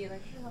your CD,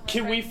 oh, my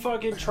Can we friend.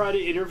 fucking try to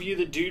interview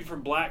the dude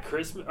from Black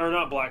Christmas, or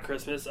not Black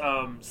Christmas,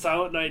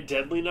 Silent Night,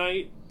 Deadly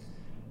Night?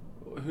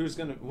 who's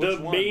gonna? Which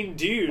The one? main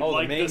dude, Oh, the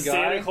like main the guy?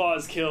 Santa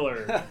Claus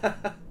killer,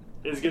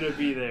 is gonna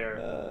be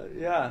there.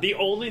 Yeah. The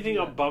only thing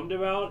Yeah. I'm bummed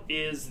about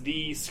is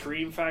the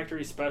Scream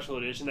Factory special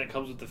edition that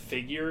comes with the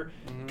figure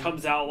Mhm.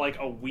 comes out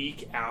a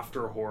week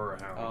after Horror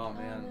Hound. Oh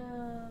Oh,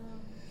 man.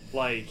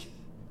 no.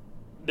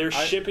 They're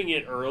shipping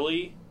it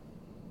early.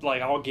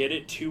 I'll get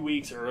it 2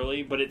 weeks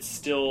early, but it's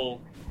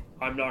still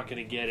I'm not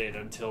gonna get it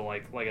until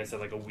like I said,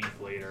 like a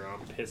week later.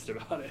 I'm pissed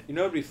about it. You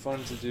know, it'd be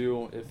fun to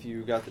do if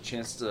you got the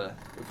chance to,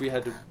 if we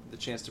had the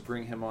chance to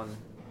bring him on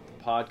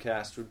the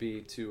podcast, would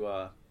be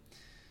to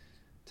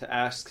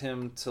ask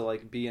him to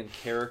like be in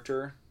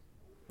character.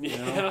 You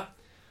know?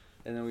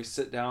 And then we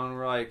sit down and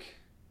we're like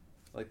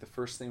the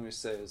first thing we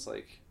say is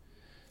like,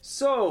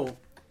 so,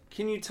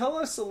 can you tell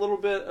us a little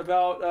bit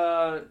about,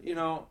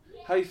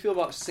 how you feel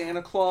about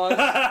Santa Claus?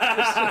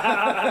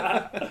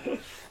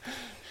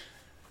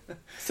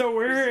 So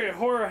we're at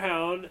Horror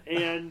Hound,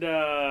 and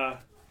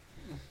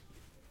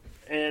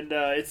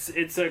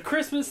it's a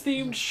Christmas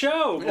themed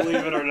show,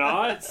 believe it or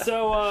not.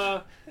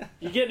 So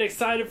you getting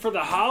excited for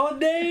the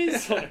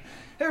holidays? Hey,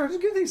 we're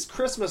just getting these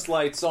Christmas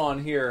lights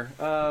on here.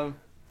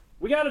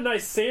 We got a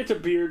nice Santa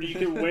beard you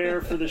can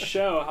wear for the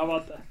show. How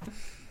about that?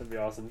 That'd be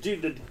awesome,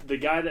 dude. The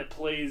guy that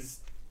plays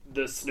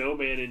the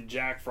snowman in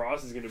Jack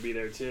Frost is going to be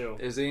there too.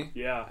 Is he?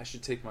 Yeah. I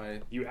should take my.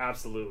 You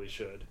absolutely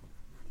should.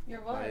 Your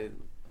what?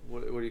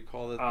 What do you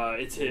call it?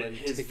 It's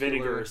his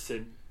vinegar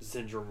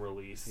syndrome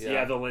release.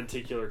 Yeah. The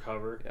lenticular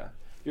cover. Yeah.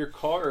 Your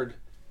card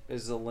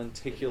is a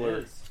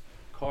lenticular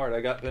card. I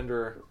got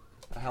Bender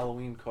a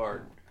Halloween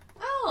card.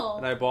 Oh.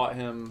 And I bought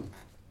him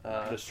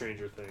the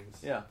Stranger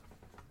Things. Yeah.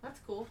 That's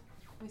cool.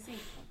 Let me see.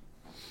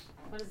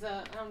 What is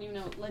I don't even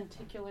know what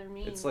lenticular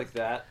means. It's like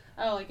that.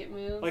 Oh, like it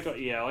moves? Like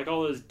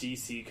all those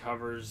DC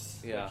covers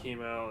Yeah. that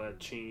came out that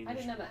changed. I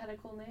didn't know that had a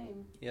cool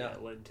name. Yeah.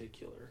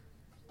 Lenticular.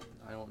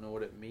 I don't know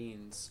what it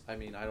means. I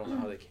mean, I don't know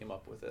how they came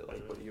up with it.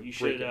 Like, what you break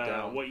should, it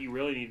down. what you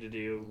really need to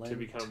do to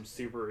become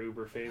super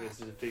uber famous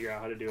is to figure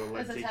out how to do a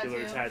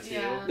lenticular tattoo.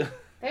 Yeah.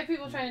 They have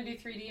people trying to do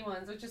 3D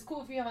ones, which is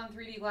cool if you have on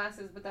 3D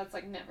glasses, but that's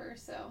like never,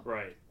 so.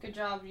 Right. Good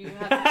job. You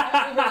have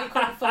a really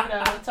cool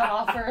photo to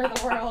offer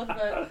the world,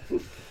 but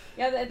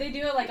yeah, they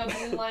do it like a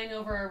blue line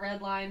over a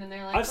red line, and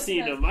they're like. I've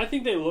seen them. I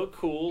think they look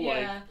cool.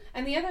 Yeah,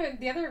 and the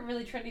other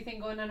really trendy thing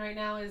going on right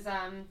now is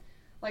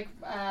like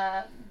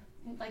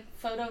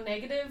photo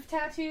negative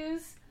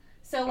tattoos.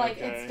 So like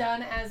it's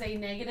done as a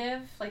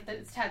negative, like that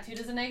it's tattooed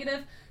as a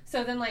negative.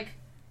 So then like,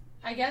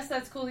 I guess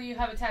that's cool that you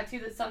have a tattoo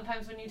that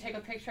sometimes when you take a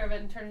picture of it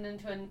and turn it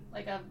into a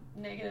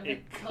negative,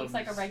 it looks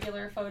like a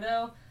regular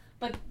photo.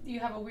 But you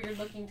have a weird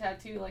looking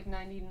tattoo like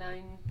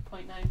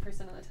 99.9%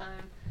 of the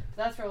time.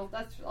 That's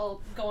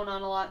all going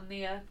on a lot in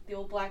the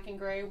old black and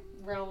gray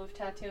realm of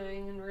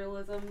tattooing and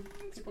realism.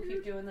 People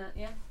keep doing that,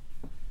 yeah.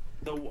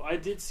 I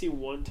did see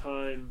one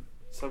time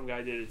some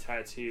guy did a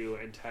tattoo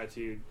and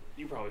tattooed.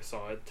 You probably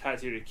saw it.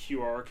 Tattooed a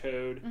QR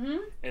code,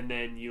 and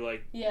then you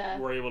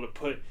were able to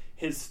put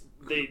his.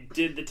 They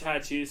did the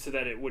tattoo so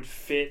that it would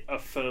fit a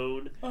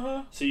phone,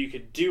 so you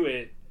could do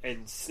it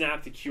and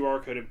snap the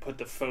QR code and put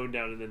the phone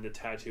down, and then the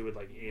tattoo would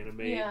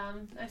animate. Yeah,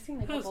 I've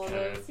seen a couple of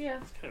those. Yeah,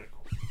 it's kind of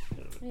cool.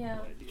 Kind of a cool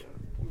idea.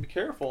 Be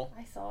careful.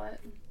 I saw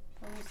it.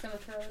 I'm just gonna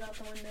throw it out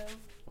the window.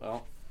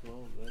 Well,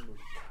 then the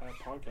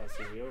podcast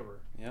will be over.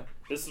 Yep.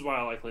 This is why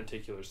I like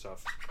lenticular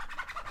stuff.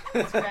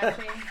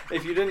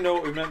 If you didn't know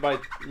what we meant by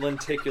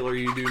lenticular,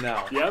 you do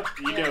now. Yep,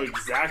 you know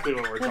exactly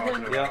what we're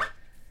talking about. Yep.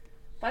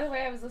 By the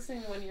way, I was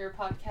listening to one of your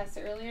podcasts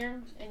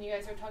earlier, and you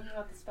guys were talking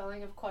about the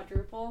spelling of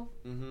quadruple,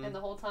 and the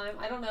whole time.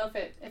 I don't know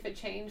if it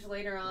changed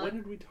later on. When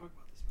did we talk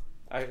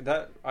about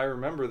this? I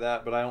remember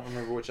that, but I don't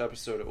remember which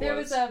episode it was. There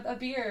was a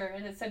beer,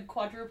 and it said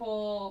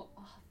quadruple,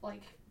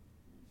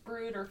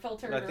 brewed or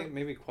filtered. I think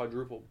maybe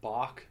quadruple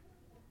Bach.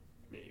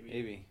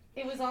 Maybe.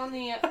 It was on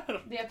the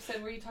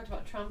episode where you talked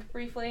about Trump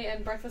briefly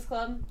and Breakfast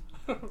Club.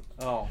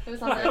 Oh. It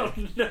was on that. I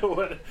don't know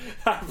what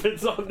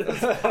happens on this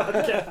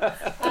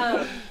podcast.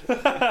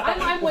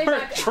 I'm way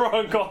back. We're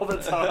drunk all the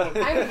time.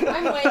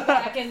 I'm way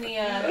back in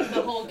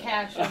the whole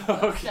cache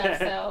of stuff.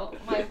 So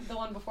the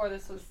one before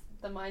this was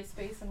the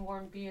MySpace and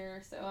warm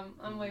beer. So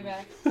I'm way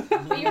back.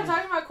 But you were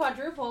talking about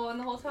quadruple, and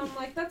the whole time I'm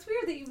like, that's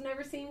weird that you've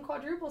never seen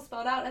quadruple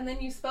spelled out. And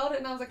then you spelled it,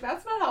 and I was like,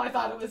 that's not how I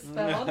thought it was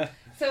spelled.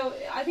 So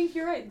I think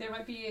you're right. There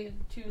might be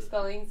two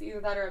spellings, either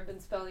that or I've been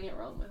spelling it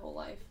wrong my whole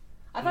life.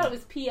 I thought it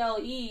was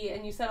PLE,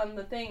 and you said on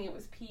the thing it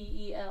was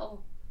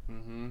PEL.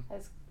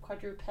 As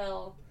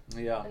quadrupel.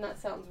 Yeah. And that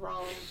sounds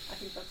wrong. I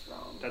think that's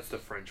wrong. That's the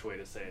French way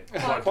to say it.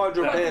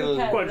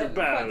 Quadrupel.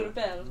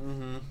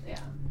 Quadrupel. Yeah.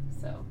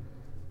 So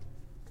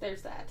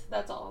there's that.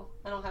 That's all.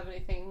 I don't have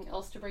anything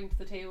else to bring to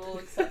the table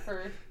except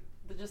for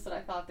just that I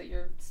thought that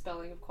your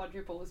spelling of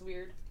quadruple was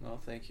weird. Oh,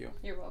 thank you.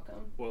 You're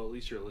welcome. Well, at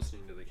least you're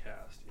listening to the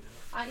cast.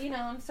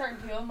 I'm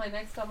starting to. My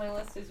next on my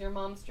list is your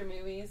monster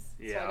movies.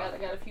 Yeah. So I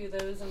got a few of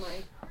those in my.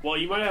 Well,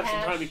 you might have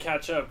some time to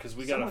catch up because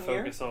we got to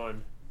focus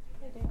on.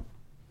 I do.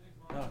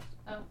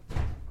 Oh,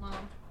 Mom.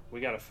 We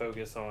got to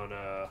focus on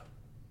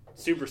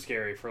Super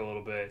Scary for a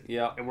little bit.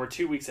 Yeah. And we're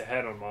 2 weeks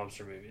ahead on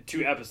Monster Movie.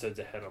 2 episodes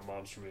ahead on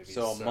Monster Movies.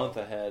 So a month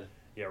ahead.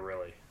 Yeah,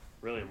 really.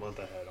 Really a month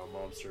ahead on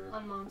Monster.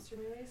 On Monster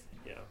Movies?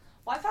 Yeah.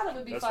 Well, I thought it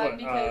would be fun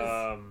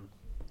because...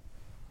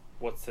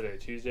 what's today?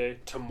 Tuesday?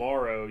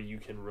 Tomorrow you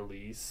can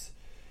release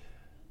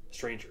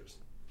Strangers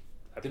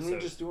episode. Didn't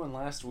we just do one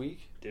last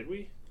week? Did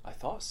we? I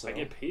thought so. I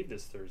get paid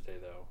this Thursday,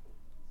 though.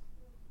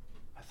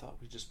 I thought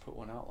we just put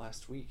one out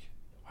last week.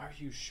 Are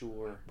you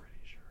sure? I'm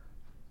pretty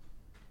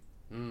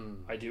sure.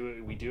 I do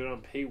it. We do it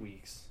on pay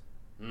weeks.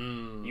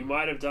 Mm. You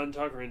might have done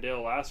Tucker and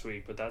Dale last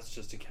week, but that's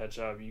just to catch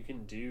up. You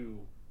can do.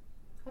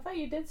 I thought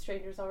you did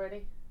Strangers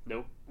already.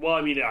 Nope. Well,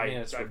 I mean,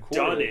 it's I've recorded.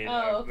 done it.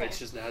 Oh, okay. It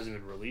just hasn't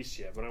been released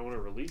yet. But I want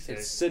to release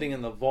It's it sitting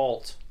in the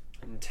vault.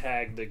 and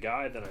tag the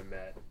guy that I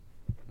met.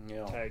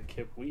 Yeah. Tag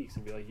Kip Weeks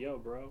and be like, "Yo,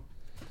 bro."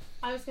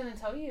 I was gonna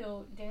tell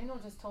you, Daniel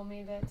just told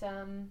me that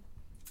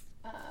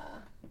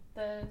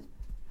the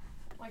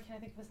why can't I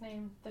think of his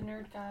name? The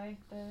nerd guy,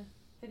 the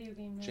video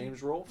game nerd.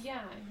 James Rolfe?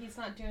 Yeah, he's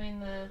not doing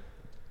the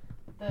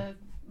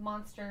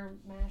Monster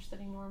Mash that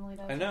he normally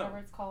does. I know. Whatever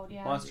it's called.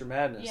 Yeah. Monster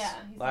Madness. Yeah,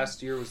 he's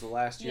Last year was the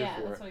last year Yeah,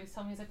 for that's it. what he was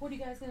telling me. He's like, "What are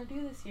you guys gonna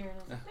do this year?" And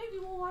I was like, "Maybe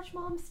we'll watch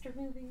monster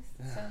movies."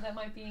 So that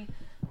might be.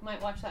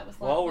 Might watch that with.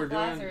 Well, we're with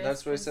doing. Lazarus,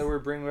 That's why I 'cause- said we're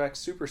bringing back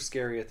Super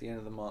Scary at the end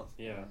of the month.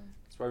 Yeah,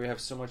 That's why we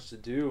have so much to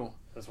do.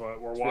 that's why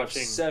we're We have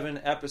watching. 7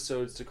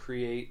 episodes to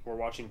create. We're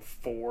watching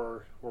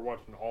 4. We're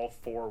watching all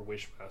 4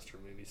 Wishmaster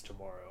movies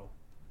tomorrow.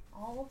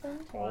 all of them.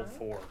 All Tomorrow?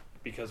 4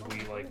 because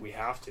we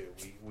have to.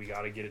 We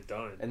got to get it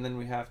done. And then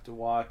we have to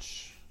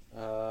watch.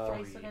 Are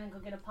you still gonna go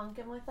get a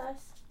pumpkin with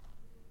us?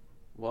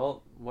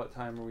 Well, what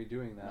time are we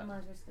doing that? When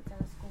Lazarus gets out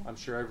of school. I'm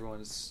sure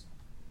everyone's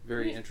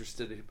very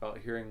interested about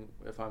hearing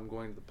if I'm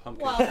going to the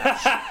pumpkin. Well,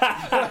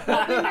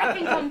 that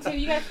can come too.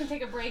 You guys can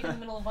take a break in the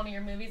middle of one of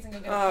your movies and go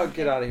get a Oh, pumpkin.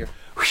 get out of here.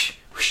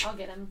 I'll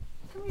get him.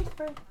 Come here,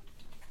 Spur.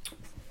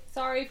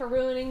 Sorry for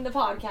ruining the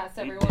podcast,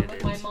 everyone,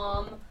 with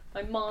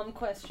my mom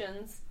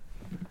questions.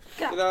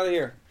 Get out of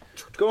here.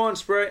 Go on,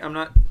 Spray. I'm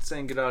not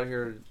saying get out of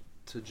here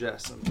to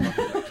Jess. I'm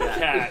talking about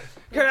Cat.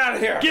 Get out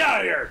of here. Get out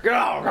of here. Go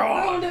on.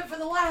 Ruined it for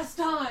the last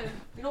time.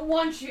 We don't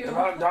want you.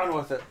 I'm done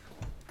with it.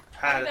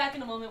 I'll be back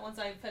in a moment once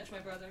I fetch my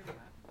brother.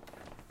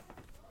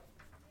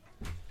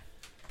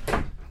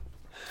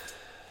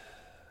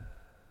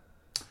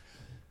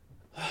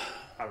 I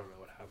don't know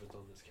what happens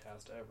on this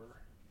cast ever.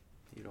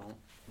 You don't.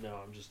 No,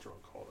 I'm just drunk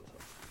all the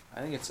time.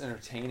 I think it's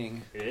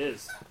entertaining. It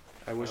is.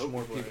 I wish hope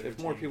more people are people, if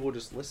more entertained. people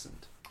just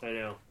listened. I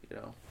know. You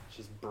know. It's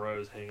just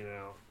bros hanging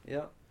out.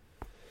 Yeah.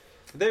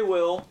 They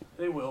will.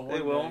 They will.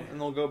 They will, and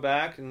they'll go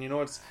back, and you know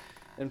what's,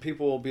 and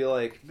people will be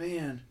like,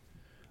 "Man,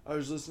 I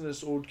was listening to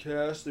this old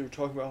cast. They were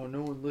talking about how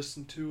no one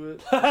listened to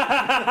it."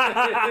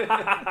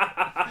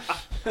 I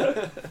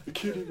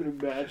can't even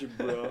imagine,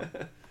 bro.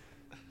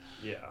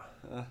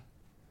 Yeah.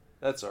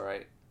 That's all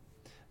right.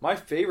 My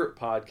favorite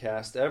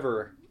podcast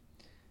ever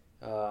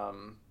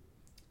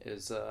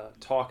is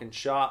Talkin'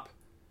 Shop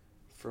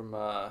from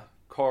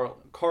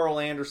Carl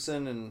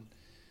Anderson and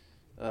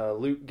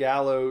Luke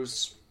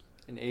Gallows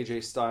and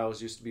AJ Styles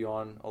used to be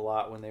on a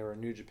lot when they were in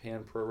New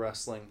Japan Pro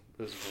Wrestling.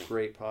 It was a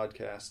great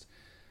podcast.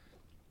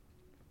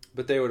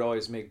 But they would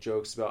always make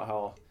jokes about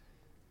how,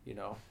 you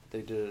know,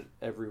 they did it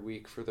every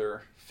week for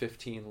their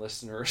 15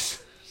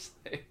 listeners.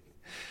 Like,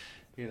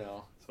 you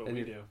know, That's what and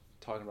we you're do.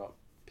 talking about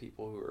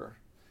people who are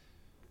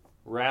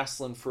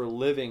wrestling for a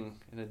living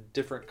in a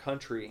different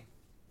country.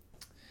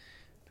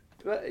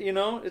 But you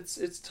know,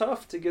 it's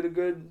tough to get a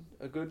good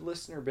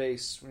listener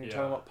base when you're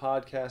talking about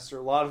podcasts. There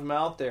are a lot of them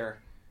out there,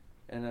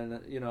 and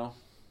then you know,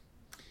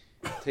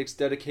 it takes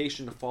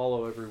dedication to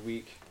follow every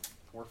week.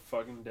 We're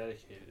fucking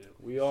dedicated.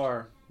 We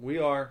are.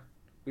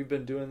 We've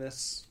been doing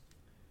this.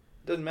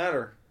 Doesn't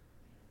matter.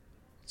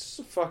 It's just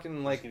a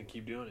fucking We're just gonna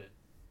keep doing it.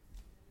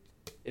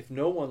 If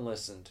no one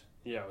listened,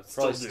 Yeah, let's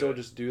probably still, still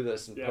just do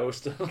this and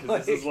post them.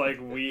 Because this is like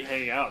we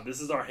hang out.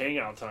 This is our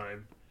hangout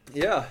time.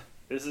 Yeah.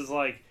 This is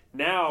like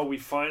now we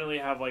finally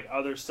have like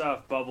other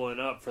stuff bubbling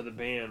up for the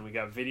band. We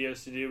got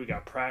videos to do. We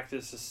got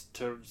practice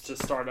to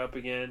start up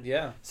again.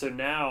 Yeah. So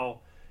now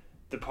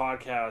the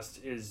podcast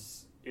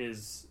is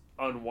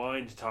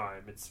unwind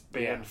time. It's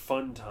band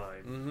fun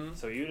time. Mm-hmm.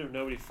 So even if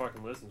nobody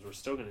fucking listens, we're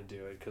still gonna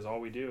do it because all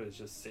we do is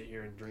just sit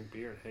here and drink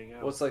beer and hang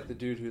out. Well, it's like the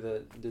dude who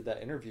did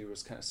that interview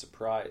was kind of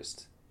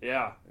surprised.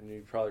 Yeah. And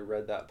you probably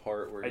read that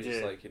part where I he's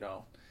did. like, you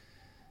know,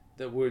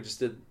 that we just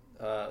did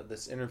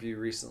this interview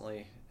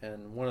recently,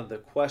 and one of the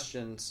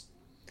questions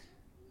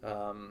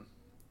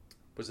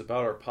was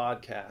about our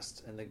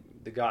podcast, and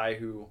the guy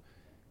who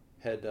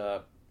had,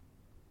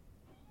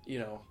 you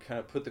know, kind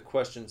of put the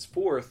questions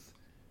forth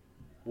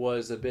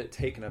was a bit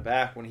taken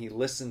aback when he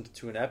listened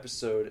to an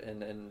episode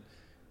and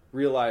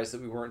realized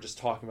that we weren't just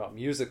talking about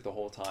music the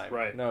whole time.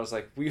 Right. And I was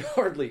like, we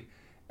hardly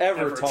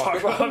ever talk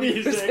about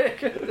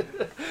music. And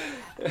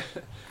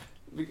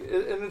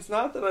it's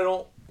not that I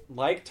don't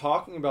like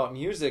talking about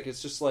music.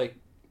 It's just like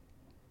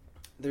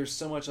there's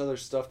so much other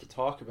stuff to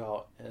talk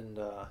about, and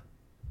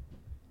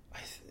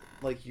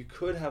like you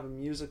could have a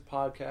music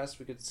podcast.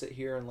 We could sit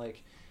here and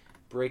like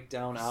break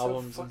down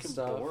albums and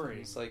stuff. Boring.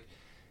 And it's like,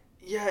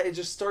 yeah, it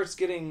just starts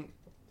getting.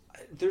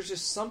 There's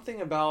just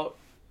something about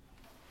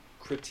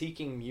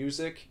critiquing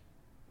music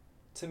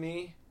to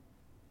me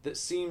that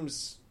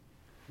seems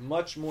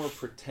much more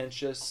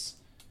pretentious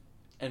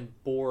and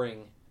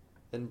boring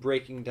than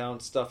breaking down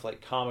stuff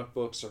like comic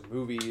books or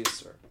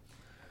movies or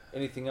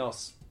anything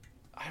else.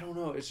 I don't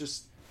know. It's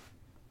just,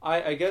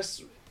 I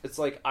guess it's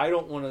like I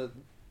don't want to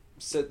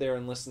sit there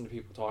and listen to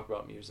people talk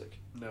about music.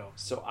 No.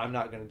 So I'm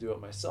not going to do it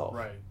myself.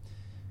 Right.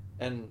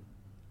 And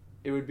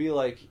it would be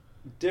like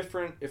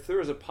different if there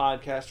was a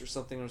podcast or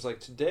something that was like,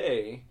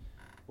 today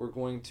we're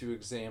going to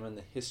examine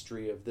the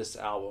history of this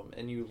album,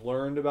 and you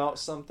learned about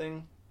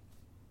something.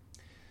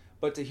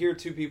 But to hear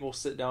two people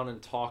sit down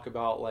and talk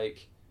about,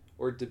 like,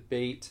 or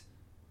debate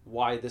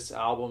why this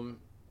album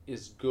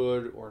is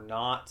good or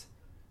not,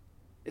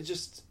 it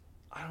just,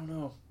 I don't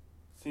know.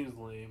 Seems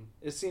lame.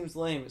 It seems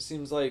lame. It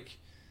seems like,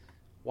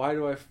 why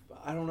do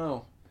I don't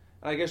know.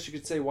 I guess you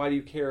could say, why do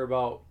you care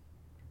about,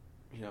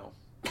 you know,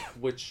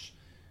 which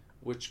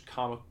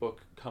comic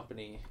book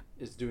company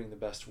is doing the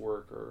best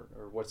work,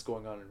 or what's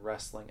going on in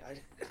wrestling?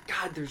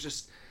 God, there's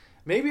just,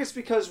 maybe it's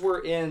because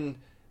we're in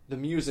the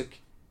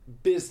music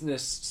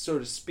business, so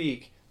to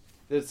speak,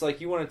 that it's like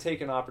you want to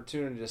take an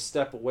opportunity to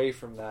step away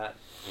from that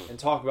and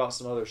talk about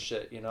some other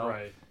shit, you know?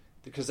 Right.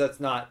 Because that's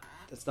not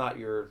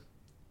your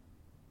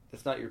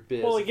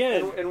biz. Well,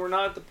 again, and we're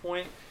not at the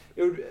point.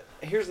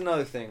 Here's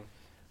another thing.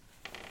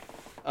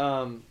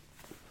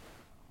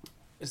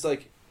 It's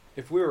like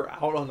if we were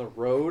out on the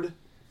road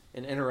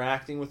and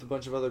interacting with a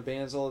bunch of other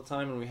bands all the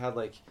time, and we had,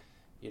 like,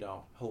 you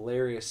know,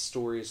 hilarious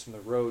stories from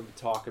the road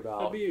to talk about.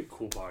 That'd be a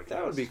cool podcast.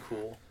 That would be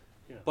cool.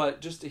 Yeah.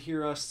 But just to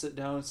hear us sit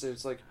down and say,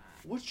 it's like,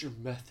 what's your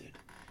method?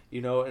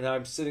 You know, and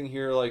I'm sitting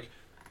here like,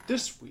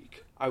 this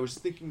week I was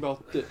thinking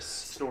about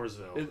this.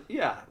 Snoresville. And,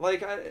 yeah,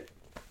 like,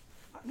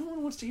 no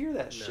one wants to hear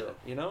that shit,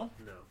 you know?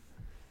 No.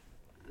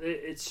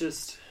 It's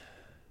just,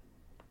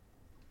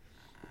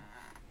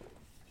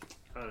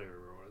 I don't even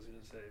remember what I was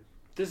going to say.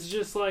 This is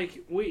just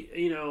like,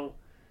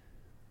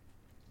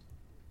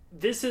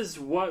 this is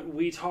what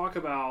we talk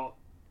about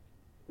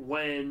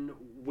when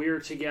we're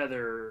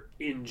together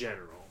in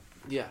general.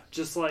 Yeah.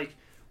 Just like,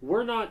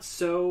 we're not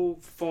so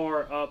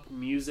far up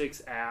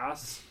music's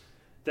ass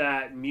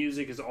that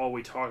music is all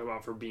we talk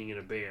about for being in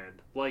a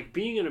band. Like,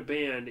 being in a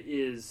band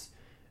is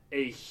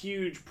a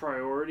huge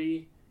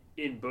priority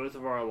in both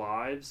of our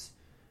lives,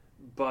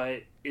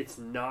 but it's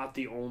not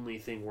the only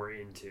thing we're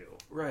into.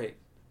 Right.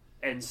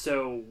 And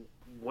so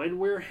when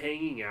we're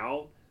hanging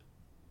out,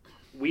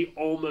 we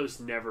almost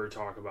never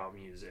talk about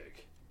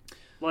music.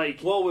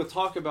 Like, well, we'll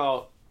talk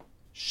about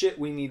shit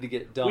we need to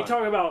get done. We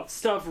talk about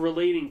stuff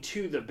relating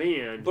to the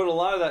band. But a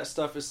lot of that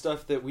stuff is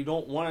stuff that we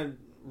don't want to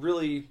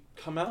really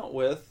come out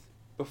with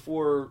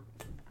before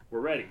we're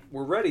ready.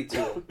 We're ready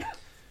to.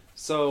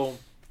 So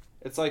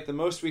it's like the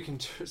most we can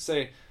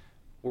say,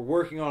 we're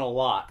working on a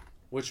lot,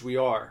 which we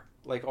are.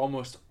 Like,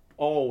 almost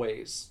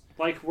always.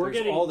 Like, There's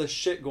getting all this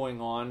shit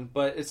going on,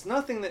 but it's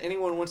nothing that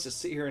anyone wants to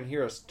sit here and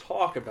hear us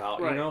talk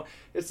about, right. You know?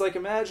 It's like,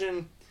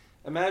 imagine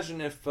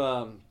if,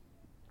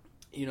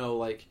 you know,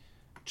 like,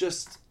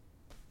 just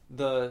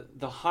the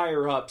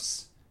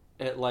higher-ups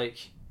at,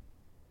 like,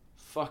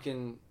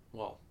 fucking,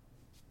 well,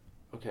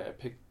 okay, I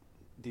picked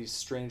these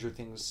Stranger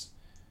Things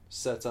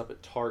sets up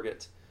at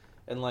Target,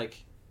 and,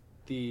 like,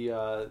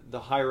 the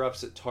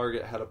higher-ups at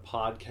Target had a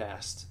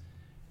podcast,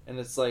 and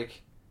it's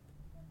like,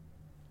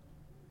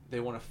 they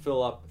want to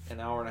fill up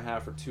an hour and a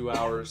half or 2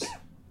 hours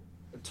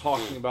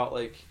talking about,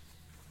 like,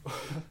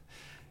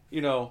 you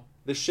know,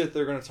 the shit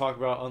they're going to talk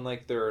about on,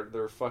 like,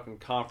 their fucking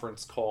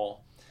conference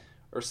call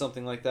or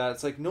something like that.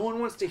 It's like, no one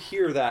wants to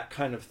hear that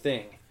kind of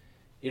thing,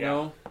 you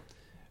know?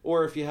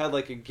 Or if you had,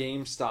 like, a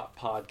GameStop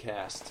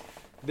podcast,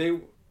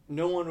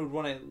 no one would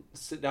want to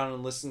sit down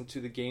and listen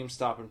to the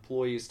GameStop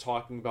employees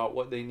talking about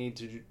what they need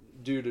to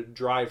do to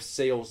drive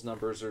sales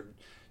numbers or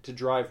to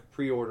drive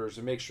pre-orders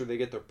and make sure they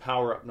get their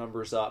power-up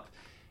numbers up.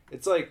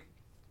 It's like,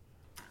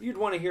 you'd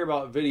want to hear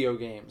about video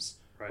games.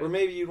 Right. Or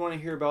maybe you'd want to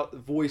hear about the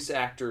voice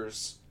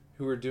actors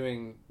who are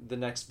doing the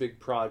next big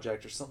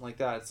project or something like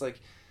that. It's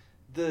like,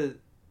 the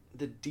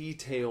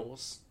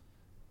details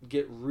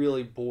get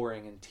really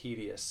boring and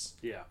tedious.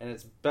 Yeah. And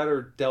it's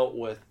better dealt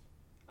with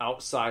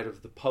outside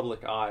of the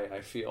public eye,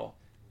 I feel,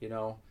 you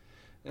know?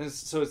 And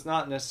so it's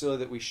not necessarily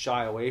that we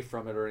shy away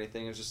from it or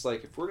anything. It's just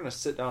like, if we're going to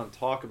sit down and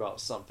talk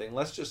about something,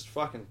 let's just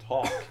fucking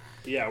talk.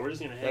 Yeah, we're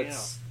just going to hang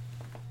out.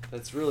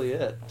 That's really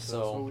it. So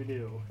that's what we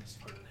do. Just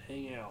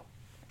hang out.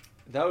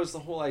 That was the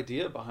whole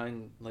idea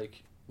behind,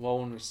 like, well,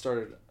 when we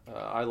started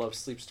I Love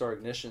Sleep Star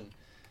Ignition,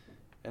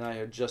 and I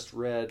had just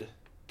read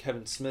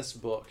Kevin Smith's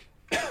book.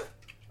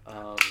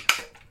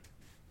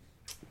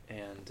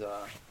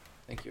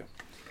 Thank you.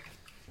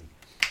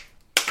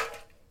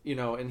 You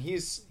know, and he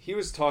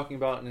was talking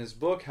about in his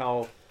book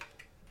how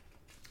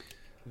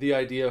the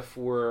idea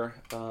for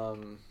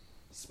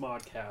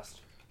Smodcast.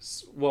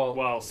 Well,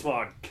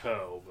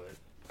 Smodco, but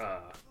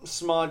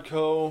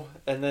Smodco,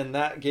 and then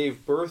that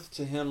gave birth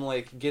to him,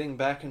 like, getting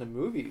back into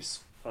movies.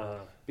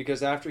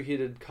 Because after he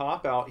did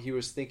Cop Out, he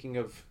was thinking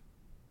of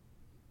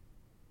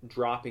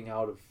dropping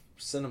out of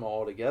cinema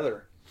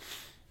altogether.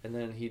 And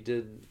then he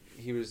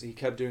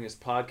kept doing his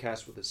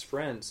podcast with his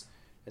friends,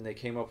 and they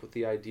came up with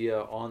the idea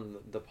on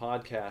the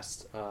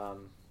podcast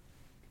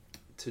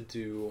to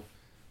do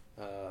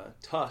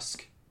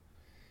Tusk.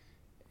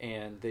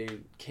 And they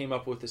came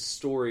up with a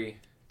story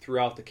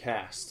throughout the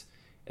cast.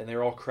 And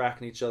they're all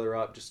cracking each other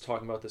up, just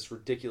talking about this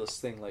ridiculous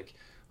thing, like,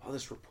 oh,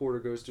 this reporter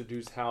goes to a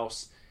dude's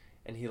house,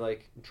 and he,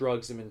 like,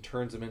 drugs him and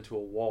turns him into a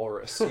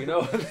walrus, you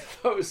know?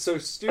 That was so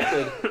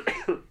stupid.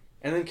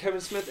 And then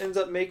Kevin Smith ends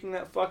up making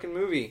that fucking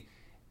movie.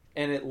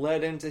 And it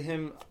led into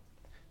him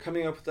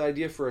coming up with the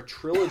idea for a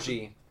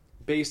trilogy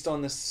based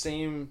on the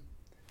same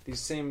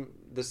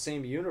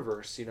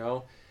universe, you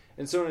know?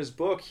 And so in his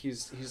book,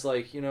 he's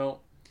like, you know,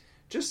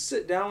 just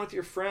sit down with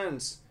your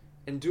friends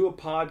and do a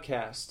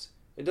podcast.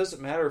 It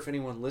doesn't matter if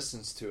anyone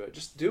listens to it.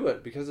 Just do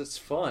it because it's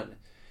fun.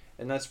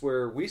 And that's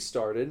where we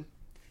started.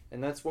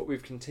 And that's what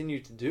we've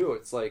continued to do.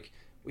 It's like,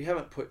 we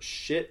haven't put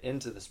shit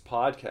into this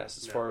podcast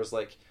as far as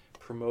like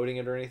promoting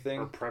it or anything.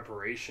 Or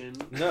preparation.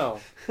 No.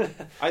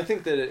 I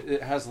think that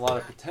it has a lot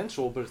of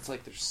potential, but it's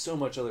like there's so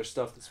much other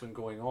stuff that's been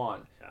going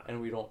on. Yeah.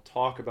 And we don't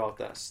talk about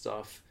that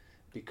stuff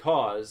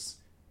because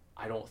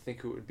I don't think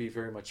it would be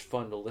very much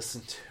fun to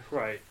listen to.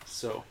 Right.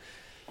 So,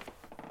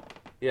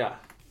 yeah.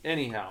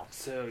 Anyhow.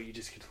 So you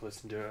just get to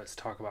listen to us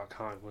talk about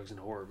comic books and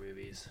horror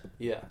movies.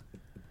 Yeah.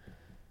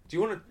 Do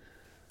you want to...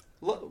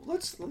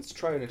 Let's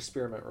try an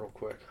experiment real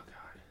quick. Oh,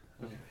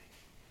 God. Okay.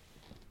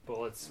 But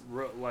let's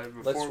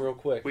real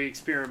quick. We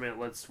experiment.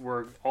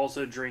 We're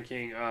also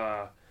drinking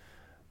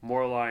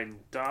Moorline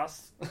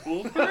Das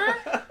Ulper.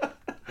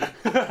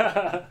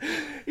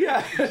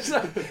 Yeah,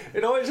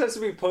 it always has to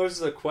be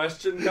posed as a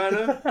question, kind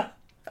of.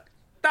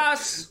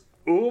 Das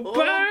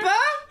Ulper.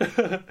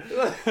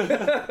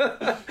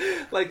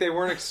 Like they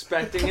weren't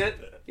expecting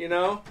it, you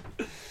know.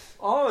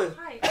 Oh,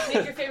 hi!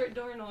 Make your favorite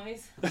door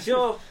noise.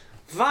 Yo,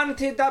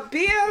 wanted a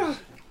beer?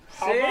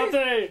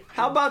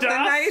 How about the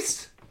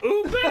nice?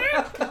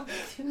 Uber?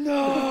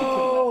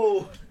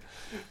 No!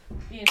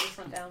 Ian just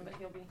went down, but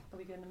he'll be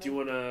good in a minute. Do you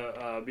want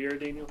a beer,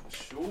 Daniel?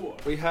 Sure.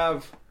 We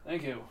have...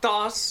 Thank you.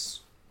 Das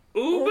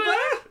Uber?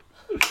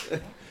 Do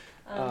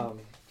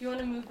you want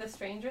to move the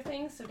Stranger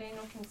Things so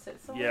Daniel can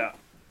sit somewhere? Yeah.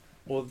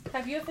 Well,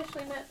 have you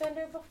officially met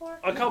Bender before?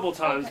 A couple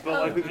times, okay.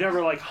 but we've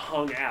never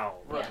hung out.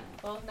 Right. Yeah.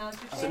 Well, now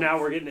it's your chance. So now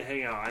we're getting to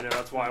hang out. I know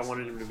that's why I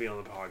wanted him to be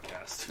on the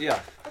podcast. Yeah.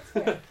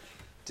 That's good.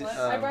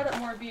 Well, I brought up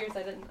more beers.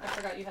 I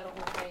forgot you had a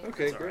whole thing.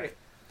 Okay, that's great. Right.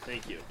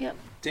 Thank you. Yep.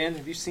 Dan,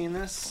 have you seen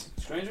this?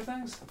 Stranger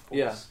Things?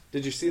 Yeah.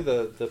 Did you see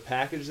the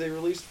package they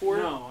released for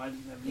it? No, I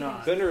have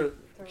not. Bender,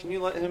 can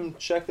you let him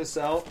check this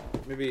out?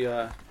 Maybe,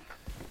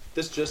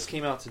 this just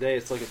came out today.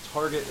 It's like a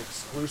Target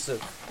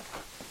exclusive,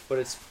 but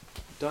it's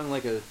done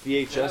like a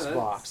VHS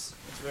box.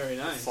 It's very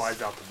nice. It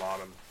slides out the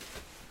bottom.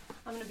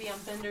 I'm going to be on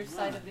Bender's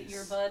side of the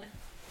earbud.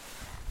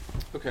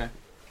 Okay.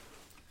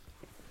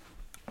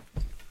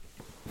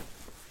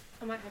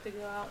 I might have to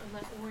go out and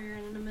let the warrior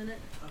in a minute.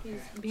 Okay.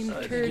 He's being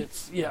So deterred.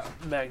 it's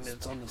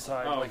magnets on the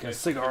side, like okay. a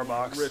cigar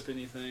box. Rip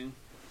anything.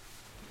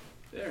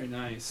 Very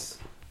nice.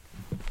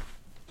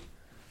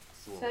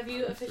 So have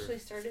you officially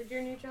started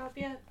your new job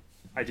yet?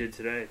 I did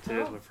today.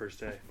 Today's my first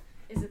day.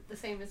 Is it the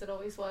same as it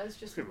always was,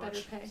 just with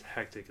better pay? It's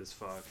hectic as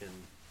fuck and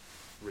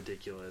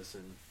ridiculous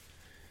and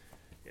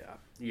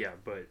yeah,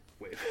 but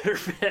way better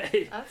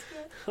pay. That's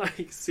good.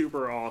 Like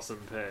super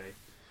awesome pay.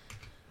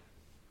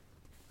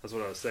 That's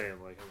what I was saying.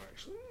 Like, I'm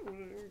actually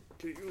going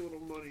to get you a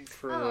little money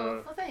for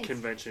the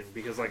convention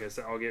because, like I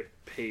said, I'll get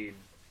paid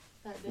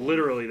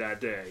literally that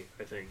day,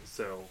 I think.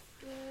 So,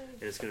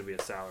 and it's going to be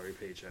a salary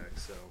paycheck.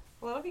 So,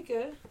 well, that'll be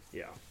good.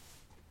 Yeah.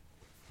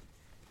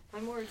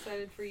 I'm more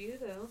excited for you,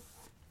 though.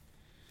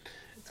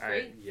 It's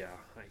great. It's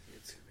going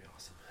to be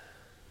awesome.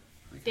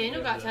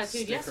 Daniel got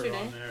tattooed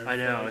yesterday. I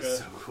know, it's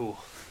so cool.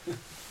 You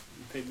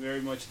paid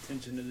very much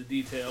attention to the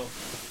detail.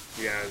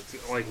 Yeah,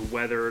 it's like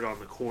weathered on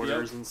the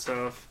corners and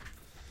stuff.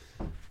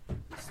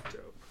 It's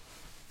dope.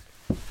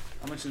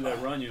 How much did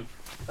that run you?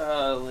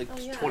 Like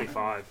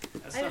 25.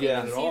 That's I not didn't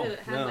bad even at see all. that it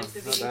had No, like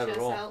the not bad at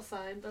all. VHS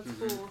outside. That's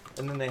cool.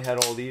 And then they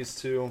had all these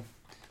too,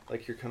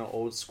 like your kind of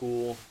old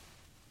school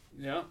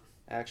Yeah.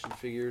 action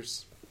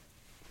figures.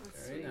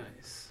 That's Very sweet.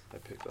 nice. I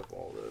picked up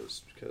all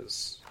those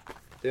because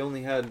they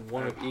only had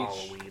one of each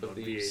Halloween of on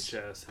these.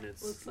 VHS, and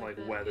it's Looks like like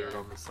that, weathered yeah.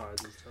 on the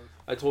sides and stuff.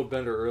 I told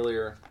Bender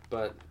earlier,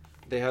 but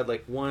they had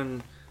like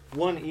one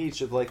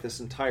each of like this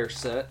entire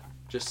set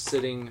just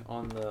sitting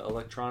on the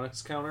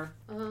electronics counter.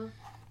 Uh-huh.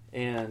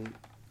 And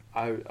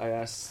I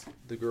asked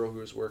the girl who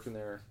was working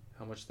there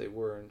how much they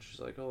were, and she's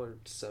like, "Oh, they're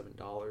 $7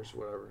 or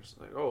whatever." So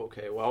like, "Oh,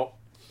 okay, well."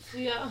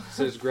 Yeah.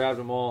 So I just grabbed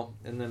them all,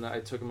 and then I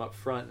took them up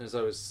front. And as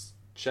I was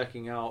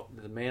checking out,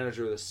 the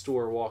manager of the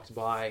store walked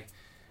by,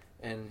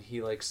 and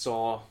he like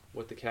saw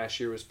what the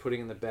cashier was putting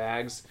in the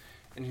bags,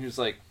 and he was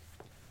like,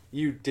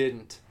 "You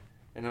didn't,"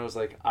 and I was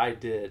like, "I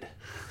did."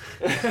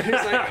 He's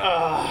like,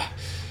 "Ah."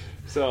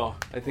 So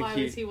I think Why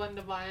was he wanting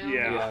to buy them?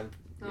 Yeah.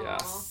 yeah.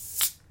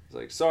 He's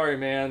like, "Sorry,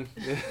 man."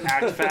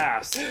 Act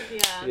fast.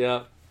 Yeah.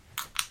 Yeah.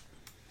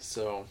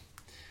 So,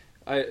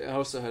 I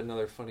also had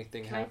another funny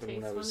thing Can happen I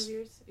taste when I was. one of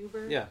yours?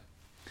 Uber? Yeah.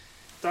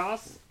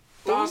 Das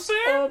It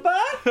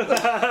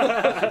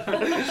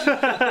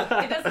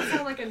doesn't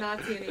sound like a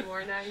Nazi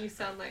anymore. Now you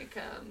sound like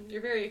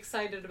you're very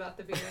excited about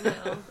the beer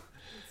now.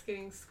 It's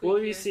getting squeaky. Well,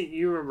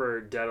 you remember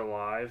Dead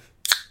Alive?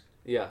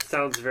 Yeah.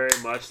 Sounds very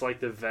much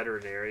like the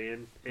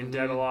veterinarian in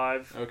Dead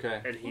Alive.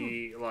 Okay. And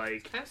he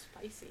like kind of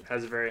spicy.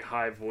 has a very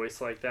high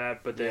voice like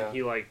that, but then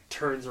he like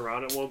turns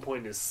around at one point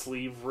and his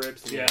sleeve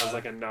rips and he has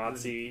like a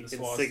Nazi The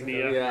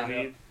insignia Yeah.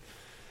 underneath.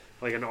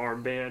 Like an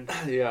armband.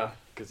 Yeah.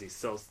 Because he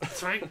sells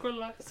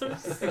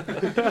tranquilizers.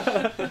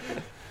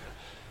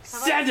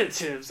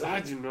 Sedatives! I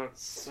do not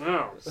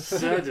sell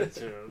sedatives.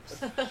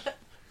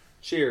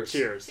 Cheers.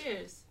 Cheers.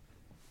 Cheers.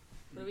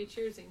 What are we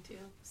cheersing to?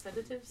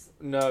 Sedatives?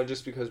 No,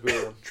 just because we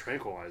were...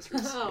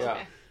 Tranquilizers. Oh, Yeah.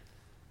 okay.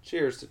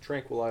 Cheers to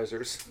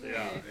tranquilizers.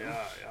 Yeah.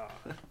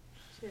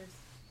 Cheers.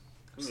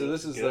 So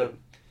this is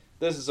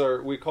Good.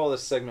 our, we call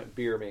this segment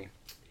Beer Me.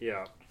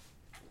 Yeah.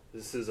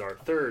 This is our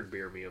third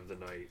beer me of the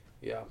night.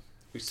 Yeah.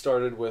 We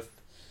started with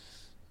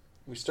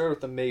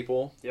the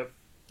maple.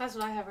 That's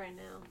what I have right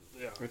now.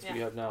 Yeah. That's what we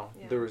have now.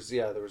 Yeah. There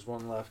was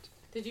one left.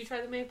 Did you try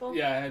the maple?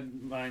 Yeah, I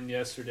had mine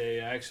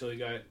yesterday. I actually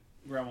got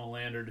Grandma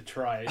Lander to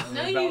try it. And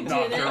No, about you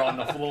knocked didn't. her on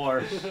the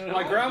floor. I'm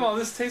like, Grandma,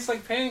 this tastes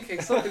like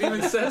pancakes. Look, it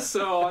even says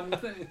so on the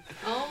thing.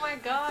 Oh my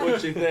god.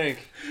 What'd you think?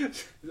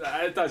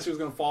 I thought she was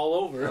going to fall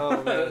over.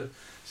 Oh, man.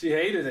 She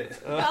hated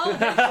it. Oh,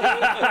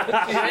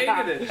 She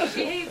hated it.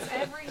 she hates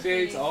everything. She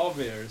hates all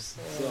beers.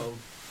 So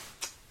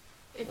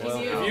If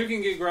Well, you if you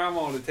can get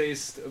Grandma to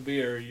taste a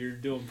beer, you're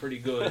doing pretty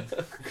good.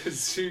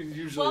 Because she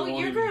usually well, won't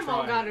your even grandma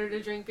try got it. her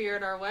to drink beer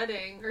at our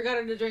wedding, or got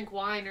her to drink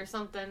wine or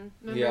something.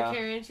 Remember, Yeah.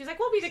 Karen? She's like,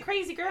 "We'll be the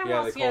crazy Yeah,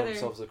 grandmas they call together."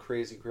 themselves the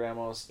crazy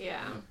grandmas.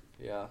 Yeah,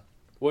 Yeah.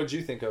 What'd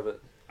you think of it?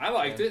 I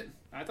liked it.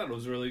 I thought it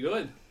was really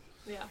good.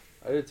 yeah.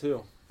 I did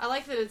too. I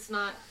like that it's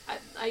not.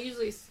 I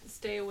usually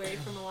stay away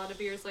from a lot of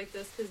beers like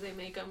this because they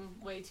make them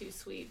way too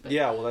sweet. But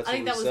Yeah, well, that's I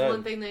think what that we was said.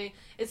 one thing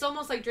it's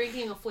almost like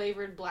drinking a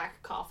flavored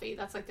black coffee.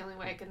 That's like the only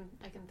way I can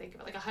think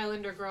of it, like a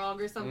Highlander grog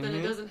or something. Mhm.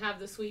 It doesn't have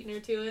the sweetener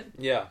to it.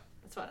 Yeah,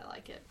 That's why I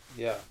like it.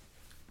 yeah.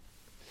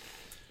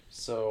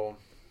 So,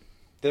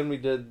 then we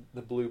did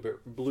the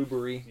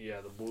blueberry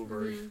Yeah, the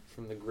blueberry. Mhm.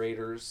 from the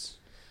Graders.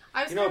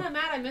 I was You know- kind of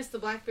mad I missed the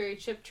blackberry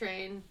chip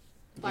train.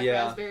 Black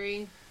Yeah.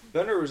 raspberry.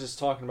 Bender was just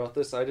talking about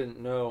this. I didn't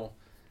know.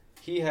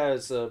 He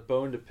has a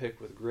bone to pick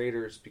with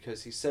Graders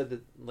because he said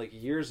that like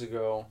years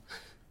ago,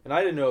 and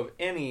I didn't know of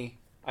any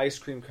ice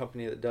cream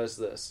company that does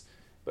this,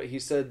 but he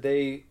said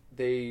they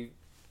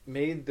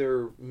made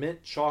their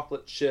mint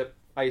chocolate chip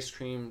ice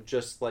cream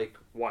just like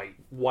White.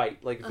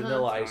 like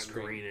vanilla It's ice not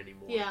cream. green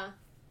anymore. Yeah.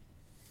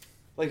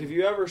 Like, have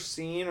you ever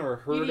seen or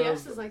heard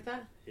UDFs of? is like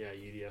that. Yeah,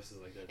 UDFs is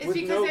like that. It's With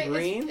because no they,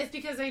 green? It's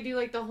because they do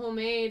like the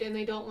homemade and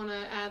they don't want to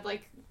add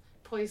like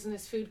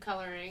poisonous food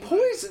coloring.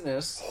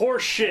 Poisonous?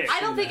 Horse shit. I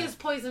don't think it's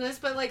poisonous,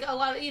 but like a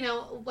lot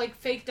of, like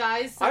fake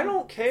dyes. I don't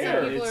Some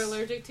care. people are It's-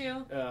 allergic to.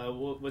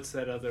 What's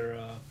that other?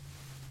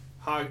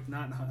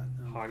 Not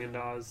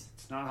Haagen-Dazs.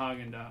 It's not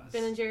Haagen-Dazs.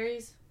 Ben and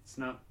Jerry's. It's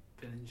not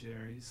Ben and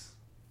Jerry's.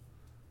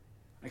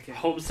 I can't.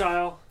 Home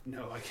style.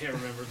 No, I can't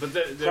remember. But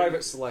they're,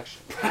 Private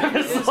selection.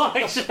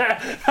 Selection.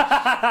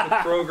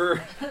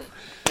 Kroger.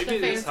 maybe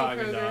it is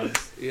fancy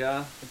Haagen-Dazs.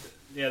 Yeah.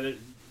 Yeah,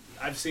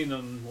 I've seen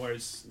them where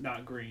it's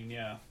not green.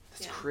 Yeah,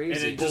 That's Yeah. and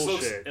crazy. it just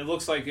looks. Bullshit. It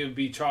looks like it would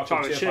be chocolate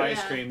Chocolate chip chip. ice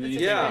Yeah, cream. Then you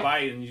it's take a- a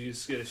bite and you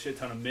just get a shit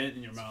ton of mint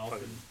in your mouth.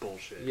 Fucking And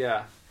bullshit.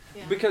 Yeah.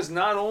 Yeah. Because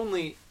not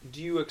only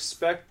do you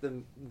expect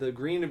the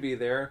green to be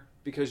there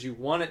because you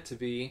want it to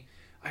be,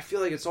 I feel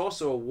like it's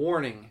also a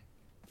warning.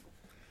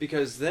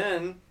 Because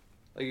then,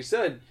 like you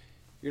said,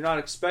 you're not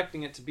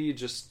expecting it to be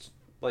just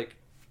like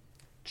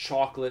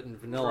chocolate and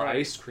vanilla Right.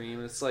 ice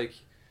cream. It's like,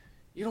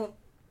 you don't.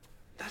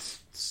 That's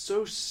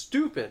so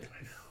stupid.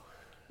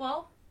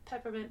 Well,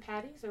 peppermint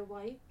patties are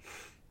white.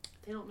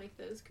 They don't make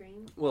those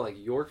green. Well, like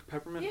York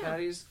peppermint Yeah.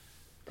 patties?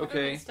 Peppermint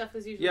Okay. stuff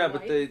is usually Yeah,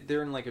 white. but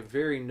they're in like a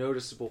very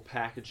noticeable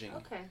packaging.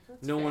 Okay.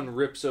 That's No fair. one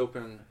rips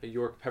open a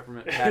York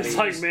peppermint patty. It's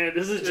like, man,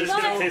 this is just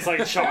But- gonna taste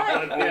like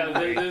chocolate. yeah,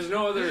 only. there's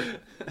no other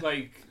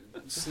like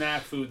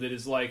snack food that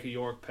is like a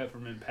York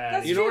peppermint patty.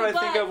 That's You know what true,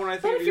 I think but- of when I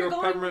but think if of you're York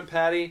going- peppermint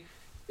patty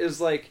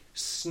is like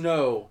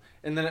snow,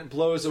 and then it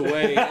blows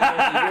away, and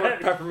there's a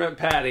York peppermint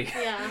patty.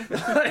 Yeah.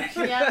 Like-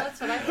 Yeah, that's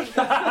what I think of.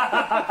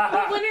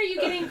 But when are you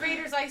getting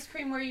Grader's ice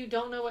cream where you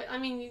don't know what... I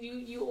mean,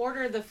 you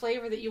order the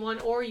flavor that you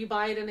want, or you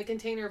buy it in a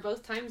container.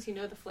 Both times you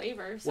know the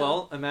flavor. So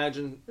Well,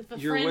 imagine if a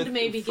you're friend with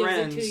maybe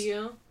friends, gives it to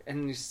you...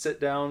 and you sit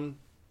down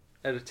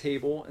at a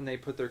table, and they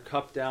put their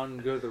cup down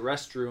and go to the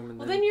restroom, and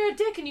Well, then you're a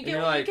dick and you and get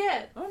you're what like, you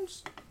get. I wonder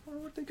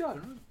what they got.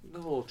 A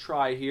little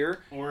try here.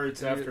 Or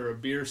it's after a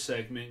beer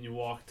segment and you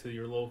walk to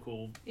your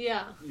local,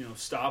 Yeah.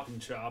 Stop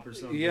and Shop or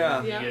something. Yeah.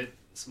 And Yeah. you get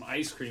some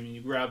ice cream and you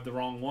grab the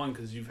wrong one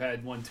because you've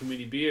had one too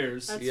many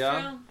beers. That's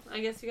Yeah. true. I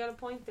guess you got a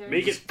point there.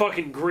 Make it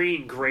fucking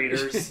green,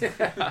 graders,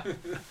 Yeah.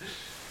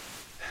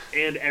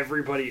 and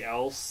everybody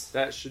else.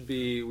 That should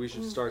be. We Mm.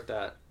 should start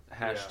that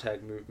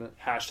hashtag movement.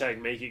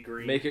 Hashtag make it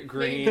green. Make it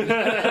green.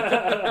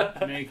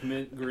 Make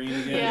mint green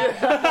again.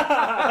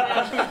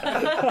 Yeah.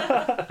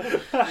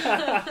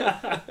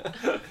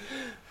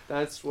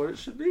 That's what it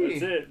should be.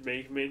 That's it.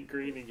 Make mint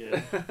green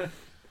again.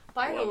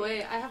 By the Love it.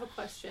 way, I have a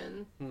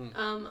question.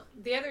 Hmm.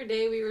 The other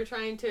day we were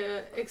trying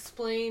to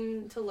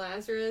explain to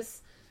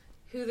Lazarus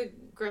who the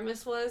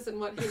Grimace was and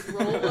what his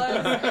role was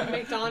at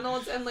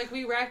McDonald's, and like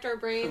we racked our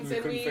brains We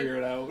and couldn't figure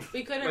it out.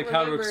 we couldn't Like remember.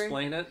 how to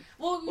explain it.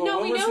 Well, Well, no,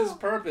 what we was know. his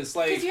purpose?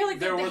 Like, 'Cause you had, like,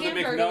 there the were the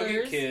Hamburglers.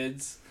 McNugget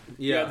kids.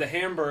 You Yeah. had the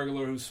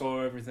Hamburglar who stole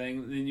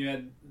everything. Then you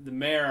had the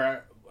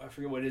mayor. I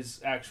forget what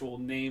his actual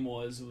name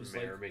was. It was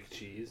Mayor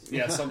McCheese.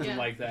 Yeah, something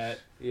like that.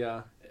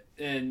 Yeah.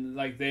 And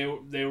like they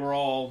were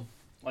all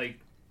like,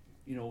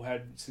 you know,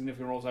 had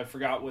significant roles. I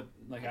forgot what,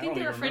 like, I think don't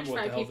they even were French remember what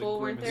fry the hell people,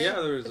 the weren't Grimace. there?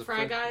 Yeah, there was The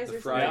Fry Guys the or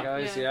Fry something?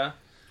 Guys, Yeah. yeah.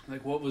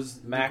 Like, what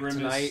was Mac the Grimace?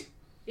 Tonight.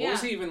 What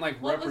was he even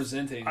like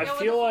representing? I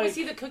feel like was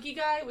he the cookie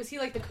guy? Was he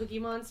like the Cookie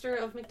Monster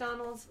of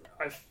McDonald's?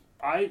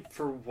 I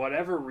for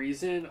whatever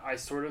reason, I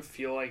sort of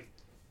feel like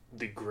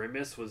the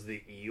Grimace was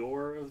the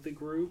Eeyore of the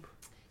group.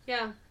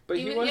 Yeah, But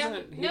he wasn't.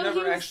 Yeah. He No, never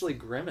he was- actually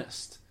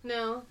grimaced.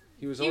 No,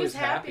 He was he always was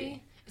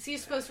happy. Is he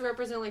supposed to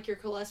represent like your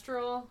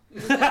cholesterol?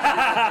 He's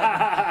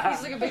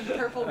like a big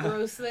purple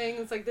gross thing.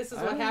 It's like this is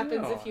I what don't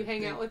happens know. if you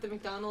hang out with the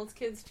McDonald's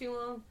kids too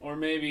long. Or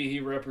maybe he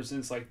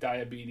represents like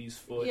diabetes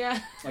foot. Yeah.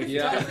 Like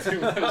Yeah. too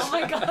much. Oh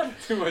my god.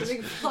 Too much. Big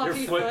Your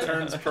floppy foot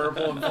turns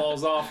purple and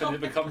falls off, and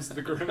it becomes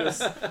the Grimace.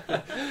 Like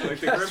the That's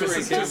Grimace where he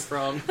is came just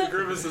from. the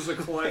Grimace is a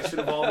collection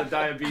of all the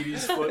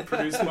diabetes foot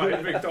produced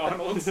by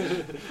McDonald's.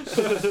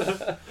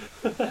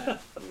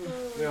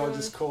 They all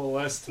just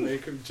coalesce to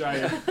make a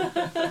giant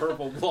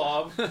purple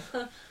blob.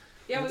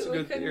 Yeah, That's a we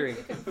good couldn't theory.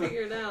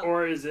 figure it out.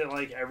 Or is it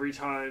like every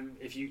time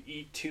if you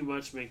eat too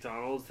much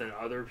McDonald's, then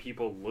other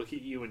people look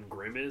at you and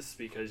grimace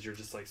because you're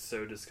just like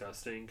so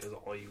disgusting because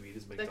all you eat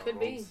is McDonald's? That could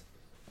be.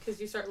 Because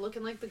you start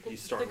looking like the You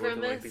start the looking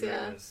Grimace, like the yeah.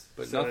 Grimace.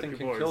 But So that nothing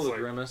people can are kill just the like,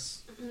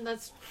 grimace.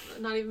 That's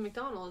not even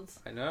McDonald's.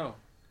 I know.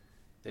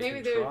 They Maybe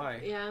can they're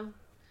try. yeah.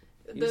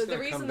 He's The gonna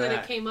reason come that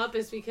back. it came up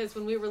is because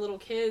when we were little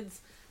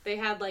kids, they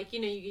had like, you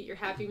know, you get your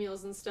Happy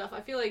Meals and stuff.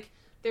 I feel like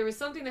there was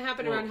something that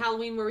happened around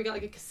Halloween where we got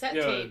like a cassette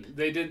Yeah, tape.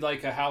 they did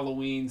like a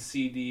Halloween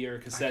CD or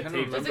cassette kinda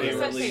tape that remember they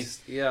that.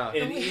 released. Yeah.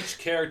 And each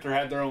character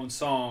had their own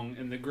song,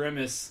 and the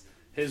Grimace,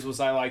 his was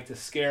 "I Like to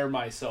Scare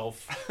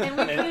Myself." And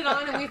we put it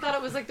on and we thought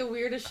it was like the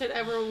weirdest shit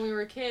ever when we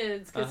were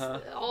kids.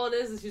 Because all it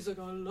is he's like,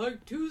 I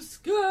like to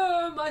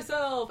scare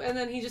myself. And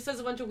then he just says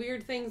a bunch of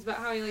weird things about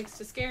how he likes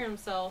to scare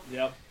himself.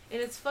 Yep.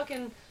 And it's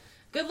fucking...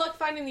 Good luck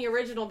finding the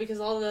original because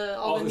all the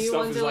the new stuff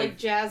ones is are like-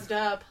 jazzed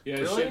up. Yeah,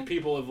 Really? shit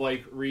people have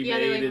like remade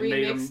they, like, and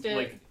made them remixed it.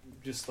 like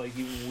just like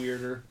even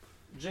weirder.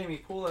 Jamie,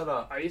 pull that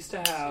up. I used to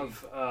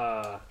have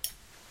a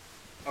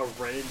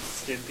Ren and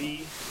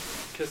Stimpy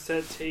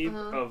cassette tape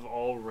of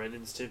all Ren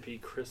and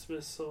Stimpy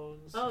Christmas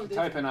songs. Oh, did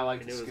Type in "I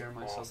Like And to it was Scare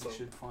Myself." awesome. You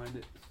should find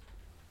it.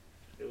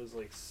 It was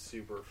like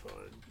super fun.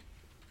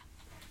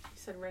 you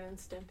said Ren and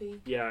Stimpy?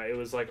 Yeah, it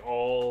was like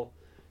all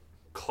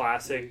There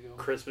classic you go.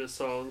 Christmas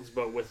songs,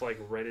 but with like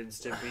Ren and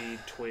Stimpy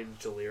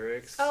twinged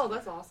lyrics. Oh,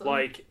 that's awesome.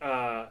 Like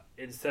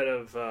instead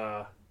of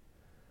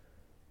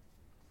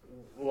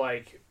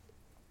like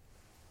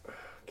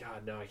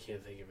God, no, I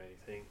can't think of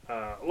anything.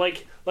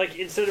 Like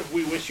instead of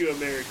 "We Wish You a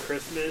Merry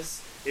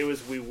Christmas," it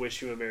was "We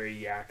Wish You a Merry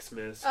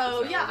Yaxmas."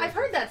 Oh, yeah, I've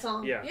heard that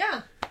song. Yeah.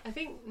 Yeah. I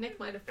think Nick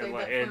might have played And, that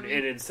like, for and, me.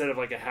 and instead of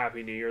like a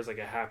Happy New Year, it's like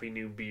a Happy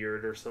New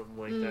Beard or something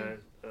like that.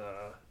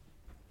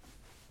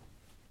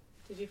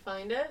 Did you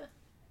find it?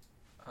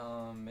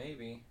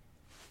 Maybe.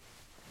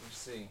 Let me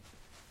see.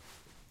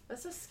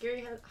 That's a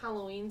scary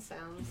Halloween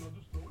sounds.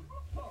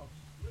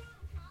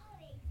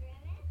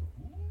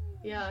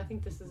 Yeah, I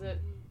think this is it.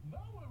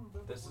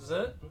 This is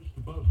it?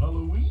 About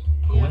Halloween?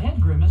 Yeah. Go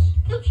ahead, Grimace.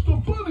 It's the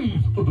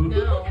bunnies.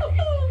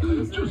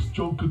 No. Just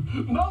joking.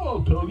 Now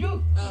I'll tell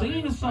you.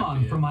 Singing a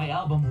song from my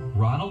album,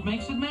 Ronald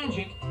Makes It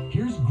Magic,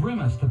 here's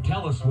Grimace to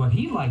tell us what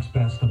he likes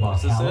best about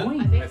Is this it?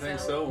 Halloween. I think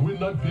so.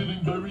 When I'm feeling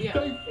very Yeah.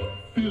 safe,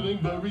 feeling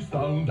very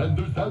sound, and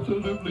there's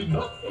absolutely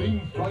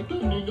nothing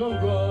frightening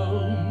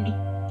around.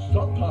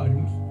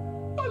 Sometimes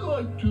I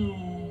like to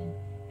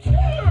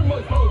scare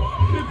myself.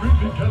 It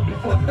really can be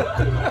fun.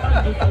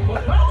 And it's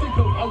almost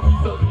magical how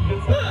easily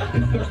it's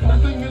done. Is there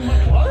something in my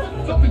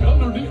closet? Something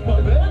underneath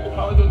my bed?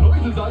 Are the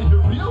noises I hear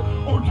real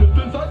or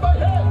just inside my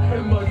head?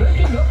 Am I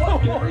making up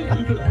what's scary?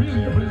 Is it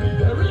really, really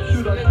scary?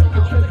 Should I take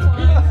a chance to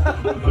peek?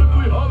 Or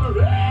simply holler,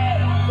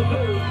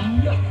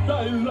 yes,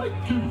 I like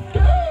to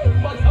scare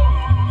myself.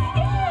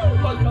 Scare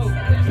myself.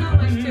 There's not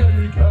much It to it.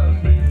 really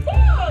can be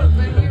fun.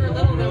 When we were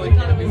little, though, we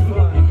thought it was...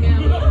 Yeah,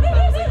 we thought that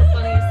was like the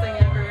funniest thing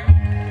ever.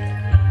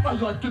 I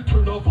like to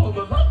turn off all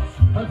the lights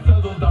and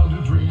settle down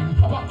to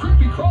dream about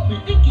creepy, crawly,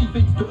 icky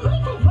things,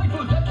 delightful,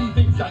 frightful, yucky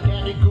things,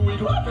 gigantic, gooey,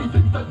 fluffy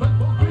things that make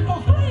most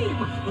people scream.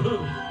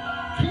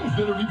 Things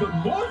that are even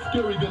more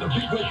scary than a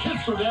big wet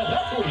kiss from Aunt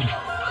Ethel.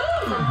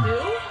 From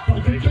who? I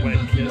Big pretend wet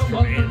to see kiss a from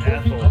monster Aunt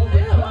talking Ethel. tall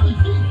with valley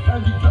feet,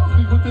 and he tells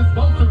me with this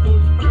monster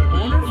voice. I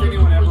wonder if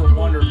anyone ever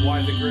wondered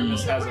why the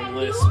Grimace has a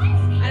lisp. I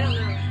don't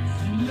know.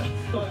 Yes,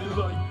 I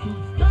like to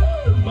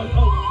scare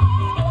myself.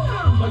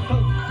 Scare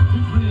myself.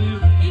 It really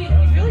He's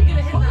really good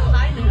at hitting that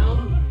high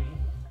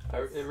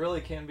note. It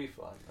really can be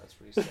fun. That's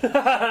what he said.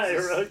 it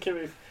really can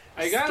be.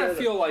 I gotta Scared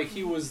feel like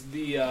he was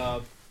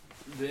the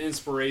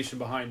inspiration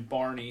behind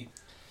Barney.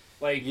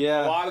 Like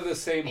Yeah. a lot of the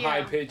same Yeah.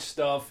 high pitched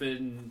stuff,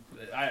 and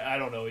I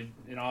don't know, you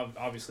know,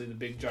 obviously the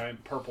big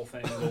giant purple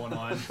thing going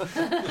on.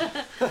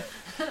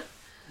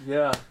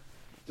 Yeah.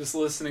 Just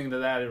listening to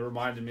that, it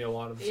reminded me a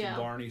lot of Yeah.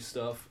 some Barney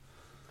stuff.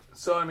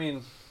 So, I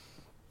mean,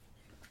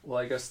 well,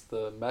 I guess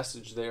the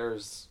message there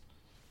is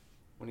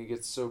when he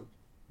gets so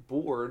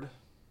bored,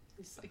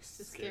 Just like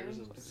to scare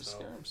him. To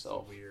scare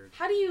himself. Weird.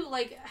 How do you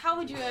how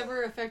would you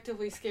ever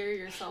effectively scare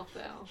yourself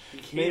though? You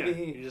can't.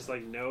 Maybe You just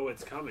know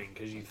it's coming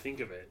because you think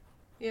of it.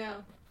 Yeah.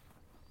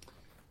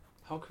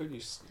 How could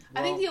you?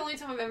 I think the only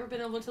time I've ever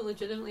been able to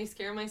legitimately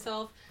scare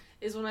myself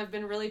is when I've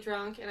been really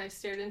drunk and I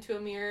stared into a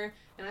mirror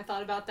and I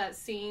thought about that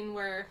scene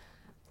where,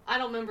 I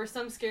don't remember,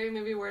 some scary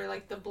movie where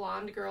the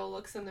blonde girl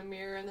looks in the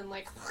mirror and then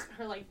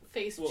her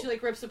face, she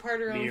rips apart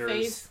her own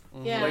face.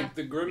 Mm-hmm. Yeah.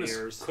 The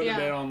grimace could have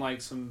been on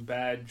some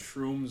bad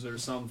shrooms or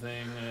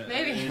something.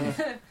 Maybe.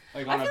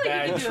 On a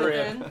bad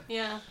trip.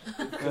 Yeah.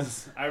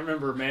 Because I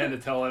remember Amanda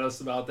telling us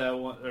about that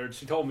one, or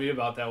she told me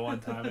about that one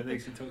time. I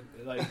think she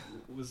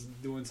was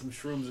doing some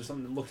shrooms or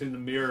something and looked in the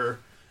mirror.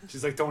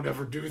 She's like, don't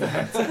ever do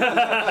that.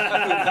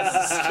 That's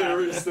the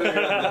scariest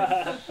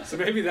thing. So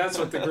maybe that's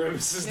what the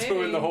grimace is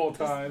doing the whole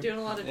time. Just doing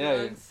a lot of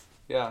drugs.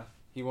 Yeah.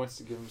 He wants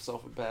to give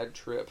himself a bad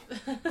trip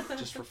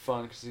just for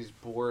fun because he's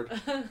bored.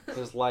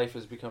 His life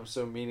has become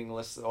so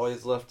meaningless that all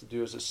he's left to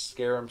do is just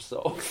scare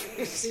himself.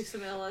 Do some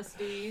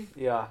LSD.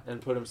 Yeah,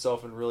 and put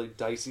himself in really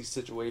dicey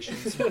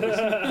situations.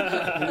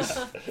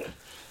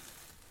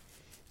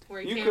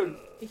 Where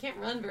he can't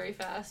run very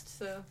fast,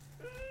 so...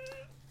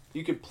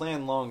 You could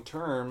plan long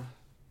term,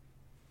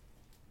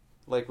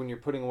 like when you're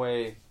putting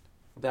away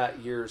that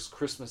year's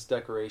Christmas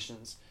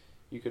decorations,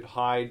 you could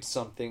hide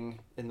something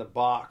in the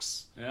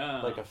box,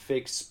 like a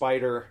fake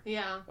spider,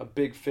 a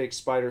big fake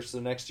spider,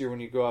 so next year when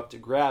you go up to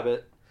grab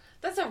it...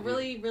 That's a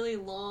really, really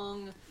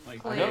long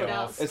planned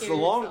out It's the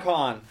long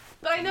con.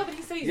 But I know, but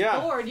he said he's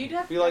bored. You'd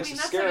have he likes to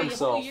scare that's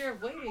himself. A whole year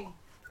of waiting.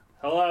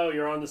 Hello,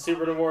 you're on the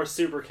Super Divorce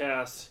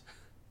Supercast.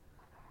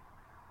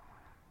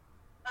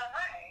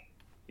 Hi.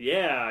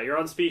 Yeah, you're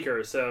on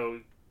speaker, so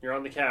you're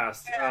on the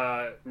cast.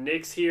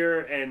 Nick's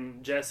here,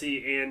 and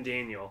Jessie and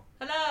Daniel.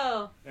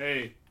 Hello.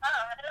 Hey. Hello.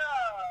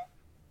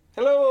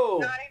 Hello.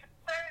 Not even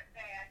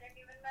Thursday. I didn't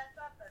even mess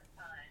up this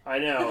time. I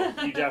know,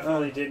 you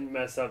definitely didn't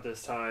mess up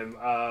this time.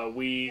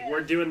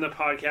 We're doing the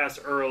podcast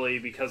early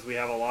because we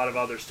have a lot of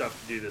other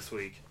stuff to do this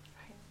week.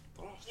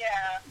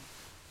 Yeah.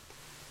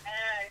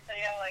 So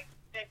you have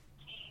 15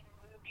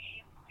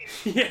 movies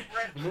to Yeah,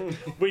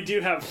 we do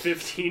have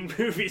 15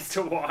 movies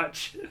to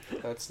watch.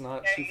 That's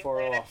not too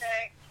far off.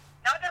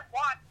 Not just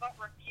watch, but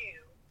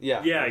review.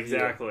 Yeah. Yeah,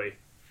 exactly.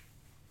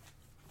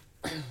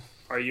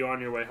 Are you on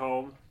your way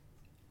home?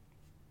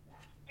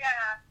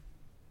 Yeah.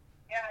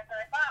 Yeah, so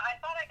I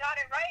thought I got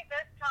it right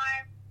this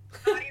time.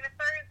 Not even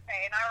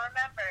Thursday, and I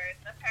remembered.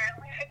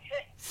 Apparently I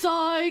did.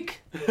 Psych!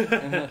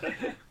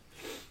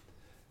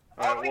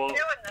 We're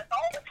doing this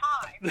all the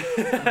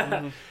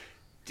time.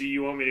 Do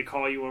you want me to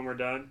call you when we're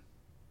done?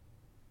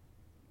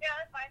 Yeah,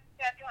 that's fine.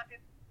 Yeah, if you want to.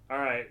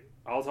 Alright,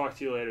 I'll talk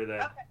to you later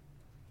then. Okay.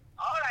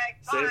 Alright,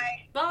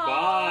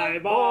 bye.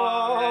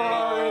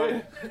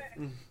 Bye. Bye.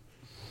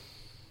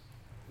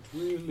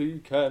 Really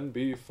can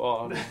be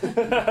fun. You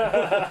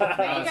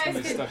guys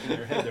could, stuck in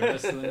your head the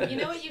rest of the night. You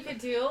know what you could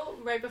do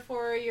right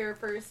before your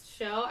first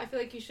show? I feel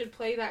like you should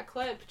play that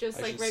clip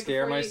just right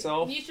scare before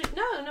myself? You should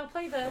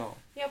play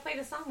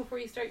the song before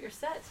you start your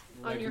set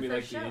on your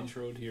first show. The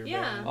intro to your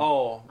yeah. band.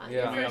 Oh,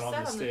 Your yeah. first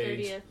set on the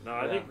 30th. No,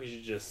 I think we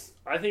should just...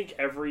 I think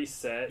every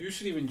set... You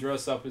should even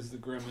dress up as the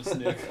Grimace,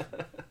 Nick.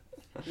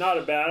 Not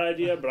a bad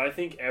idea, but I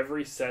think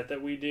every set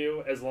that we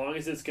do, as long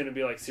as it's going to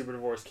be Super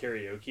Divorce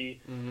karaoke,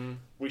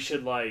 we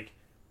should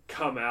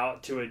come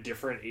out to a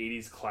different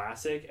 80s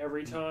classic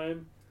every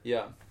time.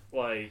 Yeah.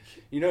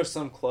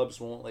 Some clubs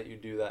won't let you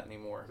do that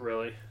anymore.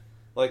 Really?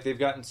 They've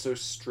gotten so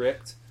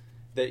strict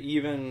that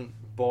even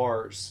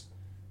bars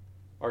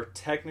are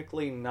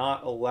technically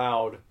not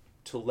allowed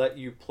to let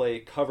you play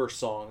cover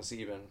songs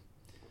even.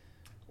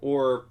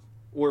 Or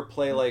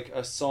play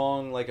a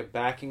song, a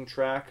backing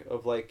track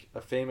of a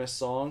famous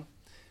song.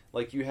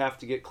 You have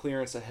to get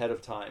clearance ahead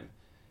of time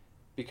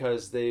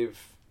because they've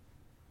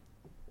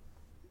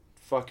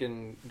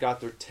fucking got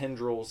their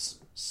tendrils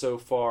so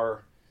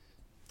far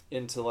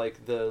into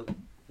the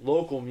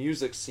local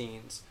music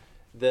scenes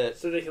that...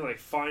 So they can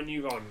find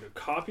you on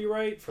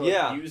copyright for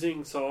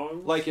using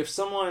songs? If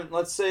someone,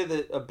 let's say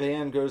that a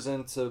band goes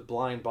into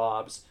Blind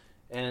Bob's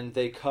and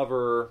they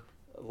cover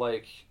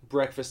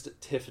Breakfast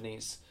at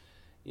Tiffany's,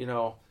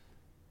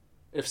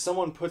 if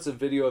someone puts a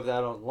video of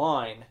that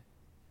online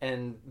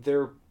and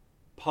their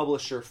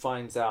publisher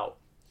finds out,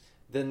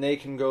 then they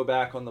can go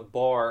back on the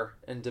bar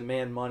and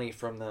demand money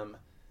from them,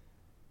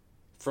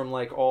 from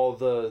all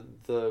the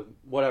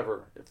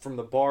whatever, from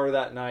the bar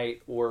that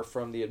night or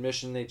from the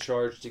admission they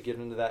charged to get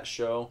into that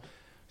show.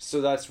 So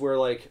that's where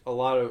a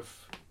lot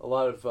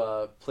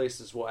of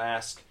places will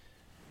ask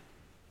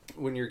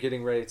when you're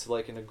getting ready to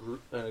an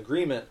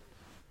agreement,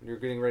 when you're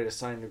getting ready to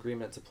sign an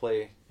agreement to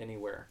play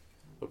anywhere.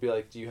 It'll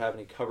be do you have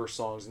any cover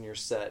songs in your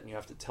set? And you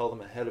have to tell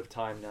them ahead of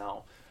time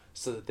now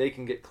so that they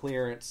can get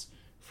clearance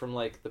from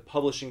the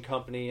publishing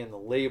company and the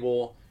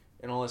label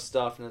and all this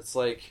stuff. And it's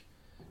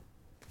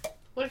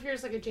what if you're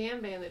just a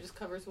jam band that just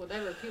covers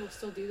whatever? People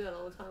still do that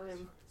all the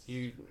time.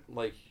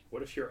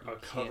 What if you're a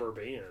cover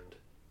band?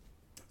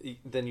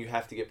 Then you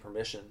have to get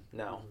permission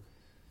now.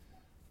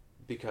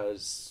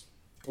 Because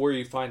where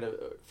you find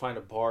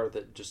a bar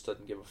that just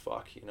doesn't give a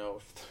fuck, you know,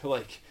 if they're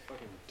like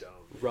Fucking dumb.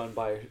 run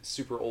by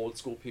super old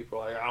school people,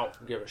 like I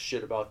don't give a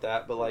shit about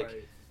that. But like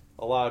Right.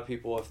 a lot of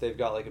people, if they've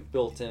got like a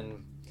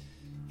built-in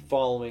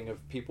following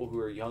of people who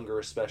are younger,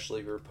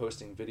 especially who are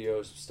posting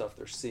videos of stuff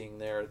they're seeing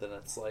there, then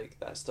it's like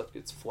that stuff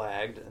gets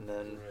flagged, and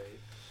then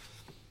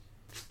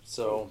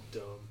so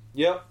dumb.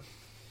 Yep,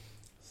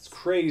 it's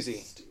crazy.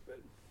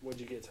 Stupid. What'd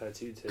you get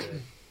tattooed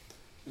today?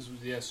 This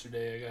was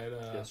yesterday. I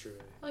got Yesterday.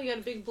 Oh, you got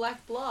a big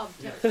black blob.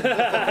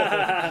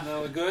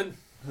 no good.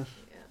 Yeah.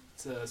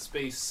 It's a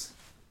space.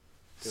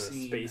 Doing a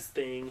scene. space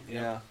thing.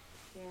 Yeah.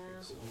 Yeah.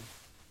 So,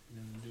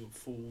 and then do a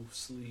full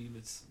sleeve.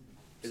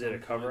 Is it a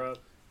cover up?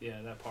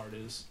 Yeah, that part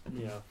is.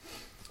 Yeah.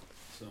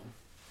 So.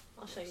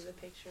 I'll show you the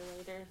picture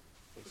later.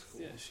 Looks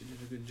cool. Yeah, she did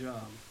a good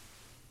job.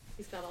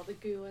 He's got all the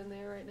goo in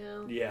there right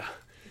now. Yeah.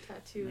 The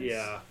tattoos.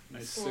 Yeah.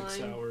 Nice Slime.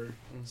 6-hour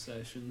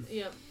session.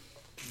 Yep.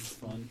 It's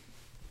fun.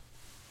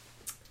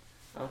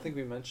 I don't think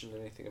we mentioned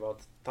anything about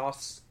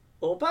Das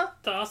Opa.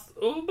 Das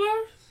Uber?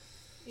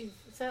 You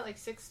said it like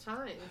 6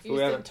 times. We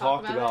just haven't didn't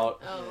talk talked about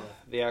it? Oh.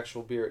 the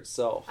actual beer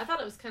itself. I thought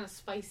it was kind of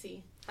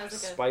spicy. Has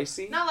like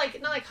Spicy? Not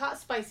like hot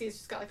spicy. It's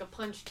just got like a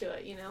punch to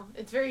it. You know,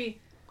 it's very.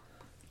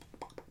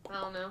 I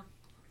don't know.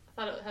 I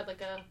thought it had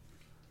like a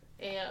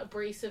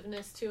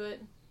abrasiveness to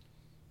it.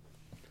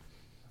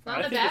 Not I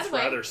in a think bad it's way.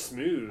 rather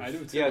smooth. I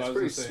do too. Yeah, I it's was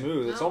pretty gonna say.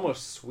 smooth. It's No.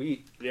 almost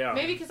sweet. Yeah.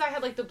 Maybe because I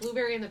had like the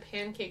blueberry and the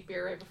pancake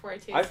beer right before I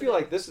tasted it. I feel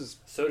like this is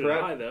So did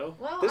prep- I, though.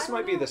 Well, this I don't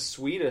might be know. the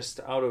sweetest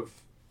out of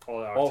All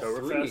the all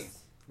Oktoberfest. three.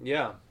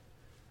 Yeah.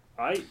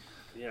 I It's-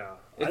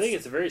 think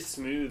it's a very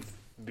smooth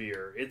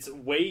beer. It's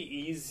way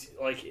easy.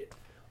 Like,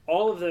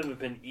 all of them have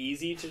been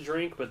easy to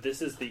drink, but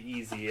this is the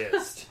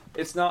easiest.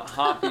 It's not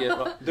hoppy at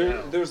all.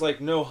 No. There's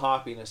like no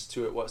hoppiness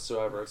to it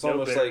whatsoever. It's No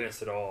almost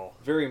bitterness like at all.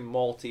 very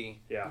malty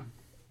Yeah.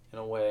 in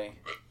a way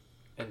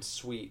and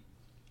sweet.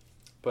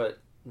 But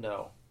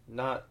no,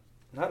 not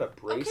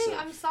abrasive. Okay,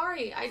 I'm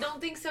sorry. I don't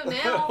think so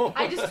now.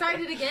 I just tried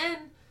it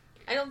again.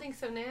 I don't think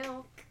so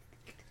now.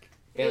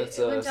 And It it's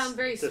went down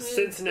very It's a smooth.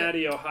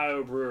 Cincinnati,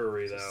 Ohio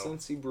brewery, It's a though.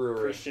 Cincy brewery.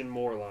 Christian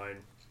Moorline.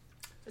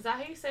 Is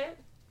that how you say it?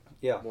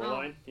 Yeah.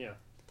 Moorline? Yeah.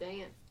 Dang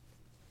it.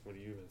 What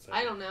do you even say?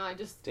 I don't know. I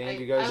just. Dan, I,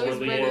 you guys I always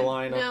know read it.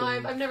 Moorline up No,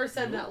 in- I've never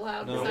said that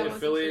loud. No. because Are I they wasn't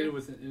affiliated sure.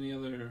 with any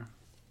other,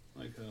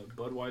 like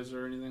Budweiser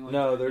or anything like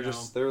No, that?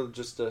 they're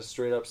just a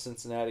straight up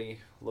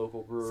Cincinnati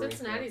local brewery.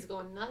 Cincinnati's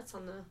going nuts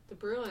on the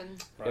brewing.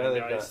 Yeah,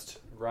 they've Rheingeist,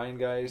 got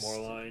Rheingeist.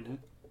 Moorline,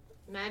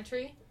 Mad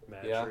Tree.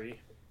 Mad Yeah. Tree.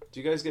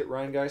 Do you guys get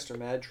Rheingeist or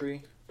Mad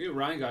Tree? We have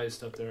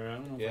Rheingeist up there. I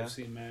don't know if Yeah. I've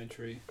seen Mad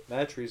Tree.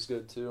 Mad Tree's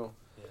good too.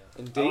 Yeah.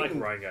 And I like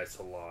Dayton. Rheingeist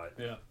a lot.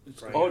 Yeah.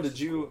 It's Right. Oh,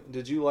 Rheingeist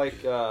did you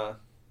like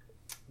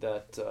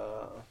that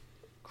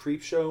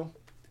Creep Show?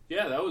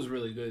 Yeah, that was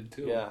really good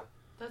too. Yeah,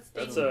 That's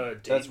That's Dayton. a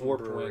Dayton That's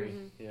Warped brewery.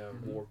 Wing. Yeah,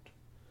 Warped.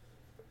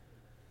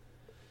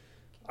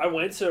 I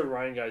went to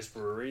Rheingeist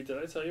Brewery. Did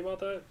I tell you about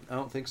that? I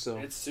don't think so.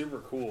 It's super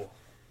cool.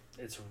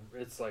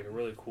 It's like a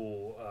really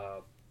cool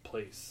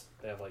place.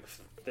 They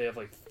have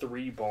like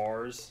 3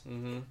 bars,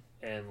 Mm-hmm.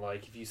 and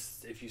like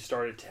if you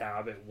start a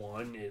tab at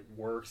one, it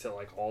works at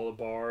like all the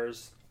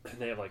bars. And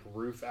they have like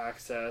roof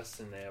access,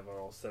 and they have it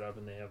all set up,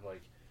 and they have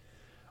like,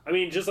 I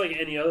mean, just like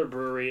any other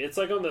brewery, it's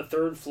like on the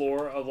 3rd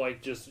floor of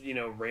like just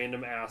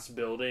random ass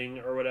building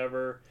or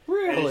whatever.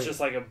 Really? And it's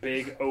just like a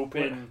big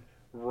open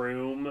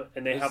room,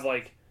 and they have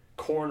like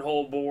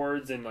cornhole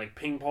boards and like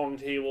ping pong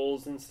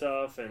tables and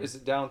stuff. And Is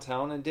it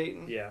downtown in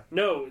Dayton? yeah,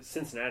 no, it's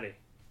Cincinnati.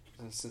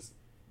 And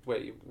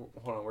wait,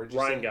 hold on. Where'd you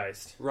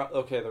Rheingeist. say?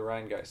 Okay, the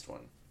Rheingeist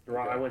one.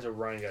 Okay. I went to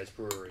Rheingeist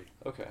Brewery.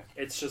 Okay.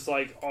 It's just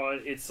like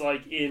it's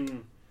like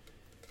in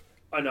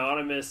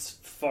anonymous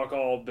fuck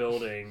all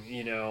building,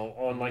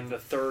 on like the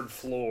 3rd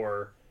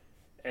floor,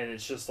 and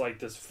it's just like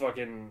this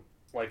fucking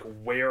like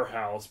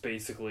warehouse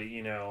basically,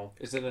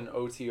 Is it an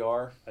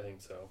OTR? I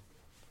think so.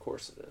 Of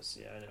course it is.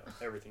 Yeah, I know.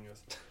 Everything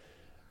is.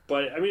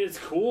 But I mean it's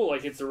cool,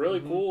 like it's a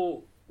really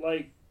cool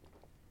like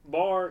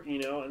bar,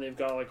 and they've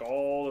got like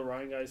all the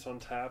Rheingeist on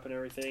tap and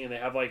everything, and they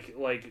have like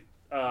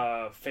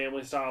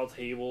family style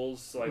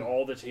tables, like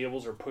all the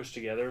tables are pushed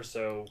together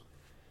so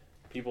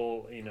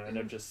people, end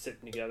up just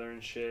sitting together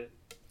and shit.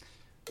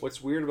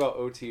 What's weird about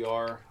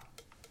OTR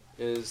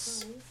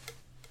is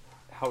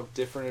how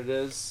different it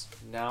is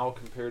now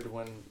compared to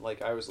when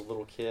like I was a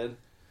little kid.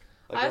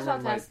 Like, I was about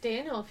remember to ask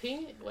Daniel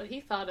what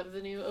he thought of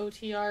the new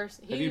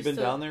OTRs. Have you been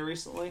down there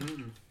recently?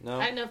 No.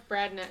 I didn't know if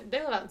Brad and they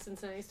live out in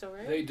Cincinnati still,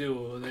 right? They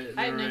do. I They're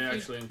didn't know if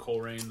actually in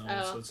Coleraine though,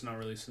 Oh. so it's not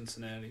really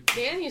Cincinnati.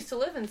 Dan used to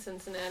live in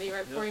Cincinnati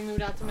right before he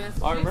moved out to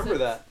Massachusetts. I remember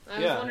that. I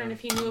was Yeah. wondering if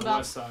he knew On the about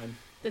west side.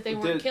 that they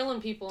weren't Did- killing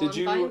people Did on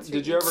you Vine Street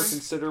did you ever anymore.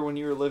 consider when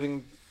you were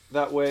living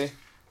that way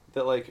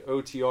that like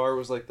OTR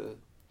was like the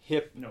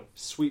hip, No.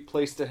 sweet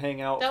place to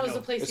hang out? That was No.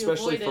 the place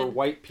especially you for avoided.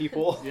 white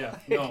people. Yeah,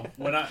 no.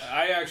 When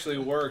I actually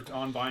worked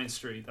on Vine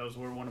Street, that was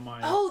where one of my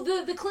Oh,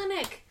 the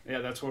clinic. yeah,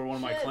 that's where one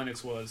of my Shit.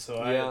 clinics was. So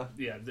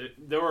Yeah.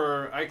 there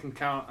were I can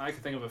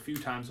think of a few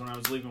times when I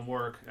was leaving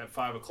work at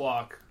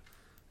 5:00,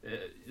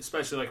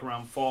 especially like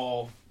around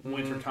fall,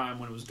 winter time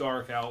when it was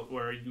dark out,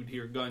 where you'd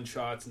hear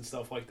gunshots and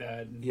stuff like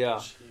that. And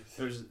Yeah.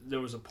 there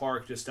was a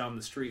park just down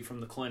the street from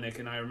the clinic,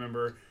 and I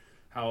remember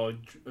how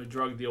a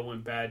drug deal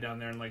went bad down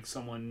there, and like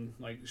someone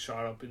like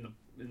shot up in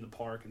the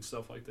park and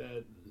stuff like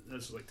that.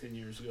 This was like 10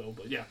 years ago,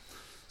 but yeah.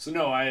 So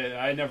no,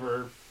 I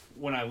never,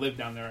 when I lived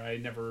down there, I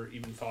never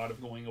even thought of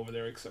going over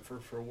there except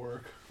for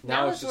work.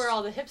 Now it's it's where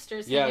all the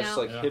hipsters Yeah, hang it's out.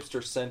 like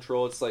hipster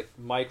central. It's like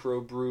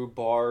microbrew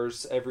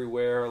bars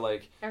everywhere.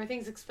 Like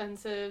Everything's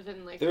expensive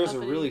and like. there's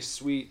uppity. a really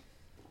sweet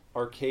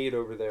arcade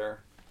over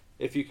there.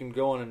 If you can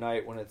go on a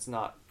night when it's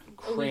not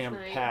cram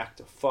packed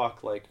to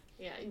fuck, like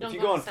Yeah, if you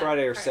go on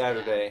Friday or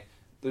Saturday,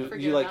 yeah.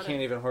 you like about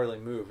can't it. even hardly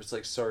move. It's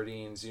like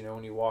sardines, you know,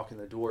 when you walk in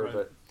the door. Right.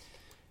 But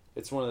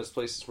it's one of those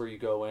places where you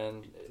go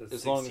in The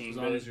as long 16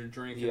 as you're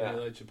drinking, Yeah. they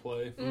let you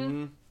play.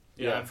 mm-hmm.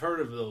 Yeah, I've heard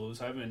of those.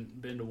 I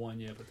haven't been to one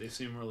yet, but they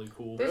seem really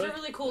cool. There's a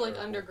really cool like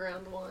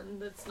underground one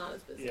that's not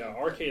as busy. Yeah,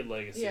 Arcade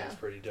Legacy Yeah. is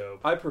pretty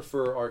dope. I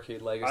prefer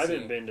Arcade Legacy. I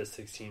haven't been to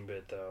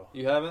 16-bit though.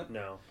 You haven't?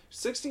 No.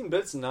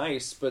 16-bit's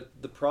nice, but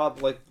the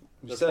problem, like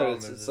you The said, problem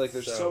it's is like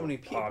there's so many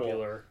people.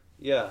 Popular.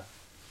 Yeah.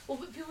 Well,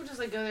 but people just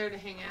like go there to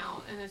hang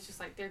out, and it's just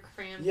like they're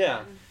crammed.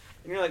 Yeah. in.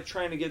 And you're like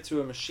trying to get to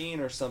a machine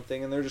or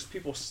something, and there are just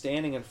people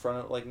standing in front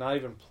of it, like not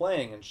even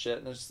playing and shit,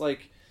 and it's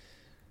like,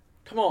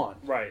 come on.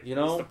 Right. You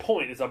know? That's the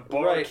point. It's a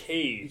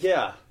barcade.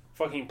 Yeah.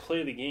 Fucking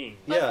play the game.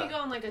 But Yeah. if you go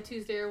on like a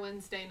Tuesday or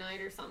Wednesday night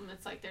or something,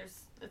 it's like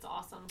it's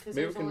awesome because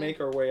Maybe we can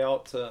make our way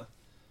out to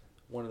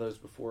one of those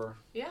before.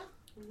 Yeah,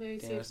 maybe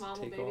see Dennis if Mom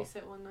will take off.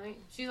 babysit one night.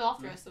 She's off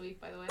the rest of the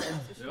week, by the way, so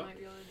she Yep. might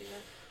be able to do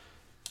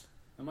that.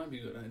 That might be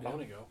a good idea. I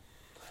want to go.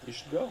 You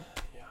should go.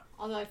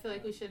 Although I feel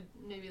like we should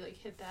maybe like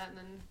hit that and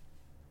then,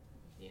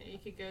 you know, you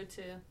could go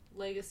to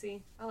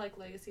Legacy. I like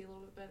Legacy a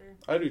little bit better.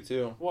 I do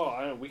too.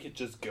 Well, we could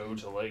just go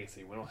to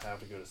Legacy. We don't have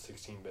to go to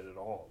 16-bit at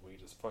all. We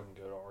could just fucking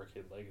go to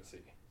Arcade Legacy.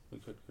 We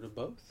could go to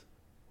both.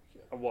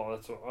 Well,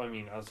 that's what I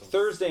mean.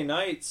 Thursday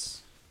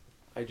nights,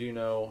 I do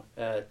know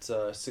at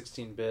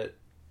 16-bit,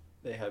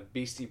 they have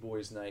Beastie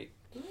Boys night,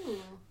 Ooh.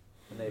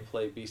 and they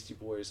play Beastie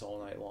Boys all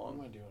night What am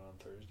long. I doing on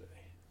Thursday?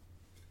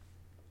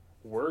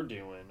 We're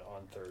doing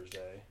on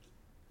Thursday.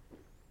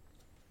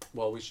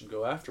 Well, we should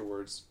go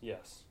afterwards.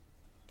 Yes.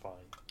 Fine.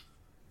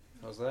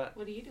 How's that?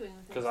 What are you doing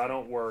with it? Because I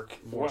don't work.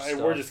 More We're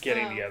stuff. just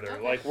getting Oh, together.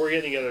 okay. Like, we're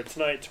getting together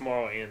tonight,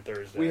 tomorrow, and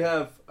Thursday. We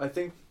have, I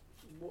think,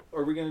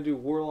 are we going to do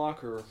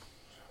Warlock or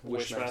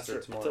Wishmaster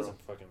It tomorrow? doesn't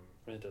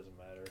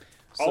matter.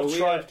 So we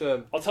have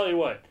to. I'll tell you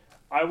what.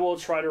 I will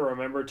try to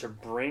remember to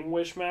bring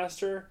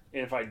Wishmaster,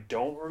 and if I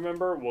don't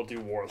remember, we'll do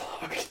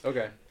Warlock.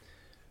 Okay.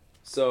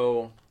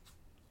 So,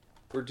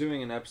 we're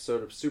doing an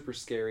episode of Super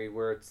Scary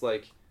where it's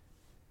like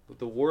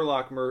the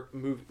Warlock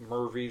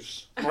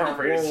movies.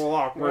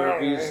 Warlock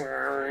movies.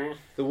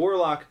 The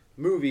Warlock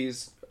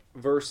movies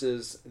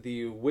versus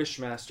the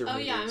Wishmaster Oh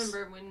movies. yeah, I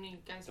remember when you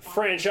guys bought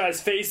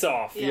Franchise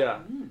face-off. Yeah.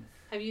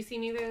 Have you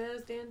seen either of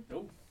those, Dan?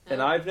 Nope. And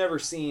No? I've never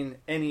seen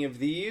any of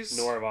these.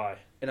 Nor have I.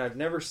 And I've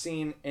never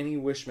seen any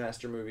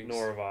Wishmaster movies.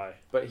 Nor have I.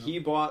 But he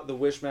bought the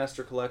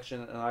Wishmaster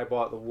collection, and I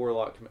bought the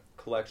Warlock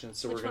collection.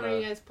 So Which we're one gonna are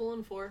you guys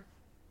pulling for?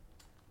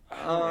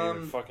 I don't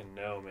even fucking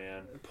know,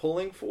 man.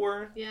 pulling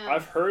for Yeah.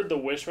 I've heard the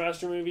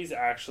Wishmaster movies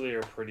actually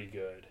are pretty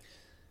good.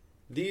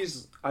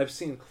 these. I've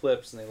seen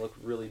clips, and they look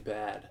really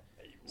bad.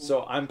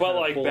 So I'm But, kinda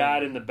like, pulling,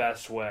 bad in the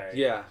best way.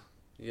 Yeah,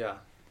 yeah.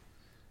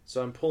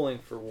 So I'm pulling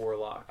for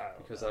Warlock I don't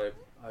because know.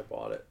 I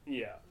bought it.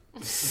 Yeah.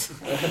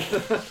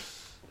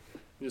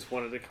 Just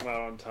wanted to come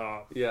out on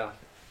top. Yeah.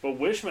 But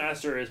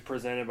Wishmaster is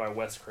presented by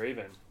Wes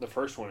Craven. The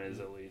first one is,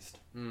 at least.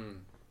 Hmm.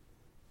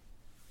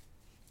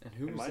 And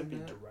who It was might in be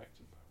that?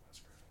 directed by Wes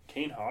Craven.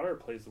 Kane Hodder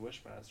plays the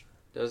Wishmaster.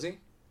 Does he?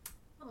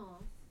 Oh,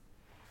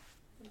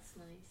 that's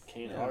nice.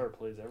 Kane Yeah. Hodder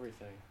plays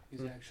everything.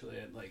 He's actually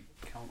at like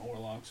Count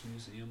Orlok's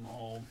museum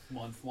all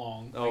month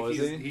long. Oh, like,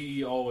 is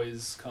he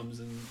always comes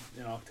in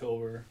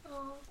October.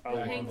 Oh, I he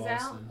love hangs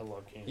Boston. out. I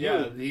love Kane.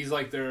 Yeah, he's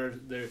like there.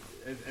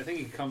 I think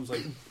he comes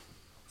like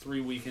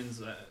 3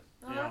 weekends in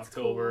that's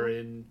October cool.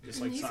 and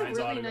just like He's signs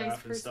a really autograph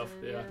nice and stuff.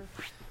 person,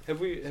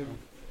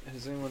 Yeah.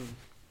 Has anyone?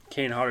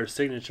 Kane Hodder's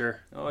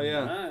signature. Oh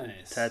yeah.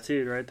 Nice.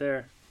 Tattooed right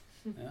there.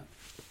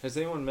 Has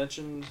anyone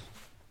mentioned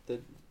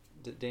that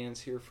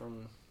Dan's here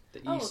from the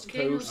Oh, East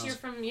Daniel's Coast?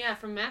 here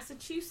from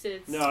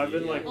Massachusetts. No, I've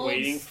been like Old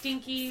waiting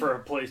stinky. for a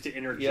place to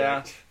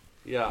interject.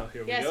 Yeah. Yeah. Oh,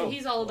 here we Yeah, go. so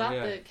he's all about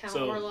Yeah. the Count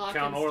So Orlok.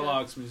 Count and stuff.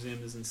 Orlok's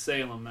museum is in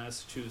Salem,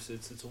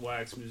 Massachusetts. It's a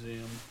wax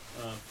museum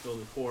filled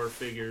with horror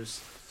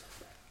figures,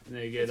 and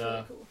they get It's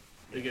really cool.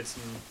 they get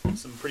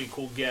some pretty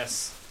cool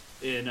guests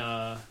in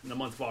the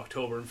month of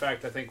October. In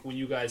fact, I think when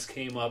you guys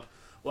came up,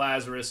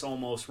 Lazarus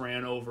almost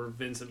ran over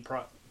Vincent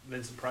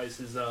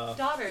Price's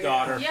Daughter.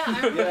 daughter. Yeah, I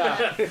remember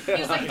that. He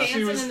was like She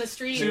dancing was- in the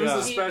street. She was Yeah.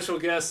 a special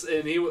guest,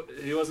 and he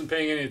wasn't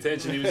paying any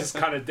attention. He was just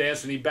kind of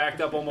dancing. He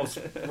backed up almost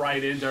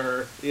right into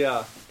her.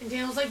 Yeah. And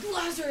Dan was like,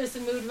 Lazarus,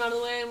 and moved him out of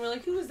the way. And we're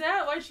like, who was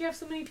that? Why'd she have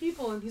so many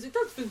people? And he's like,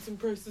 that's Vincent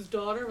Price's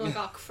daughter. We're like,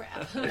 oh,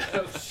 crap. She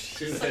was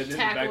Just, like, backed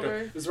tackled up. her.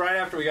 It was right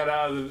after we got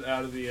out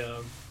of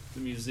the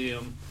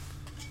museum.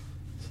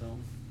 So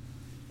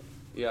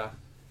Yeah.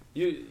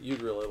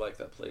 You'd really like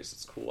that place.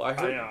 It's cool. I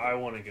know. I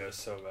want to go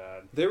so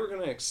bad. They were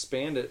going to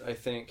expand it, I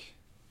think.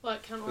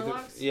 What, Count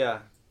Orlock's? Yeah.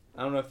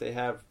 I don't know if they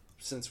have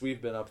since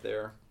we've been up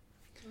there.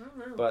 I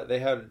don't know. But they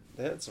had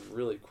some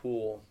really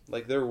cool,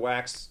 like their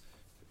wax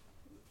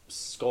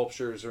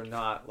sculptures are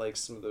not like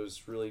some of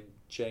those really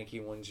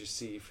janky ones you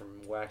see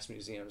from wax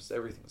museums.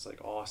 Everything's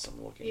like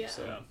awesome looking. Yeah.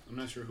 So. Yeah, I'm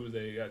not sure who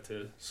they got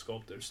to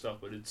sculpt their stuff,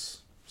 but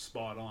it's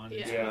spot on.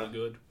 It's Yeah. really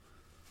good.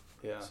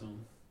 Yeah. So,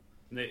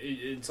 and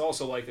it's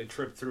also like a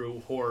trip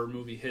through horror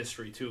movie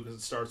history too, because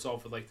it starts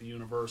off with like the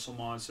Universal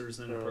monsters,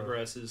 and then it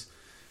progresses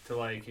to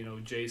like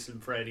Jason,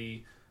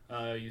 Freddy.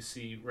 You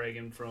see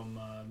Reagan from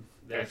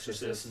The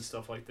Exorcist and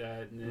stuff like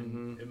that, and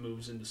then it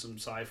moves into some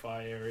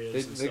sci-fi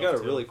areas. They got a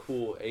really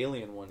cool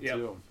alien one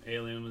too.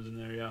 Alien was in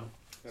there, yeah.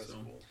 That's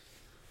cool.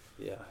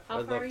 Yeah.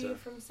 How far are you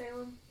from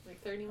Salem?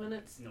 Like 30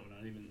 minutes? No,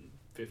 not even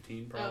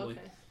 15 probably.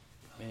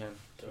 Oh, okay.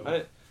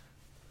 Man,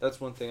 that's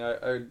one thing.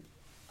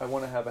 I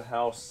want to have a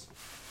house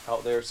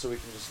out there so we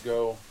can just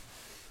go.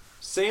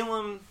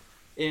 Salem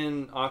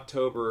in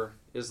October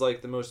is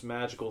like the most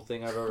magical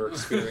thing I've ever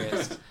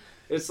experienced.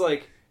 It's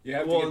like you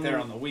have to get there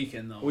on the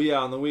weekend though. Well, yeah,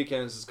 on the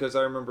weekends, because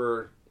I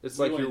remember it's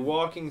like you're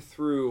walking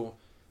through,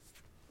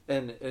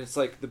 and it's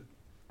like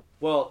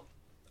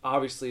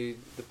obviously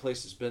the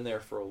place has been there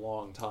for a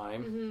long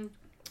time,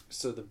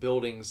 so the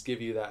buildings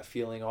give you that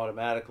feeling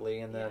automatically,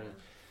 and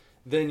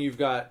then you've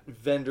got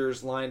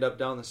vendors lined up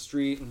down the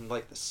street, and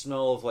like the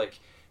smell of like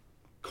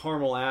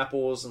caramel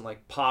apples and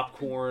like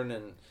popcorn,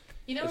 and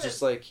it's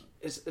just like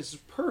it's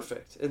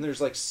perfect. And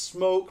there's like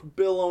smoke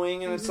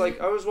billowing, and it's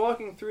like I was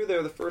walking through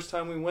there the first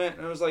time we went,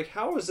 and I was like,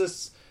 how is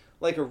this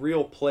like a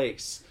real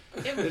place?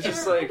 It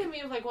just reminded me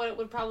of like what it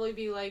would probably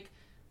be like.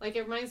 Like,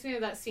 it reminds me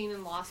of that scene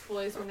in Lost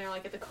Boys when they're,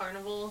 like, at the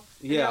carnival.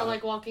 And they're,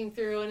 like, walking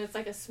through, and it's,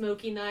 like, a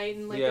smoky night,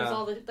 and, like, there's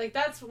all the... Like,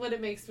 that's what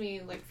it makes me,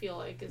 like, feel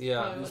like. Is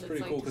probably it's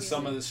pretty cool, because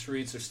some of the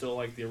streets are still,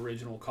 like, the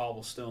original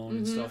cobblestone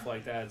and stuff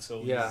like that,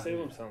 so... Yeah.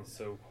 Salem sounds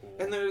so cool.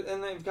 And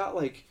they've got,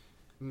 like,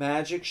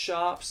 magic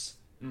shops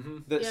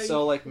that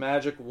sell, like,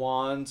 magic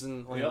wands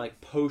and,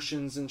 like,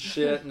 potions and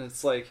shit, and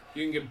it's, like...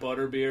 You can get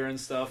butterbeer and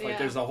stuff. Like,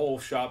 there's a whole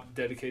shop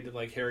dedicated to,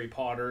 like, Harry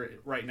Potter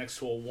right next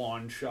to a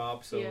wand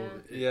shop, so...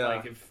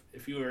 Like,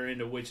 if you are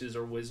into witches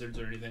or wizards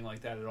or anything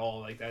like that at all,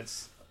 like,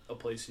 that's a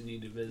place you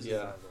need to visit.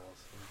 Yeah.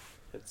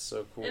 It's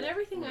so cool. And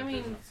everything, I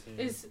mean,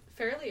 is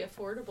fairly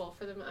affordable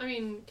for them. I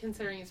mean,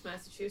 considering it's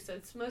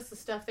Massachusetts, most of the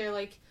stuff there,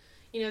 like,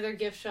 their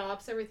gift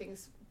shops,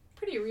 everything's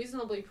pretty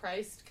reasonably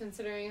priced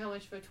considering how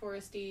much of a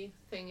touristy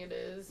thing it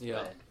is.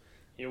 Yeah. But...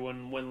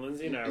 when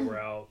Lindsay and I were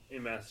out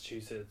in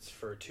Massachusetts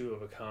for Two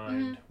of a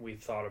Kind, we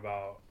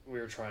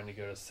were trying to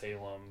go to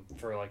Salem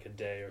for like a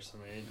day or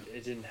something.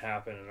 It didn't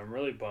happen, and I'm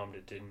really bummed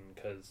it didn't,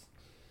 because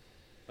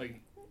like,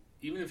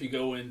 even if you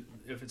go in,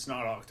 if it's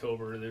not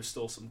October, there's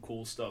still some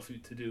cool stuff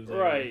to do there.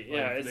 Right, like,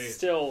 yeah, it's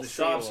still the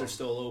shops Salem. are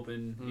still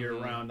open year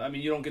round. I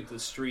mean, you don't get the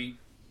street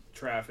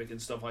traffic and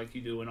stuff like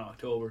you do in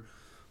October,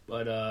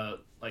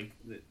 but like,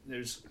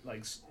 there's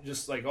like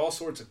just like all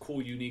sorts of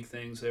cool, unique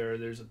things there.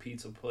 There's a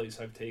pizza place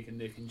I've taken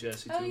Nick and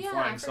Jesse to,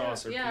 Flying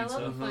Saucer Pizza. I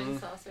love the Flying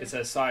Saucer. It's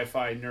a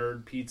sci-fi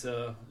nerd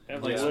pizza.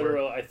 And like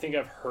literally, I think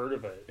I've heard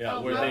of it. Yeah,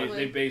 where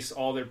they base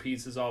all their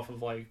pizzas off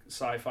of like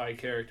sci-fi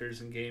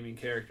characters and gaming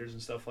characters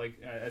and stuff.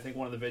 Like, I think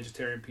one of the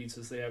vegetarian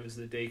pizzas they have is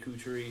the Deku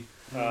Tree.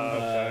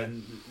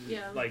 And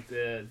like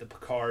the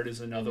Picard is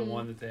another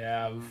one that they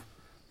have.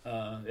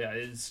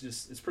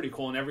 It's pretty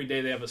cool, and every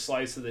day they have a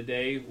slice of the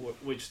day,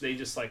 which they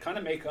just like kind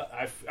of make up.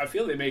 I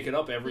feel they make it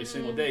up every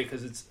single day,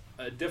 because it's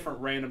a different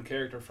random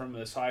character from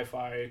the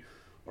sci-fi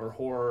or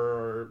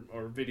horror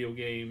or video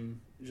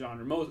game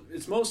genre.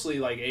 It's mostly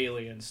like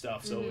alien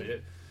stuff, so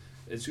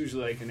it's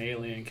usually like an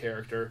alien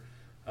character,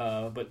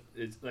 but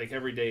it's like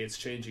every day it's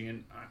changing,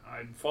 and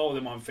I follow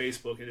them on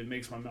Facebook, and it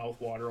makes my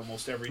mouth water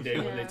almost every day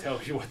when they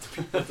tell you what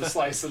the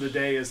slice of the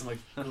day is. I'm like,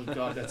 oh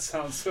god, that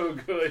sounds so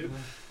good.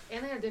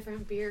 And they have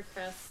different beer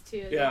crusts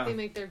too. Yeah. Like, they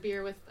make their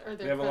beer with, or their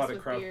they have a lot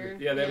of craft beer.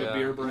 Yeah, they have a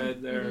beer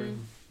bread there.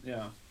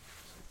 Yeah.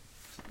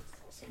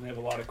 And they have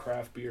a lot of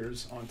craft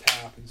beers on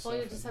tap and stuff.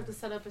 Well, you just have to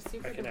set up a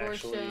Super Divorce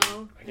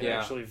show. I can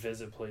actually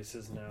visit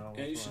places now.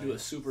 Yeah, you should do a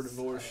Super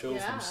Divorce show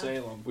from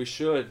Salem. We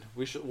should.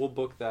 We'll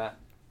book that.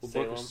 We'll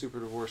Salem? book a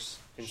Super Divorce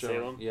in show.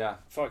 Salem? Yeah.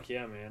 Fuck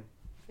yeah, man.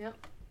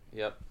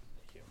 Yep.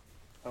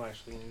 I'm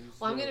actually going to use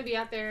I'm going to be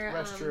out there.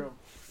 That's true.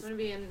 I'm going to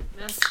be in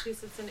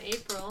Massachusetts in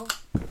April.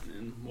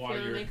 And while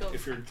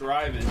if you're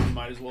driving, you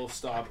might as well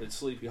stop at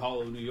Sleepy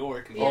Hollow, New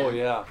York. Yeah. Oh,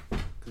 yeah.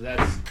 Because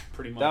that's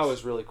pretty much... That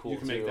was really cool, You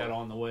can make that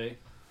on the way.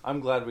 I'm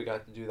glad we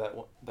got to do that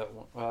one.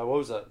 What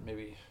was that?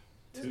 Maybe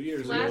 2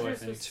 years ago, I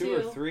think. 2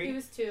 or 3? He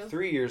was 2.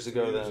 3 years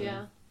ago then.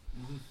 Yeah.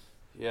 Mm-hmm.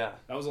 Yeah.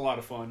 That was a lot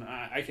of fun.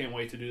 I can't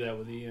wait to do that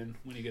with Ian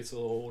when he gets a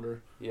little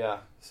older. Yeah.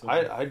 So,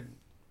 I'd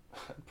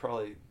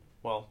probably...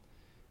 Well,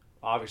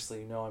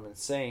 obviously, I'm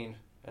insane,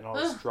 and I'll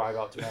just drive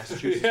out to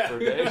Massachusetts for a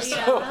day. So.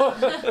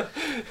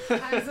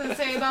 I was going to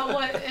say, in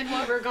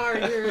what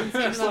regard you're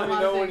insane. Just let me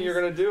know when you're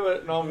going to do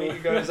it, and I'll meet you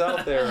guys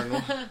out there.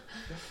 And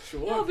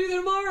I'll be there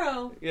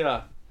tomorrow.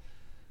 Yeah.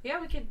 Yeah,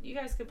 you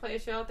guys could play a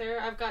show out there.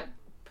 I've got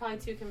probably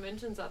 2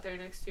 conventions out there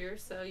next year,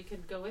 so you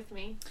could go with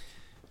me.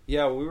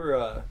 Yeah, we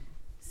were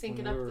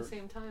syncing up at the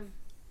same time.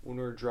 When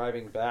we were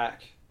driving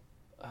back,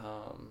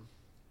 what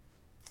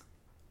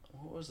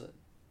was it?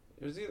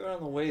 It was either on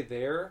the way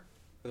there or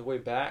the way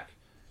back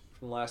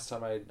from the last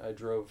time I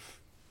drove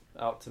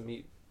out to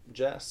meet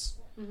Jess.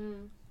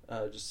 Mm-hmm.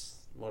 Just,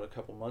 a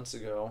couple months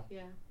ago.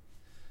 Yeah.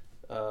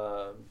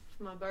 For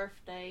my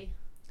birthday.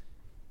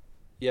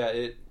 Yeah,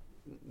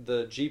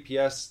 the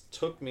GPS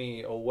took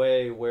me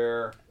away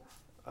where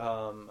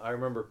I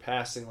remember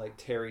passing like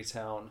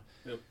Terrytown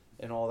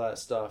and all that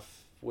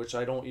stuff, which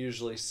I don't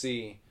usually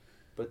see,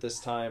 but this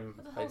time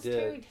What the hell's I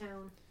did.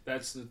 Terrytown?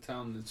 That's the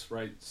town that's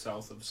right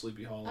south of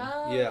Sleepy Hollow.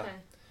 Oh, Yeah. okay.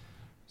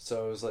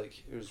 So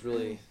it was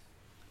really,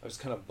 I was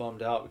kind of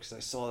bummed out because I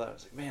saw that. I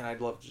was like, man,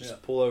 I'd love to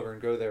just pull over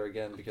and go there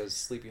again because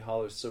Sleepy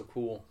Hollow is so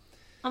cool.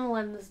 I'm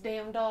letting this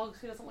damn dog,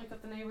 so he doesn't wake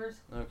up the neighbors.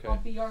 Okay. I'll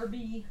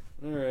BRB.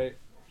 All right.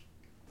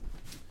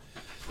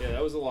 Yeah,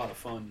 that was a lot of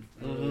fun.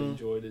 I really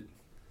enjoyed it.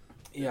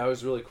 Yeah, it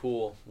was really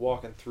cool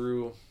walking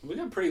through. We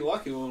got pretty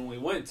lucky when we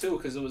went, too,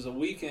 because it was a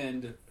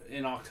weekend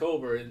in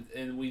October,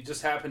 and we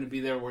just happened to be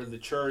there where the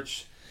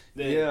church,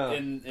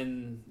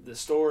 in the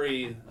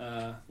story,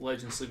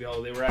 Legend Sleepy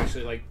Hollow, they were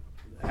actually, like,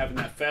 having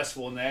that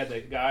festival, and they had the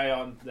guy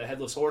on the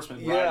Headless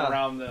Horseman riding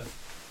around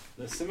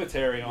the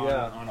cemetery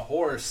on a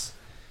horse.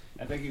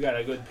 I think you got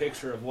a good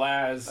picture of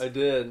Laz. I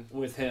did.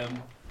 With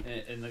him,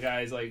 and the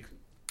guy's, like,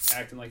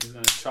 acting like he's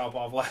going to chop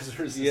off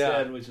Lazarus'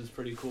 head, which is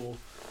pretty cool.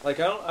 Like,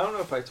 I don't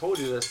know if I told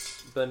you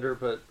this, Bender,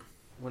 but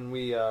when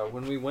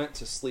we went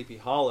to Sleepy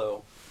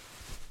Hollow,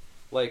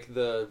 like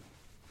the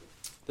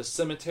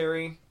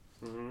cemetery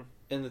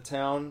in the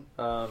town,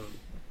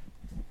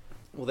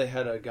 they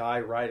had a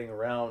guy riding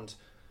around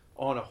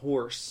on a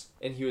horse,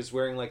 and he was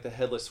wearing like the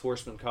Headless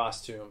Horseman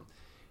costume,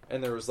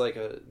 and there was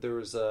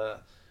a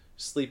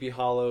Sleepy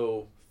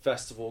Hollow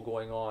festival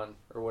going on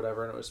or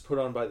whatever, and it was put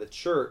on by the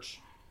church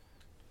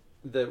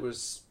that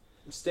was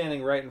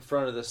standing right in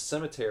front of this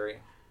cemetery.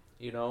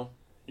 You know?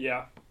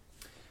 Yeah.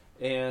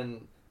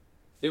 And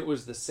it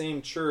was the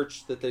same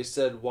church that they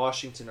said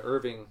Washington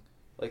Irving,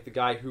 like the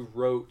guy who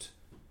wrote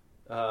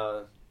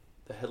the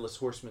Headless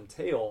Horseman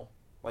tale,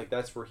 like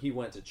that's where he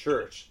went to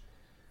church.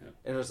 Yeah.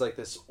 And it was like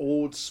this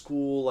old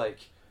school,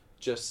 like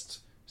just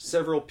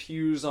several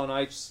pews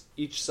on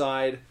each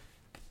side,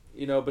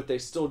 you know, but they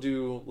still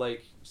do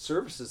like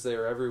services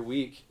there every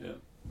week. Yeah.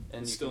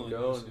 And it's you still can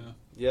go use, and,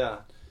 yeah.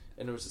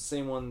 And it was the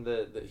same one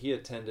that he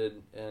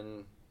attended,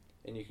 and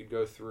you could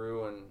go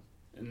through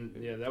and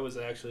that was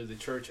actually the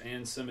church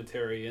and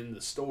cemetery in the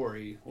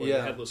story where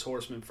the Headless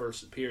Horseman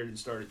first appeared and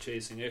started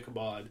chasing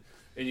Ichabod.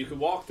 And you could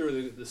walk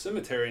through the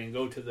cemetery and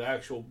go to the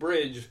actual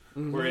bridge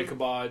where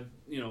Ichabod,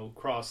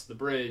 crossed the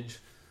bridge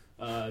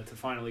to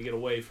finally get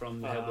away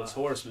from the Headless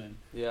Horseman.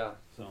 Yeah.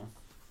 So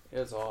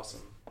it's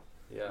awesome.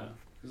 Yeah.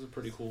 It was a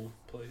pretty cool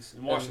place.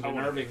 And Washington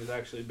Irving is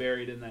actually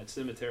buried in that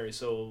cemetery,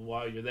 so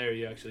while you're there,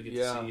 you actually get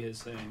to see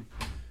his thing.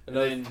 And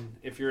then,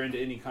 if you're into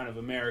any kind of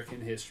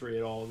American history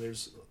at all,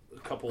 there's a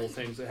couple of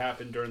things that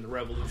happened during the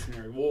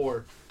Revolutionary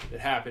War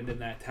that happened in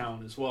that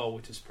town as well,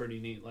 which is pretty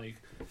neat. Like,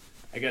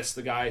 I guess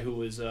the guy who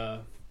was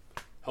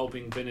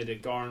helping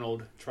Benedict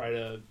Arnold try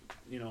to,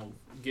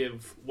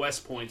 give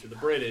West Point to the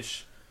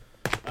British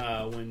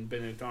when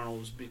Benedict Arnold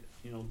was,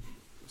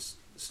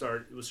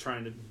 was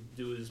trying to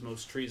do his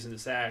most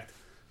treasonous act.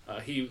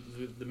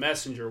 The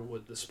messenger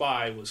with the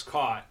spy was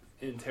caught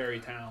in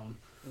Terrytown.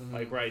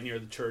 Like right near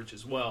the church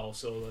as well,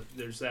 so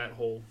there's that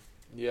whole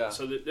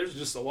So there's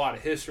just a lot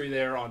of history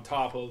there on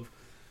top of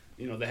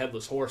the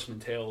Headless Horseman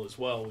tale as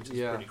well, which is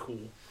pretty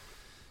cool.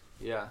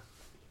 Yeah,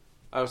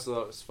 I also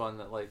thought it was fun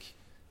that like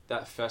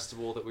that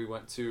festival that we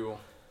went to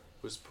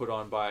was put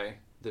on by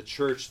the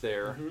church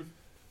there,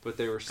 but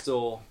they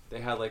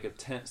had like a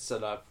tent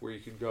set up where you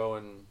could go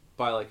and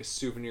buy like a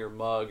souvenir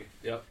mug.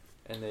 Yep,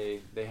 and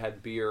they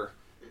had beer.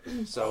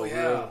 So we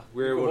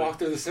were able to walk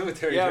through the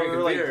cemetery.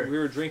 Drinking beer. We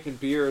were drinking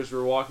beer as we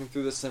were walking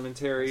through the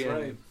cemetery. That's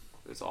and right.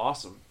 It's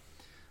awesome.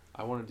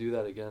 I want to do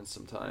that again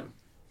sometime.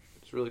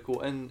 It's really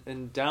cool.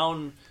 And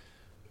down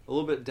a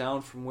little bit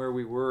down from where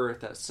we were at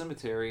that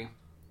cemetery,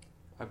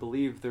 I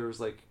believe there was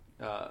like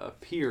a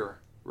pier,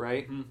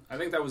 right? I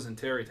think that was in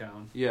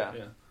Terrytown. Yeah.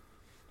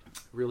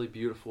 Really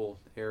beautiful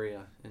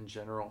area in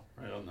general.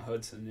 Right on the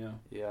Hudson.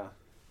 Yeah.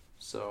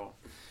 So,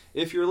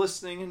 if you're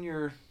listening and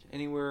you're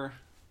anywhere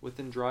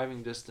within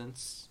driving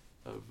distance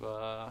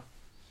of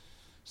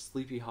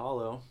Sleepy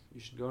Hollow,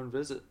 you should go and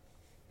visit.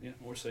 Yeah,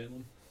 or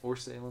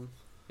Salem.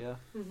 Yeah.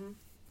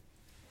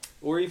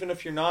 Or even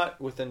if you're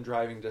not within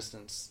driving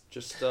distance,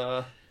 just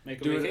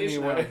make a do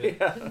vacation it anyway.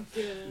 out of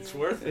it. It's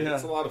worth it. Yeah.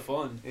 It's a lot of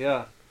fun.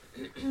 Yeah.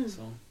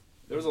 So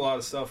there was a lot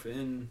of stuff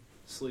in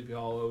Sleepy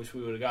Hollow which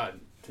we would have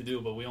gotten to do,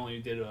 but we only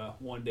did a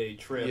one-day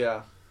trip.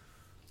 Yeah.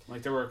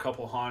 Like there were a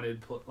couple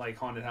haunted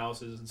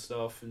houses and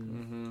stuff,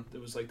 and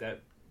there was like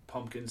that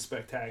pumpkin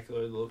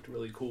spectacular that looked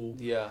really cool.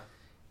 Yeah.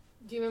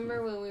 Do you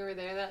remember when we were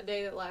there that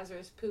day that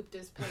Lazarus pooped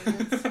his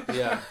pants?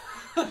 Yeah.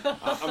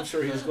 I'm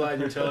sure he's glad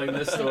you're telling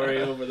this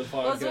story over the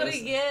podcast. That's what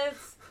he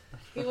gets.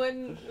 He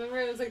wouldn't. Remember,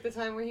 it was like the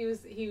time where he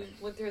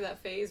went through that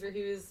phase where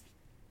he was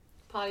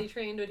potty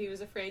trained, but he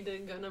was afraid to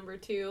go number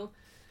 2.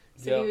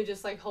 So he would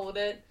just like hold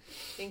it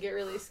and get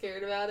really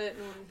scared about it,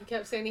 and he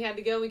kept saying he had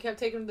to go. We kept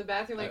taking him to the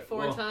bathroom like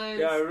 4 times.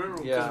 Yeah, I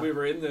remember because we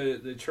were in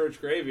the church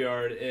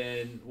graveyard,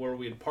 and where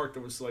we had parked,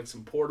 there was like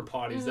some porta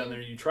potties down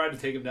there. You tried to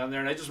take him down there,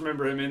 and I just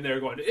remember him in there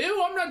going,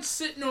 "Ew, I'm not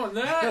sitting on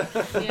that."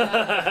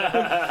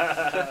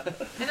 Yeah. And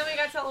then we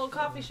got to that little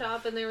coffee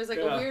shop, and there was like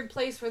a weird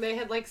place where they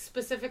had like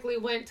specifically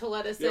went to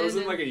let us in. It was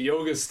in like a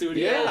yoga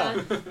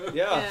studio.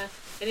 Yeah.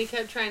 And he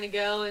kept trying to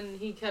go, and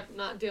he kept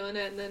not doing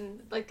it, and then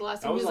like the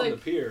last time he was like, on the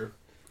pier.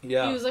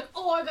 Yeah. He was like,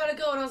 "Oh, I gotta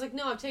go," and I was like,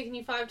 "No, I've taken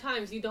you 5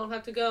 times. You don't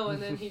have to go."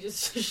 And then he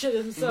just shit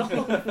himself.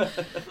 And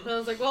I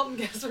was like, "Well, I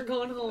guess we're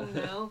going home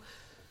now."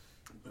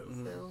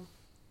 So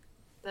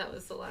that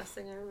was the last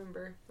thing I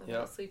remember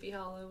about Sleepy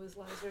Hollow was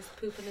Lazarus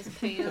pooping his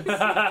pants.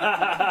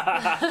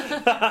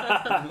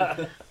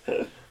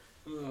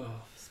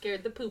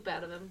 Scared the poop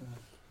out of him.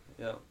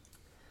 Yeah.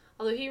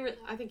 Although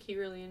I think he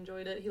really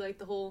enjoyed it. He liked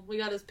the whole. We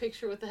got his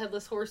picture with the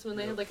headless horseman.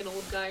 They had like an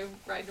old guy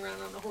riding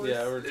around on a horse.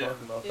 Yeah, we were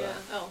talking about that. Yeah.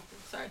 Oh,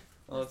 sorry.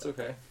 Oh, that's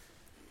okay.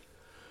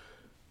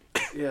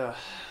 Yeah.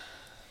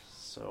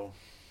 So,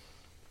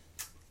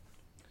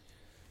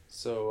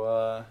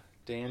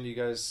 Dan, do you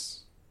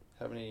guys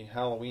have any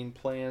Halloween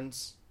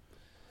plans?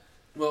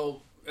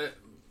 Well,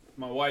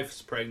 my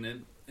wife's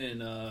pregnant,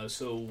 and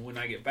so when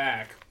I get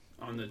back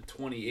on the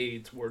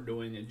 28th, we're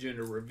doing a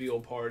gender reveal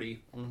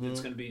party.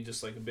 It's going to be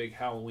just like a big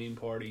Halloween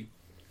party.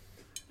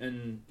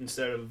 And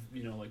instead of,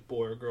 like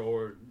boy or girl,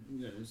 or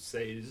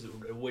say is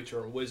a witch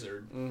or a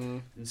wizard.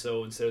 And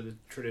so instead of the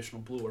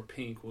traditional blue or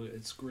pink,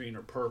 it's green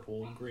or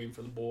purple. Green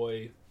for the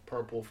boy,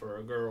 purple for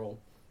a girl.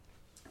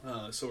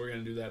 So we're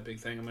going to do that big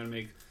thing. I'm going to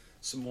make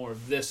some more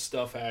of this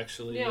stuff,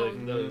 actually. Yeah.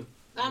 Like the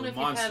I don't know if you've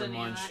Monster had any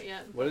Munch. of that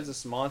yet. What is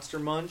this, Monster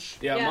Munch?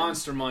 Yeah,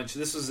 Monster Munch.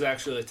 This was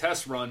actually a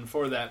test run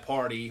for that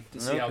party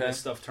to see how this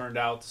stuff turned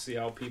out, to see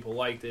how people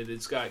liked it.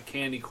 It's got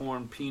candy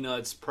corn,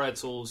 peanuts,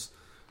 pretzels,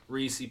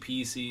 Reese's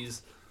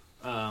Pieces,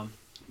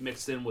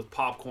 mixed in with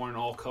popcorn,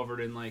 all covered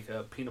in like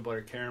a peanut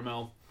butter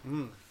caramel,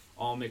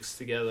 all mixed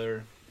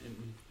together,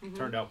 and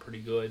turned out pretty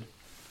good.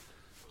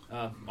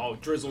 All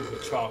drizzled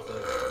with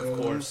chocolate,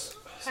 of course.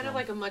 Kind of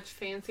like a much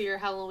fancier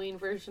Halloween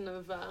version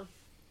of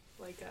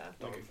like a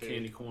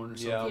candy corn or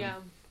something. Yeah.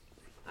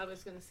 I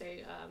was gonna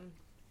say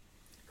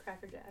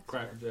Cracker Jacks.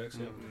 Cracker Jacks,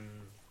 yeah.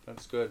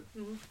 That's good.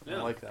 Yeah.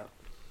 I like that.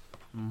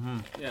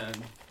 Yeah,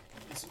 and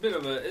it's a bit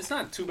of it's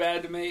not too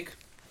bad to make.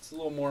 It's a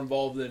little more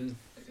involved than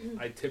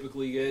I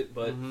typically get,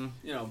 but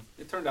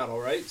it turned out all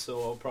right.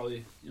 So I'll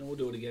probably we'll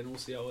do it again. We'll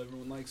see how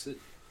everyone likes it.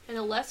 And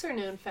a lesser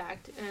known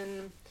fact,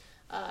 and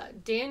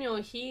Daniel,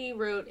 he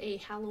wrote a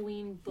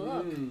Halloween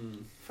book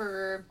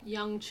for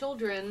young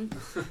children.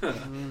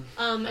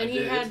 And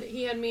he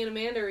had me and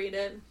Amanda read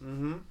it.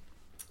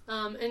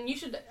 And you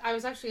should. I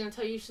was actually going to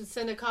tell you should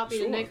send a copy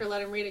to Nick or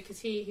let him read it, because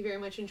he very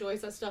much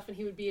enjoys that stuff, and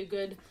he would be a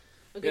good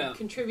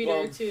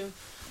contributor to.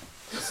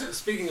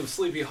 Speaking of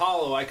Sleepy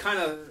Hollow, I kind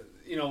of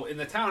in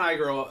the town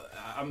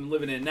I'm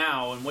living in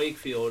now in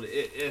Wakefield,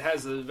 it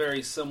has a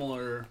very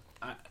similar,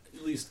 at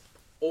least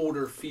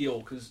older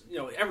feel, because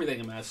everything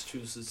in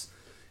Massachusetts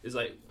is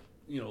like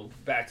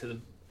back to the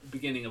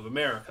beginning of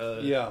America.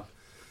 Yeah.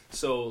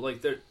 So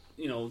like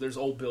there's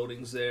old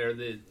buildings there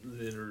that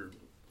are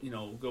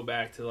go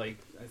back to like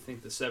I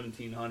think the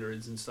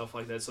 1700s and stuff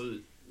like that. So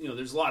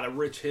there's a lot of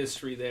rich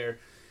history there.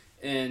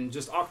 And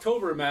just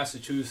October in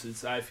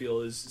Massachusetts, I feel,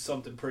 is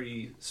something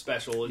pretty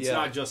special. It's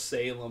not just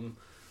Salem.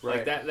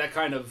 Like that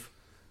kind of...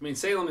 I mean,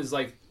 Salem is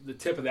like the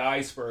tip of the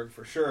iceberg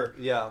for sure.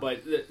 Yeah.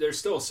 But there's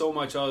still so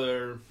much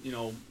other,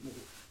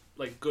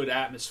 like good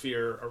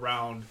atmosphere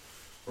around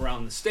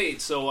the state.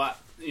 So,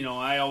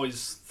 I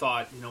always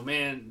thought,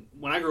 man,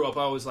 when I grew up,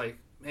 I was like,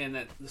 man,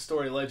 the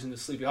story legend of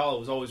Sleepy Hollow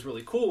was always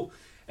really cool.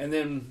 And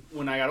then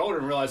when I got older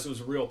and realized it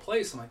was a real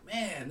place, I'm like,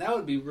 man, that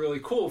would be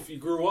really cool if you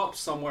grew up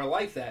somewhere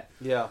like that.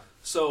 Yeah.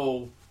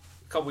 So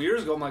a couple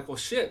years ago, I'm like, well,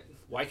 shit,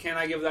 why can't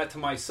I give that to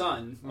my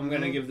son? I'm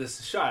going to give this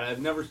a shot.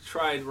 I've never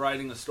tried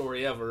writing a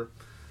story ever.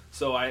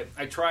 So I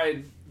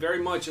tried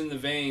very much in the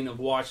vein of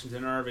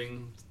Washington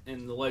Irving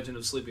and the Legend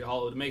of Sleepy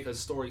Hollow to make a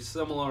story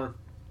similar,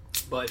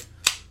 but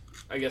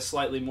I guess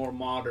slightly more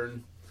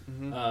modern,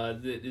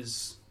 that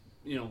is,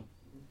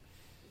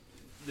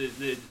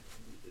 that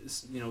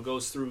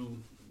goes through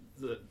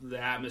the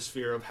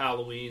atmosphere of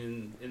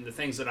Halloween and the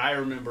things that I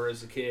remember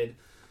as a kid,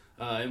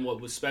 and what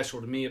was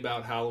special to me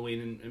about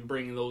Halloween, and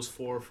bringing those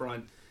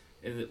forefront,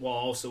 and while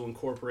also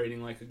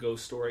incorporating like a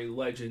ghost story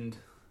legend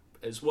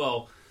as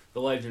well. The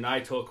legend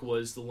I took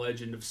was the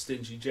legend of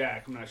Stingy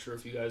Jack. I'm not sure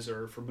if you guys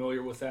are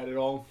familiar with that at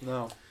all.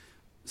 No.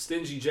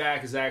 Stingy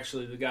Jack is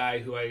actually the guy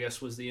who I guess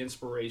was the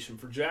inspiration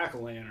for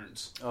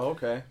jack-o'-lanterns. Oh,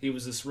 okay. He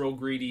was this real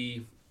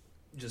greedy,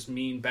 just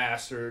mean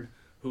bastard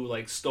who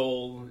like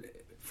stole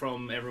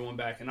from everyone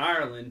back in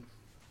Ireland,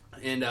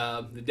 and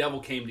the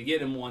devil came to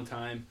get him one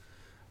time,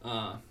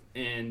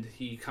 and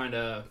he kind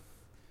of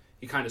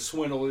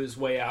swindled his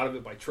way out of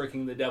it by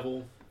tricking the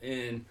devil,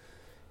 and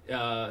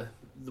the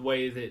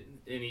way that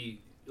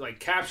like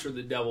captured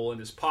the devil in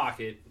his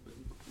pocket,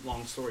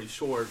 long story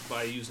short,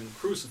 by using a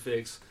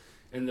crucifix.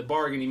 And the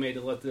bargain he made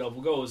to let the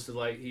devil go is to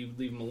like he would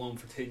leave him alone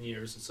for 10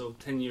 years. And so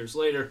 10 years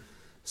later,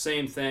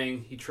 same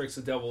thing. He tricks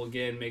the devil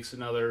again, makes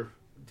another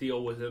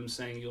deal with him,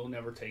 saying, "You'll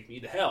never take me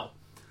to hell."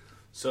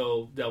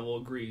 So devil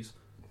agrees.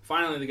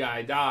 Finally, the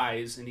guy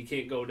dies, and he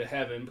can't go to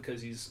heaven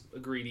because he's a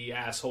greedy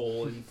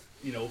asshole, and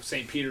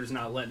St. Peter's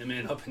not letting him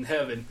in up in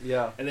heaven.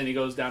 Yeah. And then he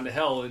goes down to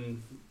hell,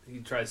 and he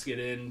tries to get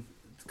in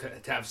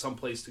to have some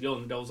place to go,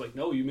 and the devil's like,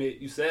 "No,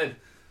 you said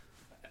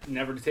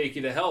never to take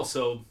you to hell,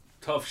 so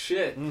tough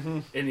shit." Mm-hmm.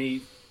 And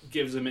he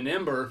gives him an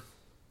ember,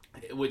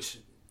 which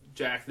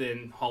Jack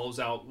then hollows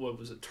out. What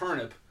was a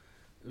turnip?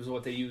 It was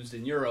what they used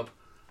in Europe,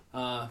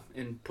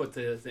 and put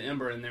the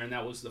ember in there, and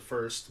that was the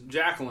first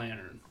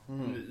jack-o'-lantern.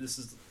 Mm-hmm. This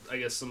is, I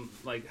guess, some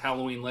like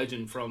Halloween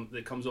legend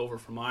that comes over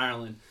from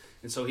Ireland,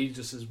 and so he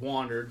just has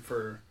wandered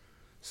for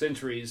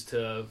centuries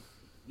to,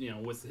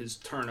 with his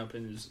turnip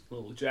and his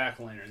little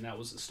jack-o'-lantern. That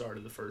was the start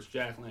of the first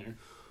jack-o'-lantern.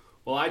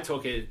 Well, I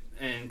took it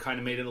and kind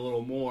of made it a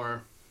little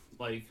more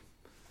like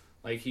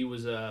he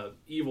was a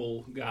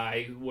evil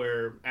guy,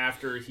 where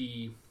after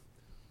he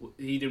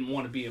didn't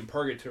want to be in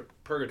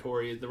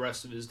purgatory the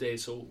rest of his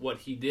days. So what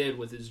he did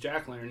with his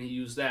jack-o'-lantern, he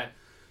used that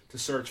to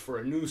search for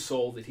a new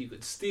soul that he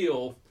could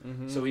steal,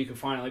 so he could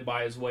finally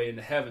buy his way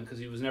into heaven, because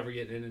he was never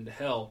getting into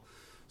hell.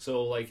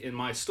 So like in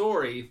my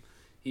story,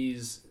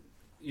 he's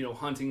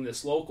hunting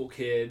this local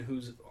kid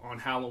who's on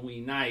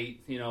Halloween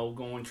night,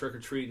 going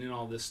trick-or-treating and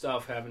all this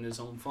stuff, having his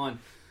own fun,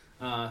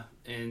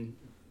 and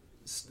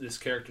this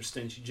character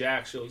Stingy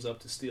Jack shows up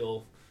to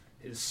steal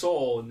his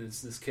soul, and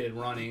it's this kid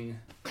running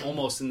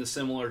almost in the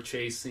similar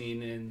chase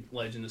scene in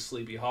Legend of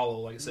Sleepy Hollow.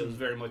 Like I said, it was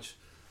very much,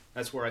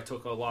 that's where I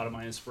took a lot of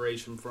my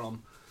inspiration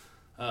from,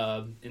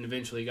 and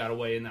eventually got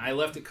away. And I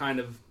left it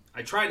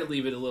I tried to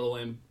leave it a little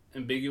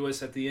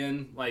ambiguous at the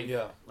end, like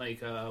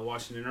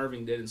Washington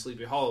Irving did in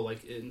Sleepy Hollow.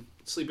 Like in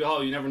Sleepy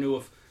Hollow, you never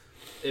knew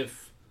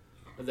if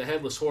the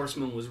Headless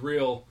Horseman was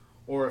real,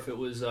 or if it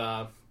was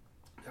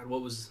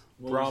what was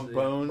Brom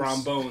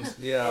Bones.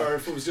 Yeah. Or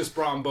if it was just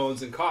Brom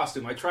Bones in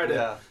costume. I try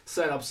to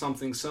set up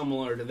something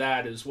similar to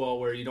that as well,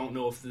 where you don't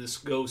know if this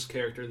ghost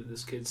character that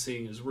this kid's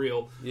seeing is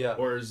real,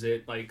 or is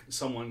it like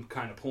someone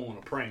kind of pulling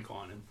a prank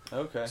on him.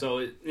 Okay.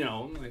 So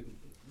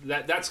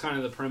that's kind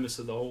of the premise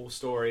of the whole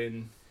story,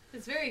 and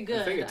it's very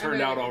good. I think it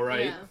turned out all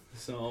right. Yeah.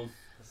 So.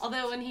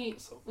 Although when he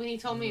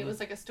told me it was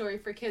like a story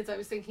for kids, I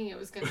was thinking it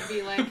was going to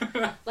be like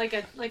a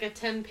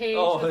 10-page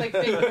with like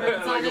big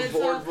words on it. Like a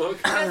board book.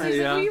 Because he's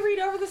like, "Will you read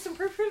over this and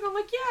proofread it?" I'm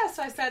like, "Yeah."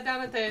 So I sat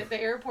down at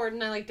the airport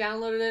and I like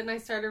downloaded it and I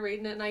started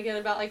reading it, and I get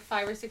about like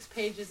 5 or 6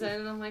 pages in,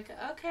 and I'm like,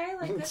 "Okay,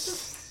 like this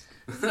is."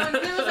 It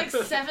was like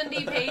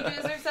 70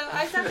 pages or so.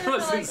 I sat there for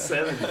like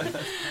 70.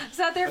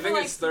 I think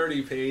it's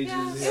 30 pages.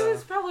 Yeah, it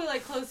was probably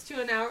like close to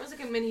an hour. It was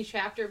like a mini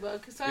chapter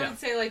book. So I would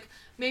say like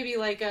maybe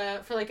like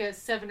for like a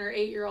 7 or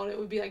 8 year old, it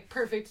would be like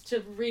perfect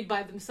to read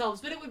by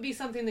themselves. But it would be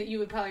something that you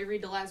would probably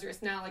read to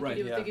Lazarus now, like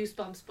you do with the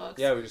Goosebumps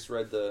books. Yeah, we just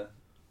read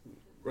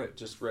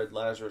read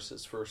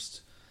Lazarus's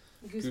first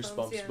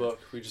Goosebumps book.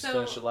 We just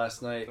finished it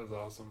last night. That was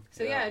awesome.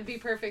 So it'd be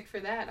perfect for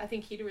that. I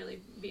think he'd really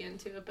be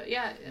into it. But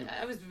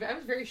I was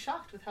very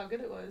shocked with how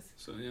good it was.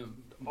 So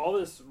all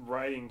this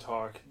writing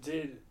talk.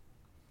 Did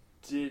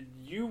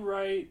you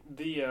write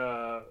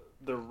the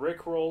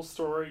Rickroll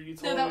story you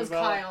told me about? No, that was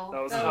Kyle.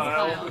 That was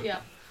Kyle.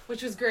 Yeah,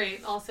 which was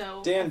great.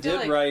 Also, Dan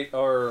did write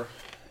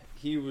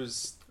he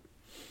was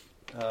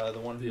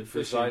the one who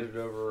presided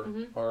over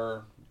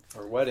our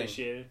wedding.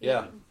 Officiated.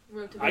 Yeah.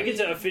 I get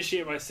to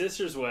officiate my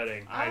sister's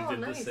wedding. I did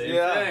the same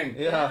thing.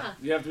 Yeah.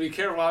 You have to be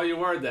careful how you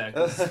word that.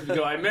 'Cause if you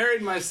go, "I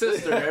married my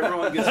sister,"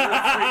 everyone gets real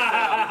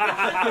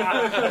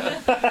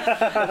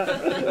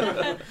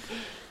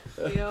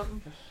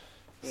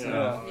freaked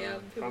out.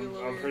 Yep.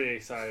 I'm pretty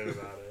excited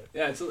about it.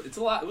 Yeah, it's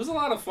a lot. It was a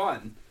lot of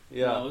fun.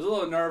 Yeah, it was a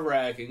little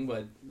nerve-wracking,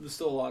 but it was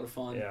still a lot of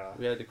fun. Yeah,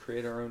 we had to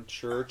create our own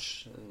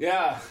church. And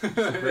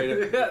the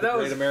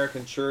Great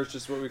American Church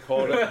is what we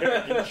called it.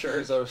 American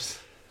Church. I was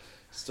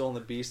still in the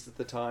Beast at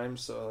the time,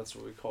 so that's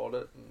what we called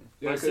it. And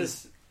my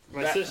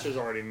sister's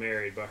already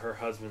married, but her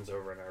husband's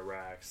over in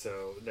Iraq,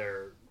 so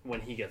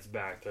when he gets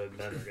back, then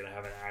they're gonna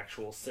have an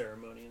actual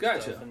ceremony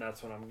and stuff, and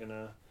that's when I'm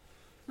gonna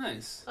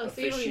nice. Oh,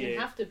 so you don't even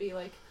have to be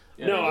like.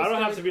 No, I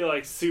don't have to be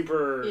like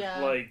super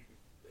like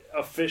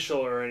official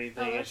or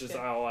anything. It's just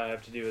all I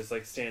have to do is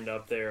like stand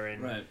up there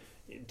and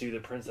do the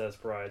Princess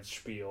Bride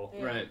spiel.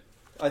 Yeah. Right.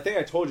 I think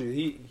I told you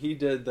he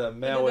did the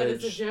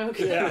marriage. That is a joke.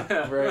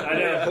 Yeah, right. I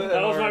know.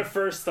 That was my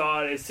first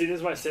thought. As soon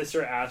as my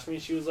sister asked me,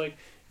 she was like,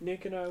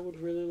 "Nick and I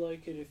would really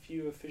like it if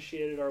you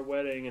officiated our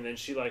wedding." And then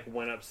she like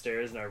went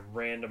upstairs, and I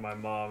ran to my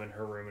mom in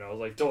her room, and I was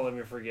like, "Don't let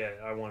me forget.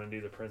 I want to do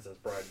the Princess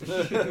Bride."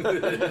 That's what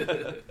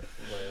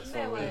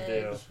I'm gonna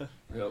do.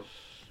 Yep.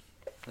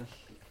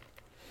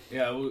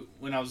 Yeah,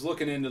 when I was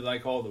looking into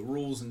like all the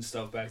rules and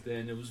stuff back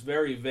then, it was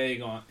very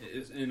vague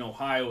in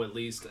Ohio at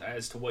least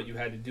as to what you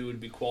had to do to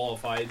be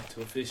qualified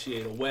to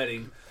officiate a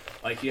wedding.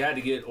 Like you had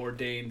to get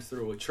ordained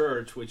through a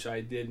church, which I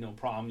did no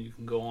problem. You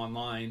can go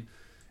online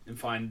and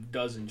find a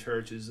dozen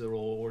churches that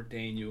will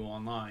ordain you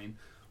online.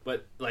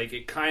 But, like,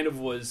 it kind of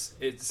was,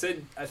 it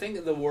said, I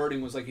think the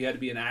wording was, like, you had to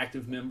be an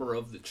active member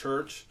of the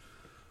church,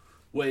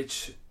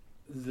 which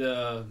I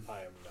am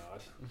not.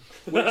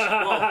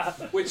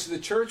 which the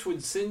church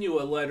would send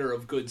you a letter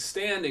of good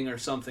standing or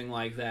something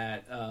like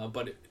that,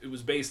 but it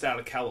was based out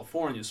of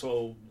California,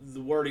 so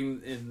the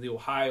wording in the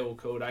Ohio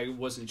code, I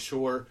wasn't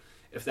sure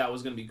if that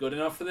was going to be good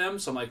enough for them,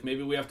 so I'm like,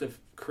 maybe we have to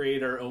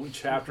create our own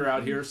chapter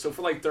out here. So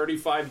for like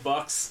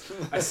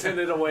 $35, I sent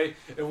it away,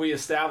 and we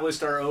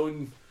established our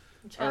own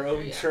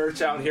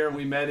church out here.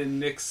 We met in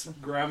Nick's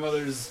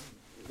grandmother's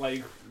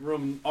like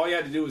room. All you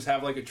had to do was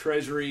have like a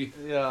treasury.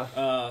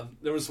 Yeah.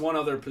 There was one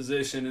other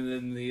position, and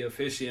then the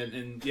officiant,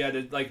 and you had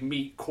to like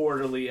meet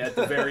quarterly at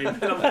the very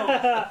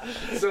minimum.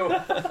 So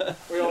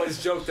we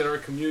always joked that our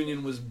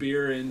communion was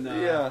beer and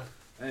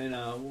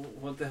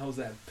what the hell is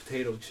that?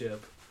 Potato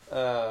chip.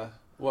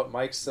 What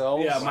Mike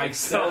sells? Yeah, Mike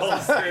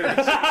sells. That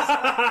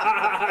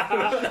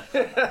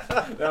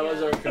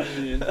was our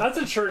communion. That's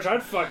a church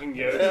I'd fucking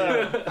go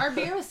to. Our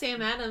beer was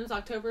Sam Adams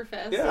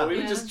Oktoberfest. Yeah, we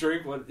would just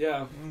drink what.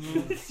 Yeah,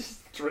 just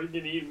drink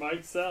and eat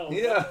Mike sells.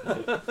 Yeah,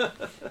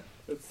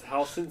 that's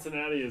how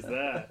Cincinnati is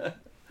that.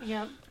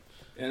 Yep.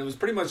 And it was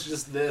pretty much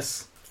just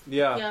this.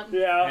 Yeah. Yep.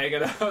 Yeah.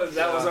 Hanging out.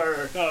 That was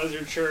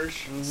your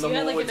church. You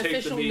had like an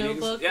official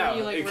notebook where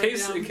you like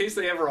in case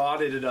they ever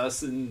audited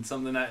us and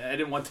something, I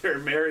didn't want their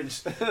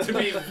marriage to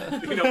be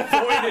voided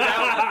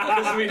out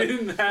because we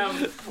didn't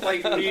have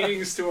like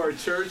meetings to our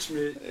church.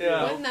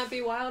 Yeah. Wouldn't that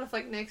be wild if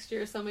like next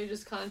year somebody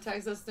just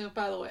contacts us? No,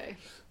 by the way,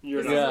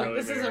 you're this not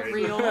really this married. isn't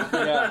real.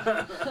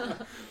 Yeah.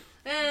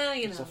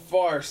 It's a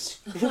farce.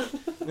 That's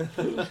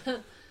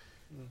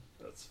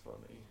funny.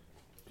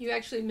 You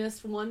actually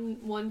missed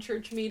one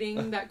church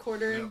meeting that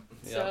quarter,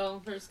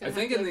 so we're just gonna I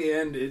think in the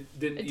end it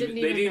didn't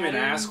even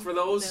ask for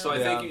those, so I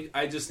think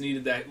I just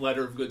needed that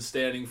letter of good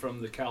standing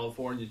from the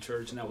California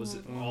church, and that was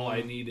all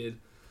I needed.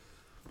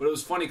 But it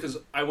was funny because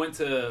I went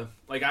to,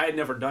 like, I had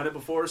never done it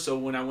before, so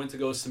when I went to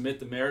go submit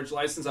the marriage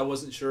license, I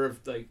wasn't sure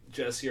if, like,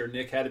 Jessie or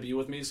Nick had to be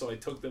with me, so I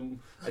took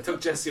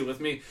Jessie with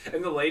me,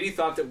 and the lady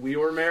thought that we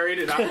were married,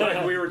 and I'm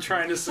like, we were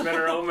trying to submit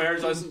our own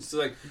marriage license. She's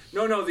like,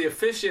 no, the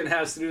officiant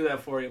has to do that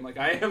for you. I'm like,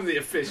 I am the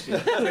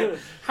officiant. Like,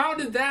 how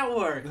did that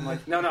work? I'm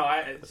like, no,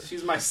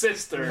 she's my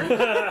sister.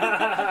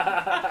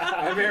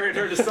 I married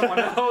her to someone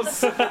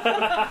else. That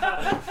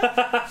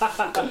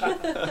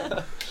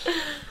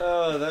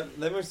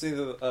must be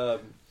the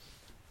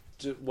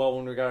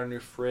when we got our new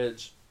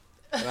fridge,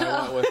 and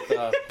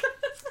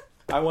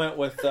I went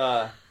with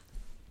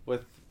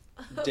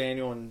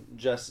Daniel and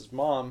Jess's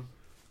mom,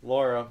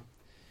 Laura.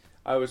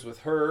 I was with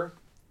her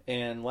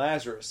and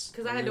Lazarus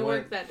because I had to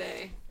work that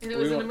day, and it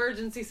was an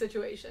emergency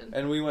situation.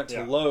 And we went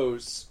to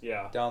Lowe's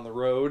down the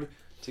road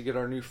to get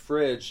our new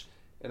fridge,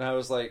 and I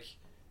was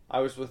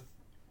with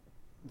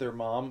their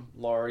mom,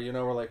 Laura.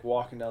 We're like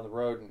walking down the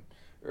road,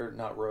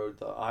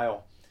 the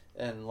aisle.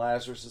 And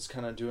Lazarus is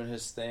kind of doing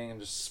his thing and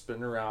just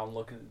spinning around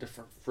looking at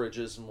different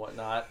fridges and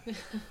whatnot.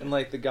 And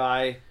like the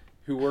guy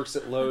who works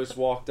at Lowe's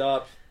walked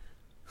up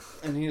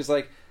and he was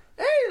like,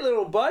 "Hey,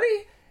 little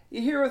buddy,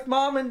 you here with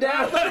Mom and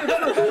Dad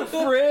looking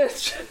for a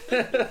fridge?"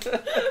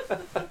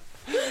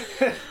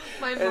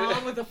 My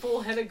mom with a full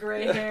head of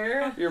gray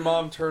hair. Your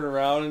mom turned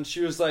around and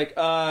she was like,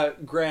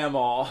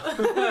 Grandma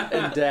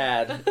and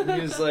Dad. And he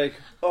was like,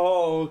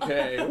 "Oh,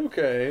 okay."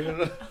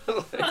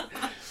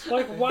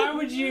 Like, why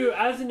would you,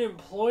 as an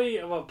employee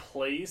of a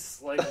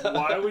place, like,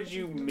 why would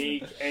you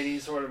make any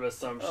sort of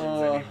assumptions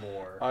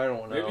anymore? I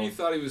don't know. Maybe he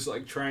thought he was,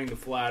 like, trying to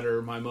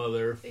flatter my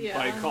mother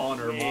by calling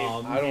her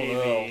mom. I don't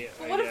know.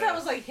 But what if that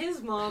was, like,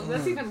 his mom?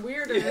 That's even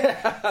weirder.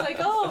 Yeah. It's like,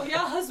 oh,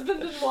 yeah,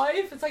 husband and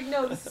wife. It's like,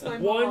 no, this is my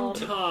mom.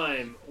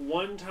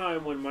 One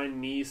time when my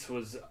niece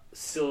was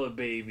still a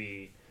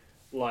baby,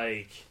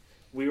 like,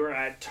 we were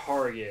at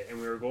Target,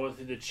 and we were going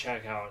through the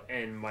checkout,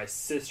 and my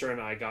sister and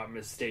I got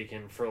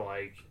mistaken for,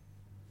 like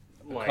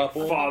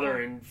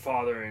father and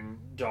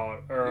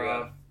daughter,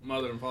 or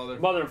mother and father.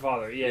 Mother and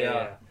father,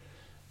 yeah.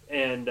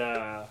 And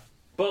but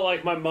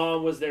like my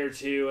mom was there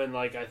too, and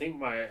like I think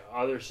my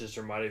other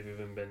sister might have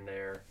even been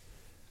there,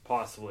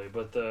 possibly.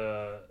 But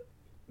the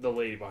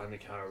lady behind the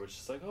counter was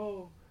just like,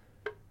 "Oh,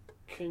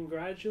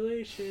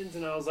 congratulations,"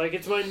 and I was like,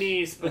 "It's my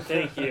niece, but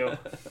thank you."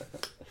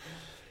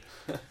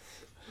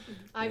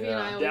 Ivy and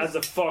I always... Dad's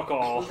a fuck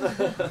all.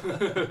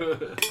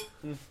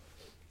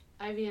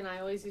 Ivy and I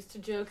always used to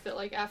joke that,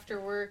 like,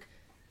 after work,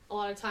 a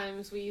lot of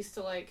times we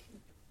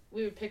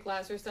would pick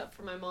Lazarus up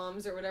for my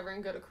mom's or whatever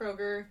and go to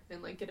Kroger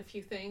and, like, get a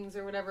few things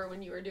or whatever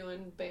when you were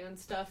doing band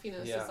stuff,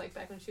 it's just, like,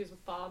 back when she was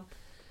with Bob.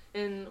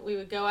 And we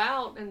would go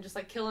out and just,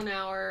 like, kill an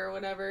hour or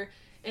whatever.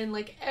 And,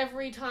 like,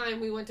 every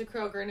time we went to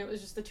Kroger and it was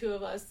just the two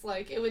of us,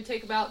 like, it would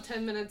take about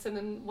 10 minutes and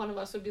then one of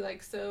us would be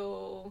like,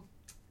 "So...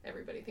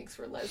 everybody thinks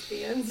we're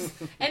lesbians."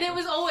 And it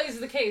was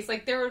always the case.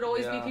 Like, there would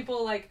always be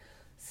people, like,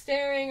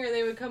 staring, or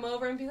they would come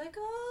over and be like,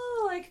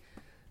 "Oh, like,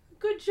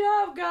 good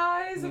job,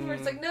 guys." And we're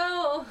just like,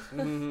 "No."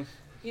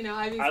 You know,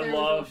 Ivy's hair was a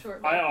little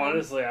short back then.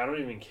 Honestly, I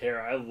don't even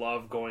care. I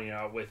love going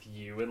out with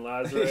you and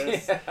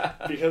Lazarus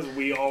because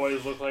we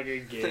always look like a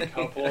gay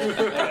couple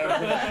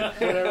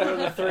whenever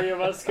the three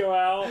of us go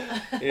out.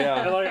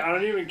 Yeah. And, like, I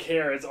don't even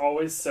care. It's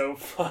always so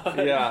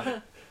fun. Yeah.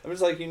 I was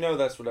like,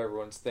 that's what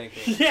everyone's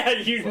thinking. Yeah,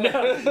 you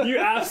know. You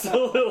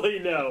absolutely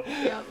know.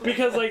 Yeah.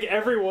 Because, like,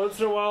 every once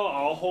in a while,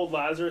 I'll hold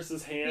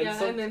Lazarus's hand.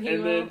 Yeah, and then he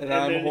will. And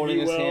I'm holding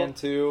his hand,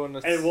 too.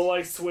 And we'll,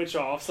 like, switch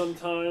off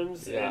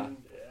sometimes. Yeah.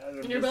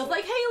 And you're both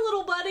like, hey,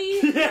 little buddy.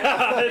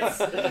 Yeah,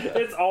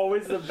 it's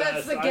always the best.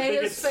 That's the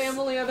gayest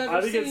family I've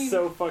ever seen. I think it's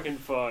so fucking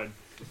fun.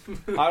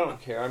 I don't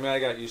care. I mean, I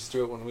got used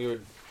to it when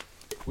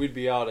we'd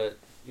be out at,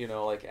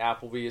 like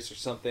Applebee's or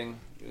something.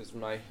 Because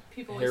my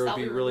hair would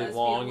be really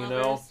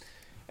long,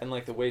 And,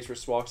 like, the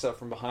waitress walks up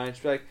from behind.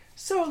 She'd be like,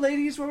 so,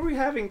 ladies, what are we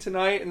having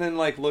tonight? And then,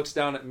 like, looks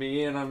down at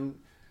me, and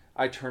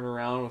I turn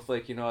around with,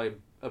 like,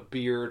 a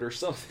beard or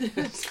something.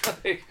 It's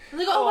like,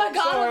 oh my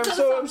God,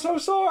 I'm so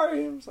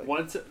sorry.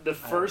 Once, the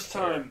first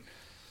time,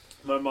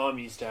 my mom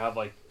used to have,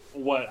 like,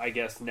 what I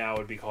guess now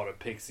would be called a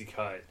pixie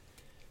cut.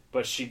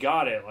 But she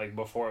got it, like,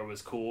 before it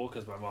was cool,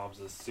 because my mom's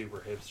a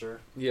super hipster.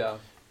 Yeah.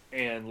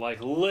 And,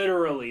 like,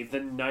 literally, the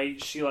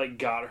night she, like,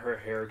 got her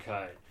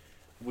haircut,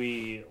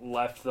 we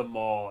left the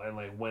mall and,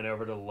 like, went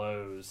over to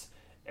Lowe's.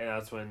 And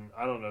that's when,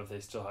 I don't know if they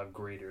still have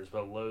greeters,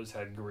 but Lowe's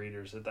had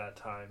greeters at that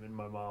time. And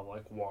my mom,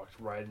 like, walked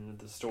right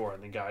into the store,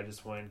 and the guy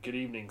just went, good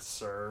evening,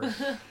 sir.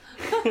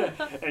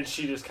 And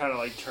she just kind of,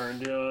 like,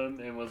 turned to him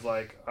and was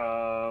like,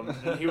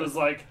 and he was,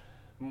 like,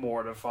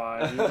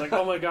 mortified. He was like,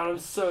 oh my God, I'm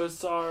so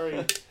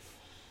sorry.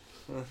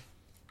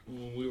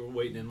 When we were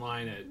waiting in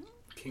line at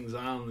Kings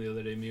Island the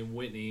other day, me and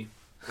Whitney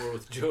were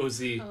with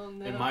Josie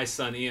and my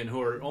son Ian,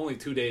 who are only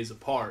 2 days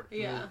apart.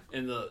 Yeah.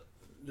 And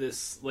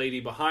this lady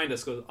behind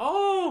us goes,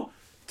 oh,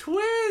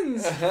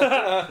 twins!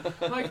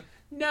 I'm like,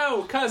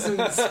 no,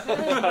 cousins.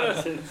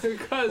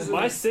 Cousins.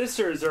 My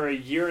sisters are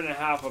 1.5 years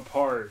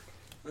apart,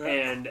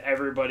 and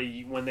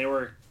everybody, when they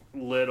were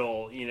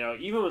little,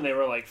 even when they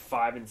were like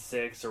 5 and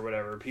 6 or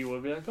whatever, people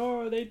would be like,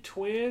 oh, are they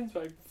twins?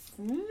 Like,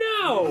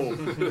 no!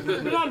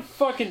 They're not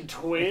fucking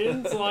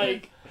twins.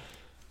 Like,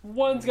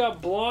 one's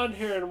got blonde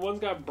hair and one's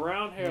got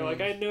brown hair.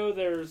 Like, I know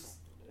there's,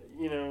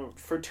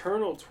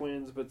 fraternal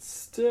twins, but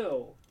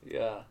still.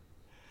 Yeah.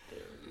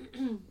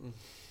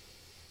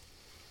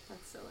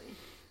 That's silly.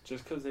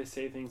 Just because they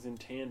say things in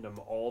tandem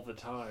all the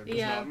time does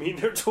not mean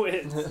they're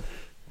twins.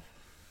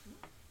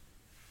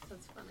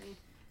 That's funny.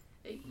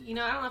 I don't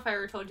know if I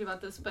ever told you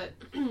about this, but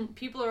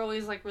people are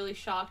always, like, really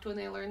shocked when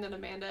they learn that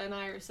Amanda and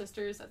I are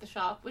sisters at the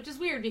shop, which is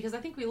weird because I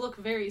think we look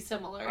very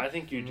similar. I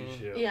think you do,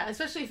 too. Yeah,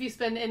 especially if you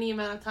spend any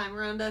amount of time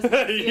around us.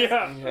 You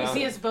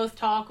see us both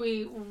talk.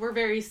 We're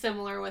very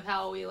similar with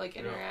how we, like,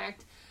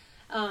 interact.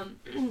 Yeah.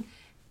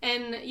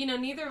 And,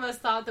 neither of us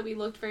thought that we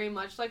looked very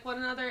much like one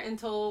another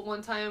until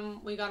one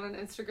time we got on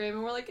Instagram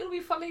and we're like, it'll be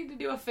funny to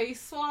do a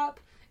face swap.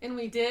 And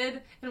we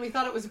did, and we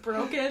thought it was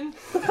broken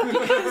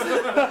because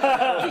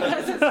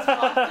it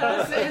stopped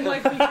us and,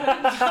 like, we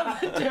couldn't tell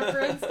the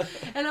difference.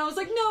 And I was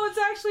like, no, it's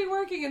actually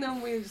working. And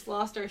then we just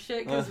lost our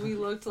shit because we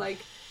looked like,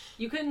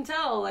 you couldn't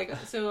tell. Like,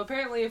 so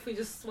apparently if we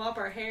just swap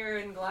our hair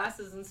and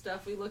glasses and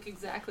stuff, we look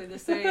exactly the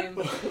same.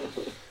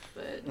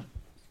 But,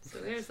 so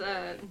there's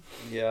that.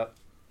 Yeah.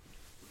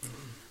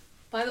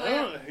 By the way,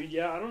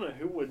 I don't know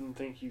who wouldn't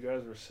think you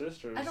guys were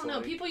sisters. I don't know.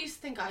 People used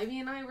to think Ivy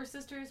and I were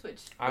sisters,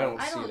 which I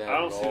don't see that at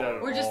all.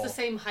 We're just the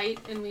same height,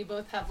 and we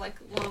both have, like,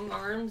 long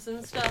arms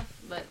and stuff.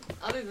 But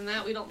other than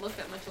that, we don't look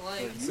that much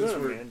alike.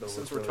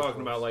 Since we're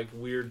talking about, like,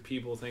 weird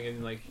people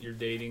thinking, like, you're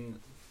dating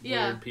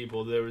weird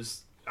people, there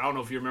was, I don't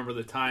know if you remember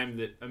the time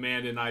that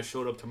Amanda and I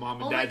showed up to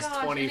Mom and Dad's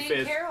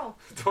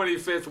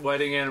 25th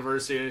wedding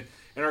anniversary.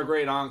 And our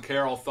great aunt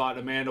Carol thought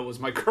Amanda was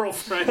my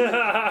girlfriend.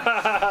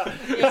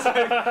 It's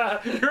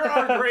like, you're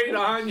our great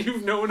aunt.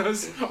 You've known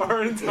us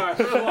our entire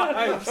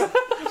lives.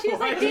 She was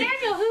like,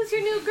 Daniel, who's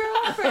your new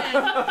girlfriend?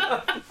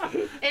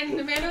 And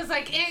Amanda was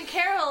like, Aunt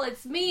Carol,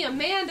 it's me,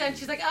 Amanda. And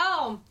she's like,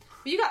 oh,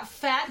 you got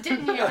fat,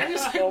 didn't you? And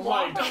just, like,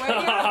 walked away.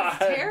 Yeah, it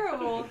was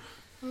terrible.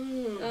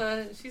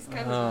 She's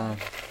kind of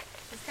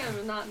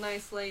a not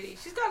nice lady.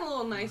 She's gotten a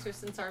little nicer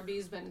since our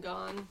B's been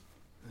gone.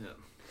 Yeah.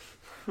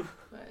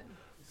 But...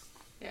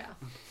 yeah.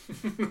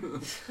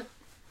 That's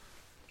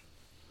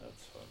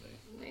funny.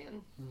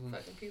 Man,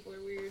 fucking people are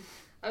weird.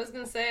 I was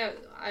going to say,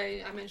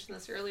 I mentioned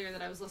this earlier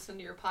that I was listening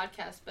to your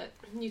podcast, but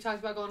you talked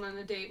about going on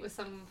a date with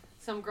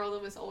some girl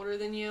that was older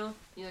than you.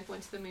 You, like,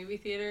 went to the movie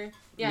theater.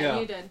 Yeah.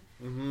 You did.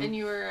 Mm-hmm. And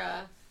you were,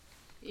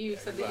 you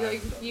said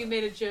that you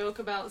made a joke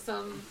about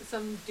some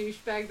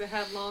douchebag that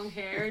had long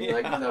hair, and you're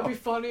like, wouldn't that be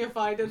funny if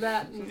I did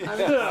that? And I was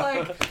just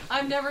like,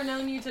 I've never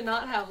known you to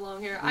not have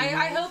long hair.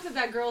 I hope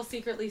that girl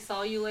secretly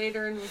saw you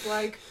later and was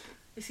like,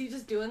 is he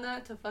just doing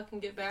that to fucking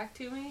get back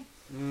to me?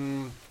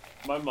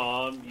 My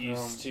mom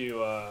used to,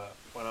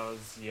 when I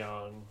was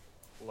young,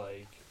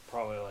 like,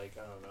 probably, like,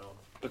 I don't know,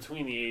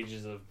 between the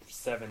ages of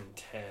 7 and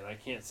 10, I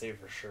can't say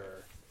for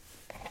sure,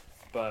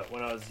 but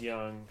when I was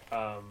young,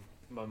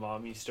 my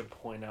mom used to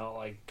point out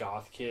like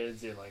goth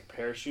kids in like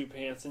parachute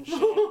pants and shit.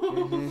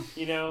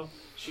 You know,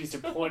 she used to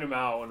point them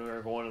out when we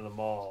were going to the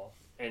mall,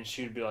 and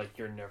she'd be like,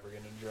 "You're never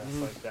gonna dress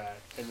like that."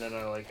 And then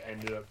I like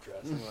ended up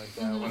dressing like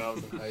that when I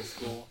was in high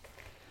school.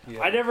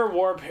 Yeah. I never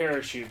wore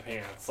parachute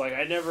pants. Like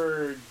I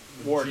never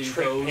wore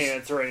trip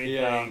pants or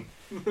anything.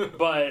 Yeah.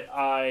 But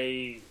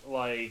I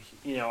like,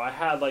 you know, I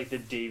had like the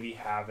Davey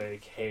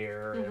Havoc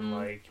hair and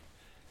like,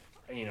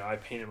 you know, I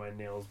painted my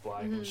nails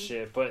black and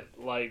shit. But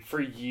like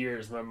for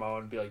years, my mom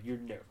would be like, "You're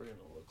never gonna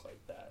look like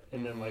that."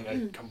 And then like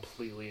I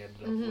completely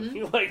ended up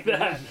looking like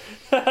that.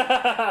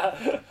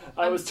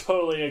 I was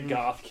totally a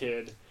goth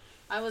kid.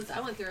 I went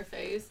through a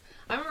phase.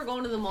 I remember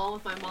going to the mall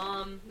with my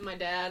mom and my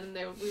dad, and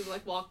we would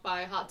like walk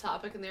by Hot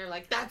Topic, and they were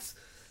like, "That's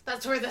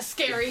where the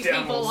scary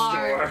people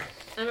are."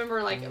 I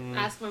remember like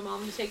asking my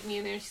mom to take me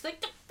in there, and she's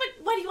like,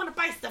 "Why do you want to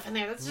buy stuff in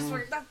there? That's just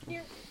where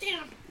you're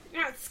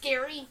not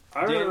scary."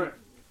 I remember.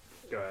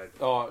 Go ahead.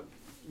 Oh,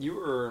 you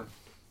were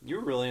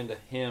really into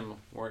him,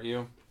 weren't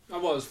you? I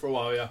was for a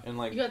while, yeah. And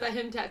like you got that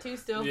him tattoo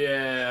still?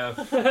 Yeah.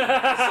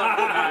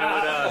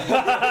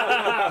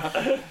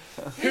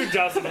 Who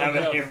doesn't have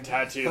a him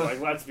tattoo? Like,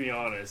 let's be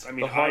honest. I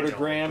mean, the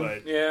heartogram.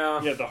 But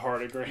yeah, the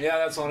heartogram. Yeah,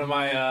 that's one of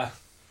my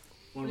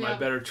my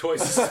better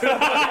choices. He's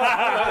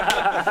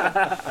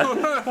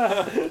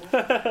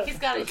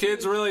got it.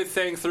 Kids really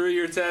think through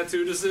your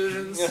tattoo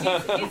decisions. He's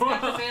got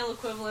the male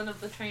equivalent of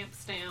the tramp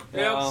stamp.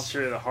 Yeah, it's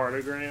true. The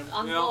heartogram.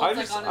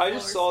 I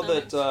just saw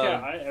that.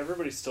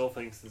 Everybody still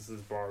thinks this is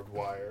barbed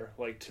wire.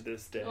 Like to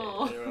this day,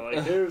 they were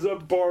like, "There's a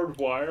barbed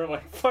wire." I'm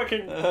like,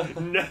 fucking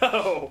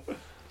no.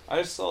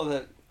 I just saw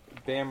that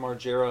Bam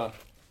Margera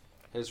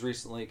has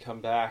recently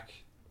come back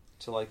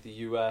to like the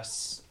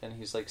U.S. and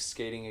he's like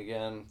skating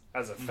again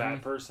as a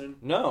fat person.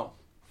 No,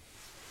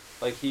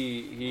 like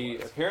he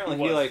apparently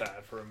he was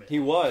fat for a minute. He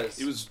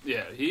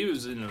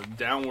was in a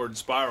downward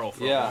spiral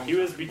for a long time. He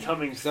was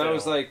becoming Phil. That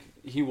was like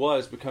he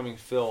was becoming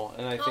Phil,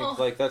 and I think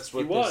like that's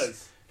what he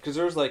was, because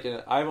there was like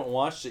I haven't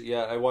watched it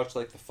yet. I watched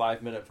like the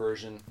 5-minute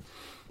version,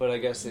 but I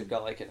guess they've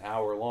got like an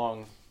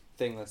hour-long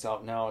thing that's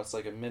out now. It's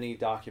like a mini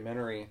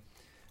documentary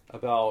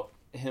about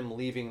him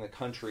leaving the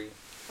country.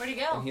 Where'd he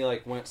go? And he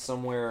like went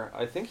somewhere.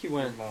 I think he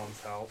went. Your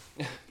mom's house.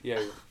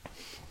 Yeah.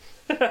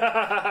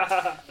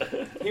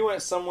 He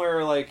went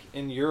somewhere like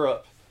in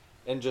Europe,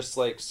 and just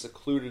like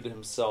secluded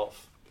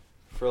himself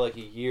for like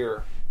a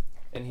year,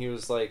 and he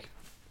was like,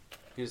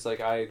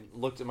 I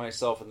looked at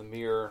myself in the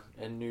mirror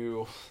and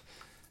knew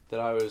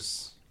that I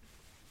was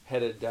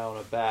headed down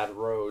a bad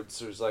road.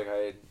 So it was like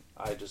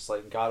I just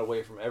like got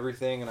away from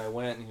everything, and I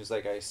went, and he was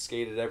like, I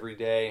skated every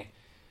day,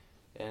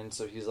 and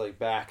so he's like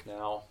back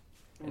now.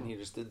 And he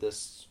just did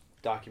this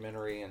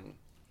documentary, and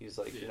he's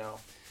like, you know,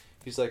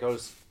 he's like, I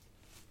was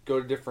go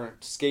to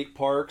different skate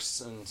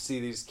parks and see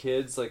these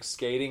kids like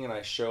skating, and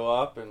I show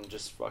up and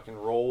just fucking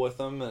roll with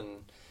them,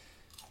 and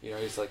you know,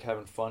 he's like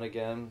having fun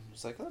again.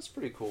 He's like, oh, that's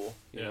pretty cool,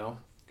 you know,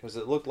 because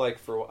it looked like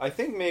I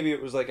think maybe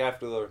it was like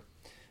after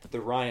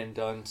the Ryan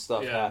Dunn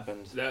stuff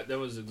happened. That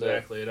was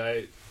exactly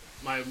it.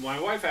 My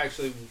wife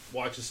actually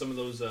watches some of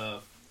those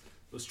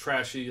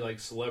trashy like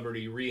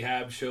celebrity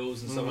rehab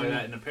shows and stuff like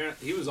that, and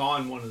apparently he was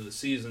on one of the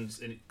seasons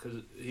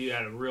because he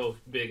had a real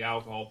big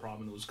alcohol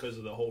problem. It was because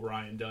of the whole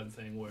Ryan Dunn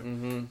thing, where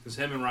because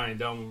him and Ryan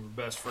Dunn were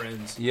best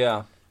friends.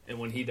 Yeah, and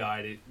when he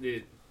died,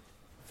 it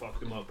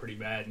fucked him up pretty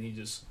bad, and he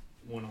just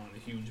went on a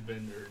huge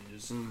bender and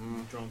just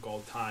drunk all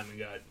the time and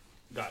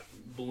got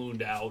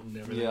ballooned out and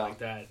everything like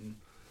that. And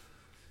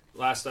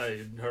last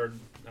I heard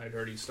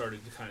he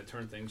started to kind of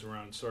turn things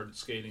around and started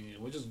skating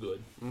again, which is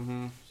good.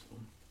 So.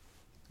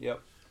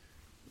 Yep.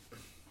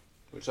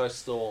 Which I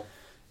still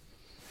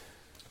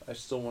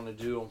want to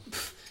do.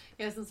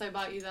 Yeah, since I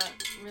bought you that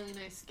really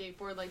nice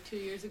skateboard like 2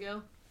 years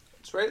ago.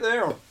 It's right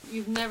there.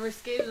 You've never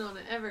skated on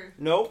it ever.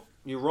 Nope,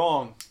 you're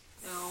wrong.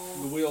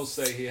 No. The wheels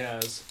say he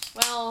has.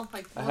 Well,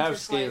 like I have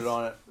skated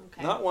on it.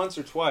 Okay. Not once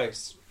or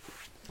twice.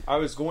 I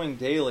was going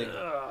daily.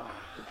 I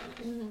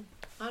don't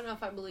know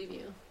if I believe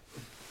you.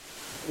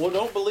 Well,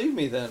 don't believe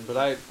me then, but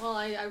I... Well,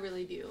 I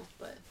really do,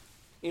 but...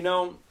 You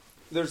know,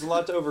 there's a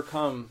lot to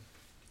overcome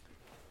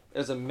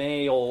as a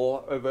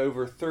male of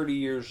over 30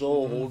 years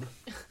old.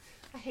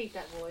 I hate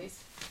that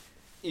voice.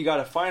 You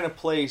gotta find a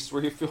place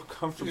where you feel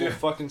comfortable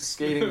fucking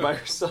skating by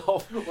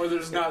yourself. Or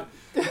there's not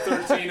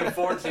 13 and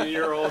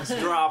 14-year-olds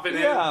dropping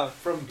in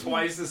from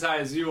twice as high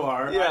as you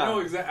are. Yeah. I know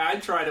exactly. I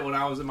tried it when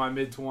I was in my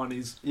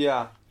mid-20s.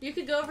 Yeah. You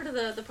could go over to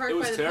the park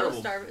by the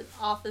post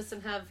office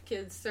and have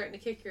kids starting to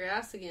kick your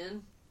ass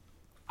again.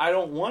 I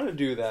don't want to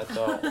do that,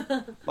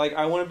 though. Like,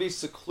 I want to be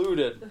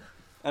secluded.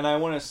 And I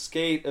want to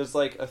skate as,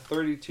 like, a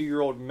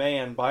 32-year-old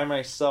man by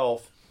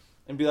myself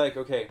and be like,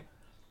 okay,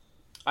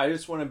 I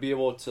just want to be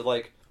able to,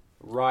 like,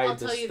 ride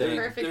this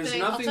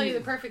thing. I'll tell you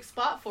the perfect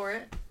spot for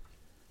it.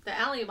 The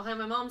alley behind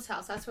my mom's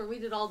house. That's where we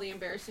did all the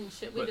embarrassing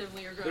shit we did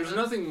when we were growing up. There's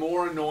nothing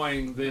more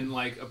annoying than,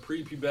 like, a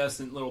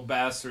prepubescent little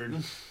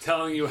bastard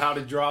telling you how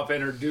to drop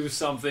in or do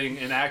something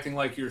and acting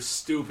like you're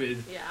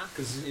stupid.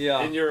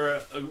 Yeah. And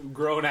you're a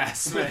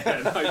grown-ass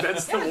man. Like,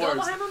 that's the worst. Go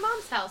behind my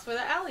mom's house where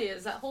the alley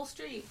is, that whole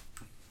street.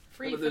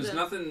 free. But for there's the...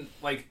 nothing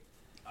like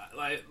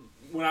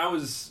when I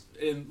was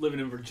living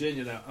in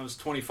Virginia. That I was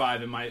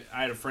 25, and I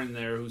had a friend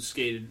there who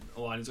skated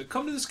a lot. He's like,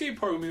 "Come to the skate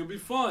park with me; it'll be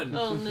fun."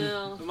 Oh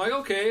no! I'm like,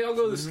 "Okay, I'll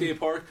go to the skate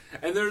park."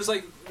 And there's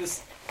like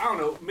this, I don't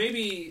know,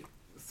 maybe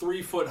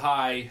 3 foot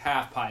high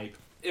half pipe,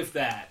 if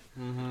that.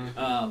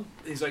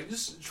 He's like,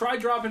 "Just try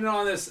dropping it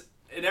on this."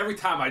 And every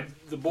time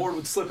the board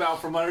would slip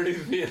out from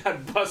underneath me, and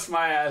I'd bust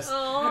my ass.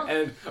 Aww.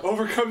 And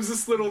over comes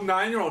this little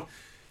 9-year-old.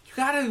 You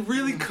gotta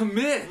really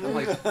commit. I'm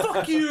like,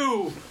 fuck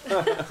you!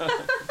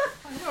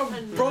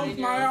 I broke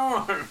my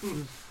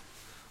arm.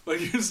 Like,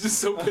 he was just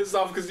so pissed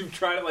off because you've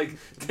tried it like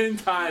 10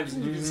 times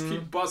and you just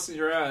keep busting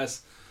your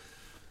ass.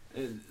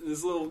 And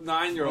this little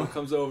 9-year-old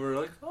comes over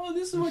like, oh,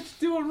 this is what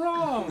you're doing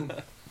wrong.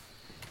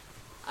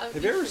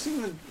 Have you ever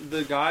seen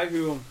the guy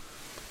who...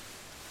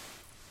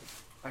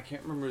 I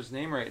can't remember his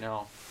name right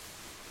now.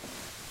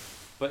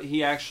 But he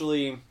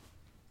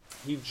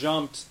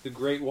jumped the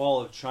Great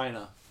Wall of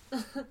China.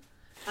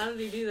 How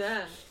did he do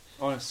that?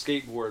 On a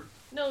skateboard.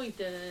 No, he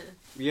didn't.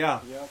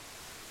 Yeah. Yep.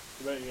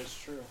 I bet you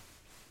it's true.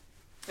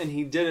 And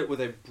he did it with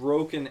a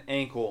broken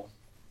ankle.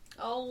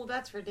 Oh,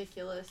 that's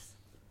ridiculous.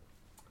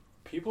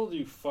 People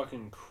do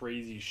fucking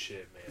crazy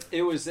shit, man.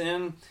 It was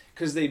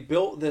because they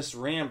built this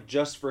ramp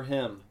just for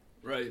him.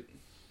 Right.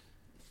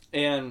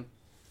 And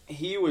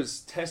he was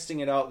testing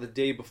it out the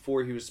day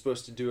before he was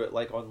supposed to do it,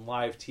 like on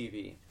live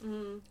TV.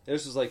 Mm-hmm.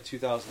 This was like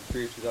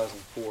 2003 or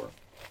 2004.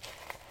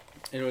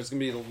 And it was going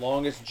to be the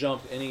longest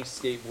jump any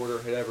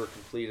skateboarder had ever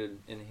completed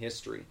in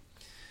history.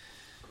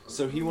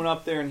 So he went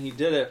up there and he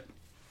did it,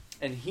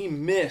 and he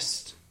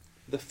missed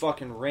the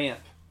fucking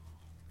ramp,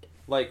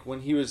 like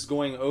when he was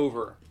going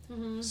over.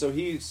 Mm-hmm. So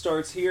he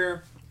starts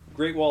here,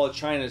 Great Wall of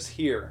China's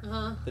here.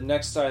 Uh-huh. The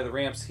next side of the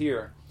ramp's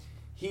here.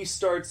 He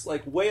starts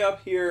like way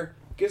up here,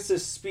 gets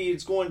his speed,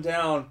 it's going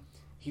down.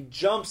 He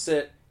jumps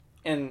it,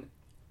 and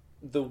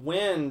the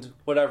wind,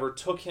 whatever,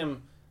 took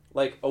him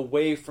like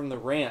away from the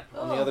ramp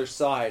on the other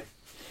side.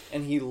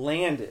 And he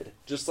landed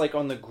just like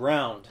on the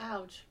ground.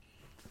 Ouch.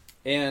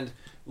 And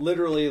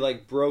literally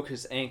like broke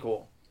his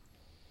ankle.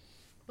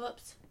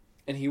 Whoops.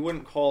 And he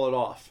wouldn't call it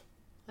off.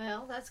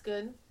 Well, that's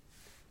good.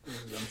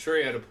 I'm sure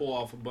he had to pull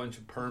off a bunch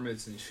of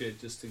permits and shit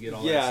just to get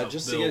all that Yeah, stuff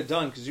just built. to get it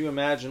done. Because you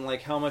imagine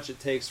like how much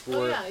it takes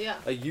for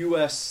a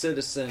U.S.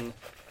 citizen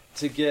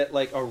to get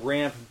like a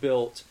ramp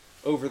built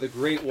over the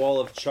Great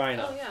Wall of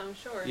China. Oh yeah, I'm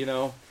sure. You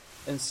know?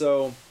 And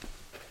so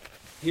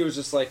he was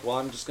just like, well,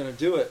 I'm just going to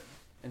do it.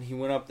 And he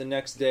went up the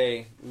next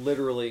day,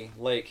 literally,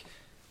 like,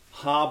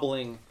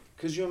 hobbling.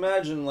 Because you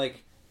imagine,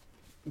 like,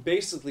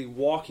 basically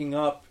walking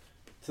up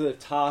to the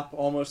top,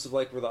 almost of,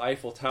 like, where the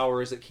Eiffel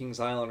Tower is at Kings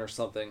Island or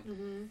something.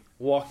 Mm-hmm.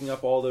 Walking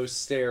up all those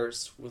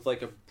stairs with,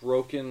 like, a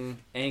broken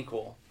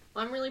ankle.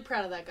 I'm really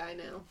proud of that guy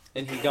now.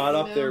 And he got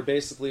up there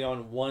basically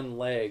on one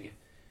leg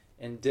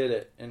and did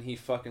it. And he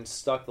fucking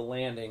stuck the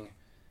landing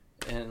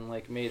and,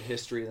 like, made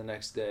history the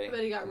next day. I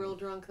bet he got real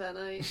drunk that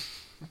night.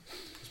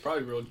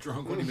 Probably real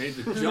drunk when he made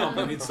the jump.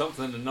 You need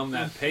something to numb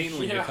that pain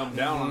when you come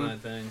down on that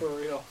thing. For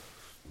real.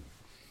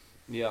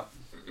 Yeah.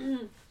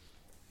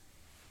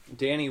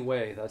 Danny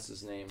Way, that's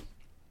his name.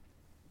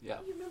 Yeah.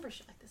 You remember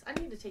shit like this? I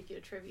need to take you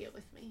to trivia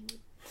with me.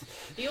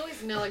 You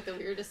always know like the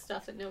weirdest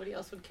stuff that nobody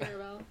else would care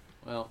about.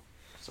 Well,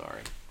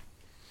 sorry.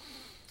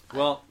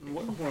 Well,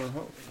 what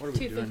are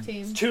we doing?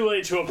 2:15. It's too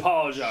late to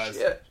apologize.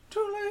 Shit.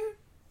 Too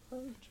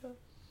late.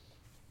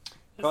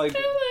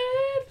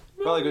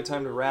 Probably a good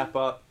time to wrap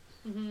up.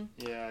 Mm-hmm.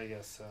 Yeah, I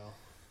guess so.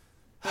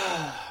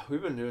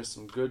 We've been doing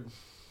some good,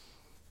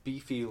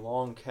 beefy,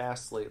 long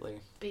casts lately.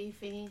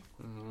 Beefy.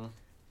 Mm-hmm.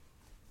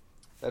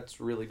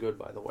 That's really good,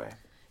 by the way.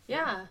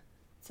 Yeah.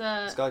 It's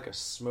got like a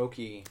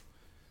smoky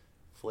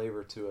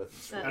flavor to it.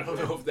 I don't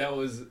know if that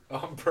was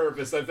on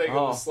purpose. I think it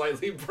was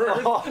slightly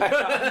burnt.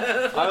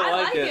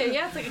 I like it.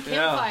 Yeah, it's like a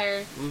campfire.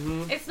 Yeah.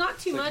 Mm-hmm. It's not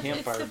too much.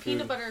 It's the food.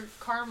 peanut butter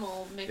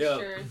caramel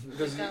mixture. Yeah,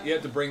 because you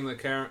have to bring the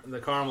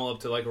caramel up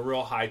to like a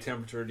real high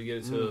temperature to get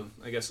it to,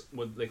 I guess,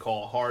 what they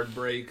call a hard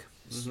break.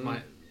 This is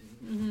my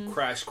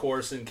crash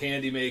course in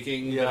candy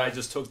making that I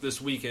just took this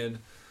weekend.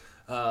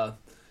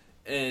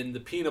 And the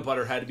peanut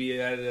butter had to be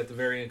added at the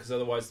very end because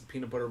otherwise the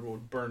peanut butter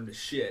would burn to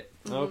shit.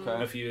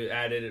 Okay. If you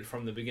added it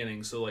from the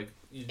beginning, so like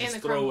you just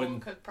and the throw caramel in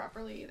won't cook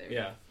properly either.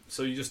 Yeah,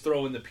 so you just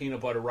throw in the peanut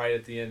butter right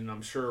at the end, and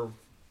I'm sure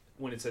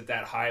when it's at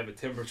that high of a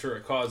temperature,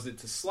 it caused it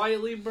to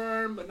slightly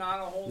burn, but not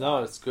a whole lot.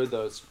 No, it's good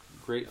though. It's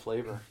great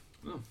flavor.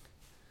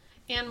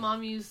 And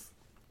Mom used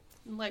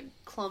like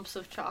clumps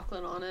of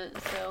chocolate on it,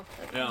 so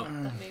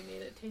that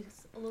made it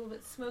taste a little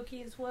bit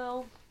smoky as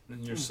well.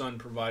 And your son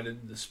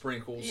provided the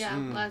sprinkles. Yeah,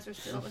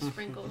 Lazarus did all the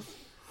sprinkles.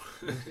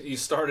 He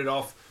started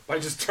off by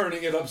just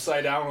turning it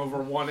upside down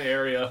over one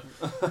area.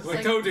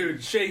 Like, no,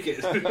 dude, shake it.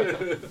 He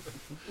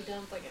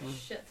dumped like a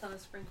shit ton of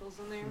sprinkles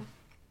in there.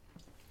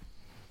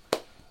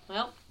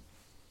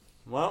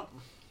 Well,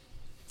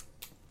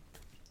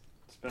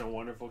 it's been a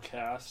wonderful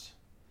cast.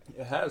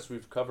 It has.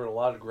 We've covered a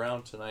lot of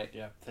ground tonight.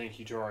 Yeah, thank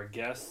you to our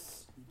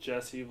guests,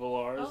 Jessie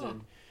Villars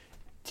and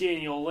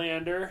Daniel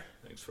Lander.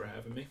 Thanks for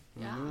having me.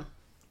 Yeah.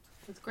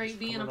 It's great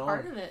being a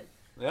part of it.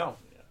 Yeah.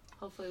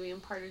 hopefully we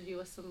imparted you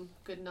with some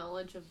good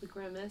knowledge of the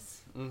grimace.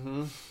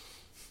 Mm-hmm.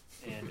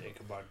 And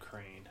Ichabod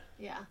Crane.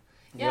 Yeah.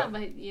 Yeah. Yeah,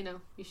 but, you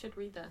should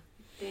read the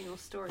Daniel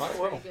story. I It's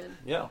will. very good.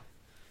 Yeah.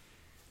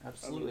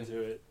 Absolutely.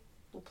 Do it.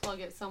 We'll plug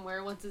it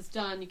somewhere. Once it's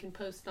done, you can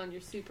post it on your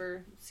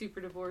Super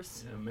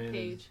Divorce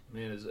page.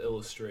 Man is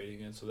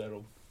illustrating it, so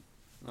that'll...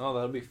 Oh,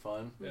 that'll be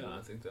fun. Yeah,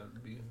 I think that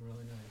would be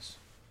really nice.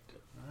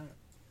 All right.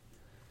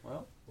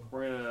 Well,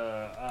 we're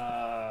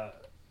gonna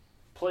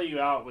play you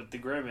out with the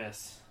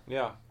grimace.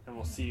 Yeah. And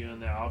we'll see you in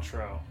the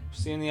outro.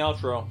 See you in the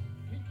outro.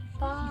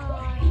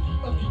 Bye.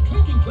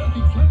 Clicking,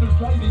 clacking, slither,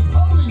 sliding,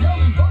 howling,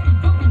 yelling, bumping,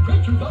 thumping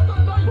creatures of the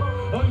night.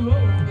 I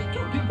love to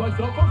give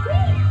myself a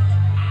fright.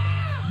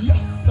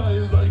 Yes, I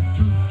like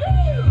to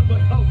scare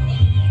myself.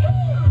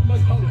 Scare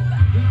myself.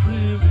 It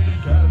really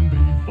can be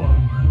fun.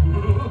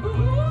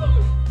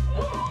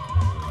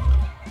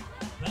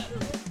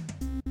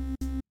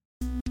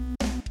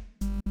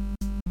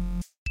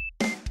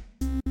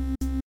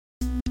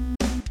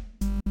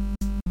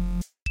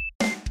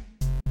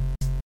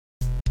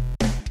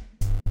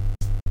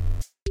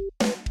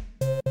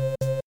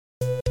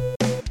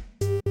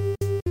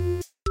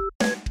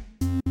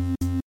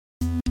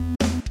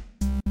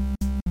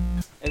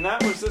 And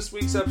that was this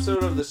week's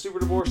episode of the Super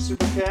Divorce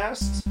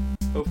Supercast.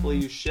 Hopefully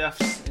you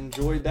chefs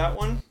enjoyed that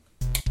one.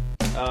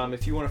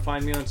 If you want to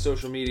find me on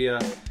social media,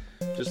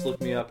 just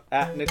look me up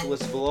at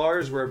Nicholas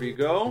Villars wherever you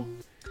go.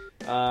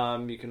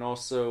 You can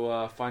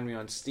also find me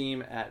on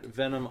Steam at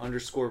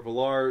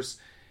Venom_Villars.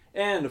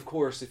 And of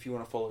course, if you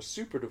want to follow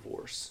Super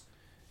Divorce,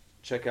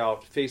 check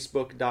out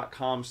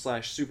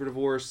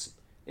Facebook.com/SuperDivorce,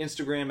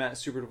 Instagram at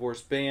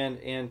SuperDivorceBand,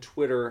 and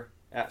Twitter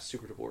at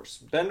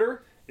SuperDivorce.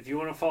 Bender? If you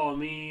want to follow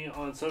me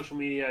on social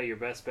media, your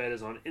best bet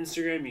is on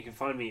Instagram. You can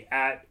find me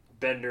at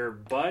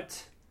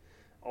BenderButt,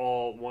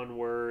 all one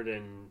word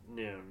and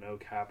no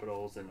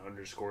capitals and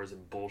underscores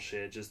and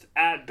bullshit. Just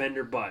at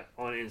BenderButt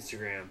on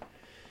Instagram.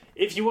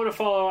 If you want to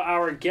follow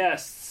our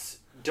guests,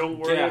 don't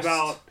worry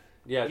about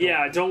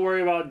don't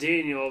worry about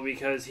Daniel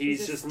because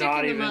he's just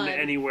not even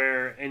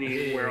anywhere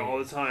all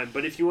the time.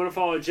 But if you want to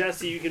follow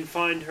Jessie, you can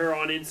find her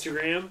on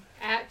Instagram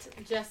at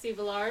Jessie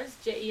Villars,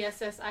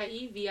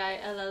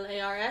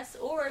 JessieVillars,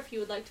 or if you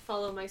would like to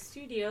follow my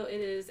studio,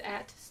 it is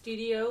at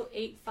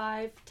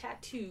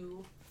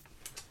Studio85Tattoo.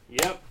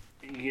 Yep.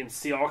 You can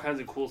see all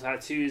kinds of cool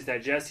tattoos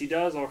that Jessie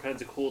does, all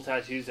kinds of cool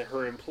tattoos that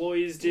her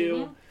employees do.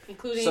 Mm-hmm.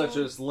 Including such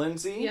as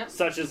Lindsay,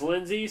 such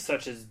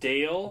as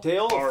Dale,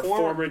 our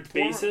former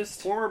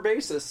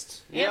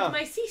bassist, and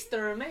my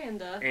sister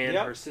Amanda, and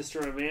her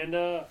sister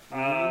Amanda.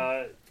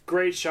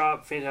 Great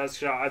shop,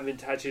 fantastic shop. I've been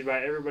tattooed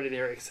by everybody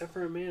there except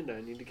for Amanda.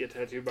 I need to get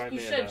tattooed by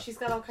Amanda. You should. She's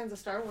got all kinds of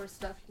Star Wars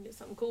stuff. You can get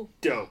something cool.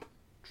 Dope.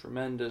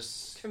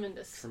 Tremendous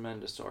artist.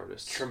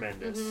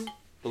 Tremendous. Mm-hmm.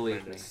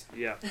 Believe me.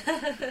 Yeah.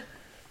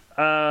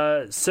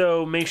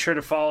 So make sure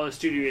to follow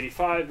Studio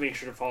 85. Make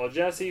sure to follow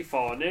Jessie.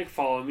 Follow Nick.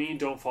 Follow me.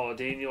 Don't follow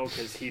Daniel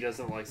because he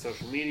doesn't like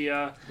social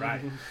media.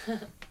 Right.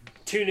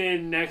 Tune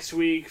in next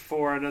week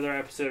for another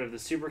episode of the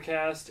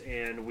Supercast,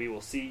 and we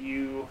will see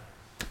you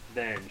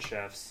then,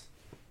 chefs.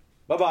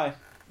 Bye-bye.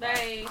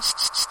 Bye.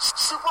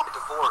 Super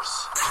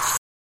Divorce.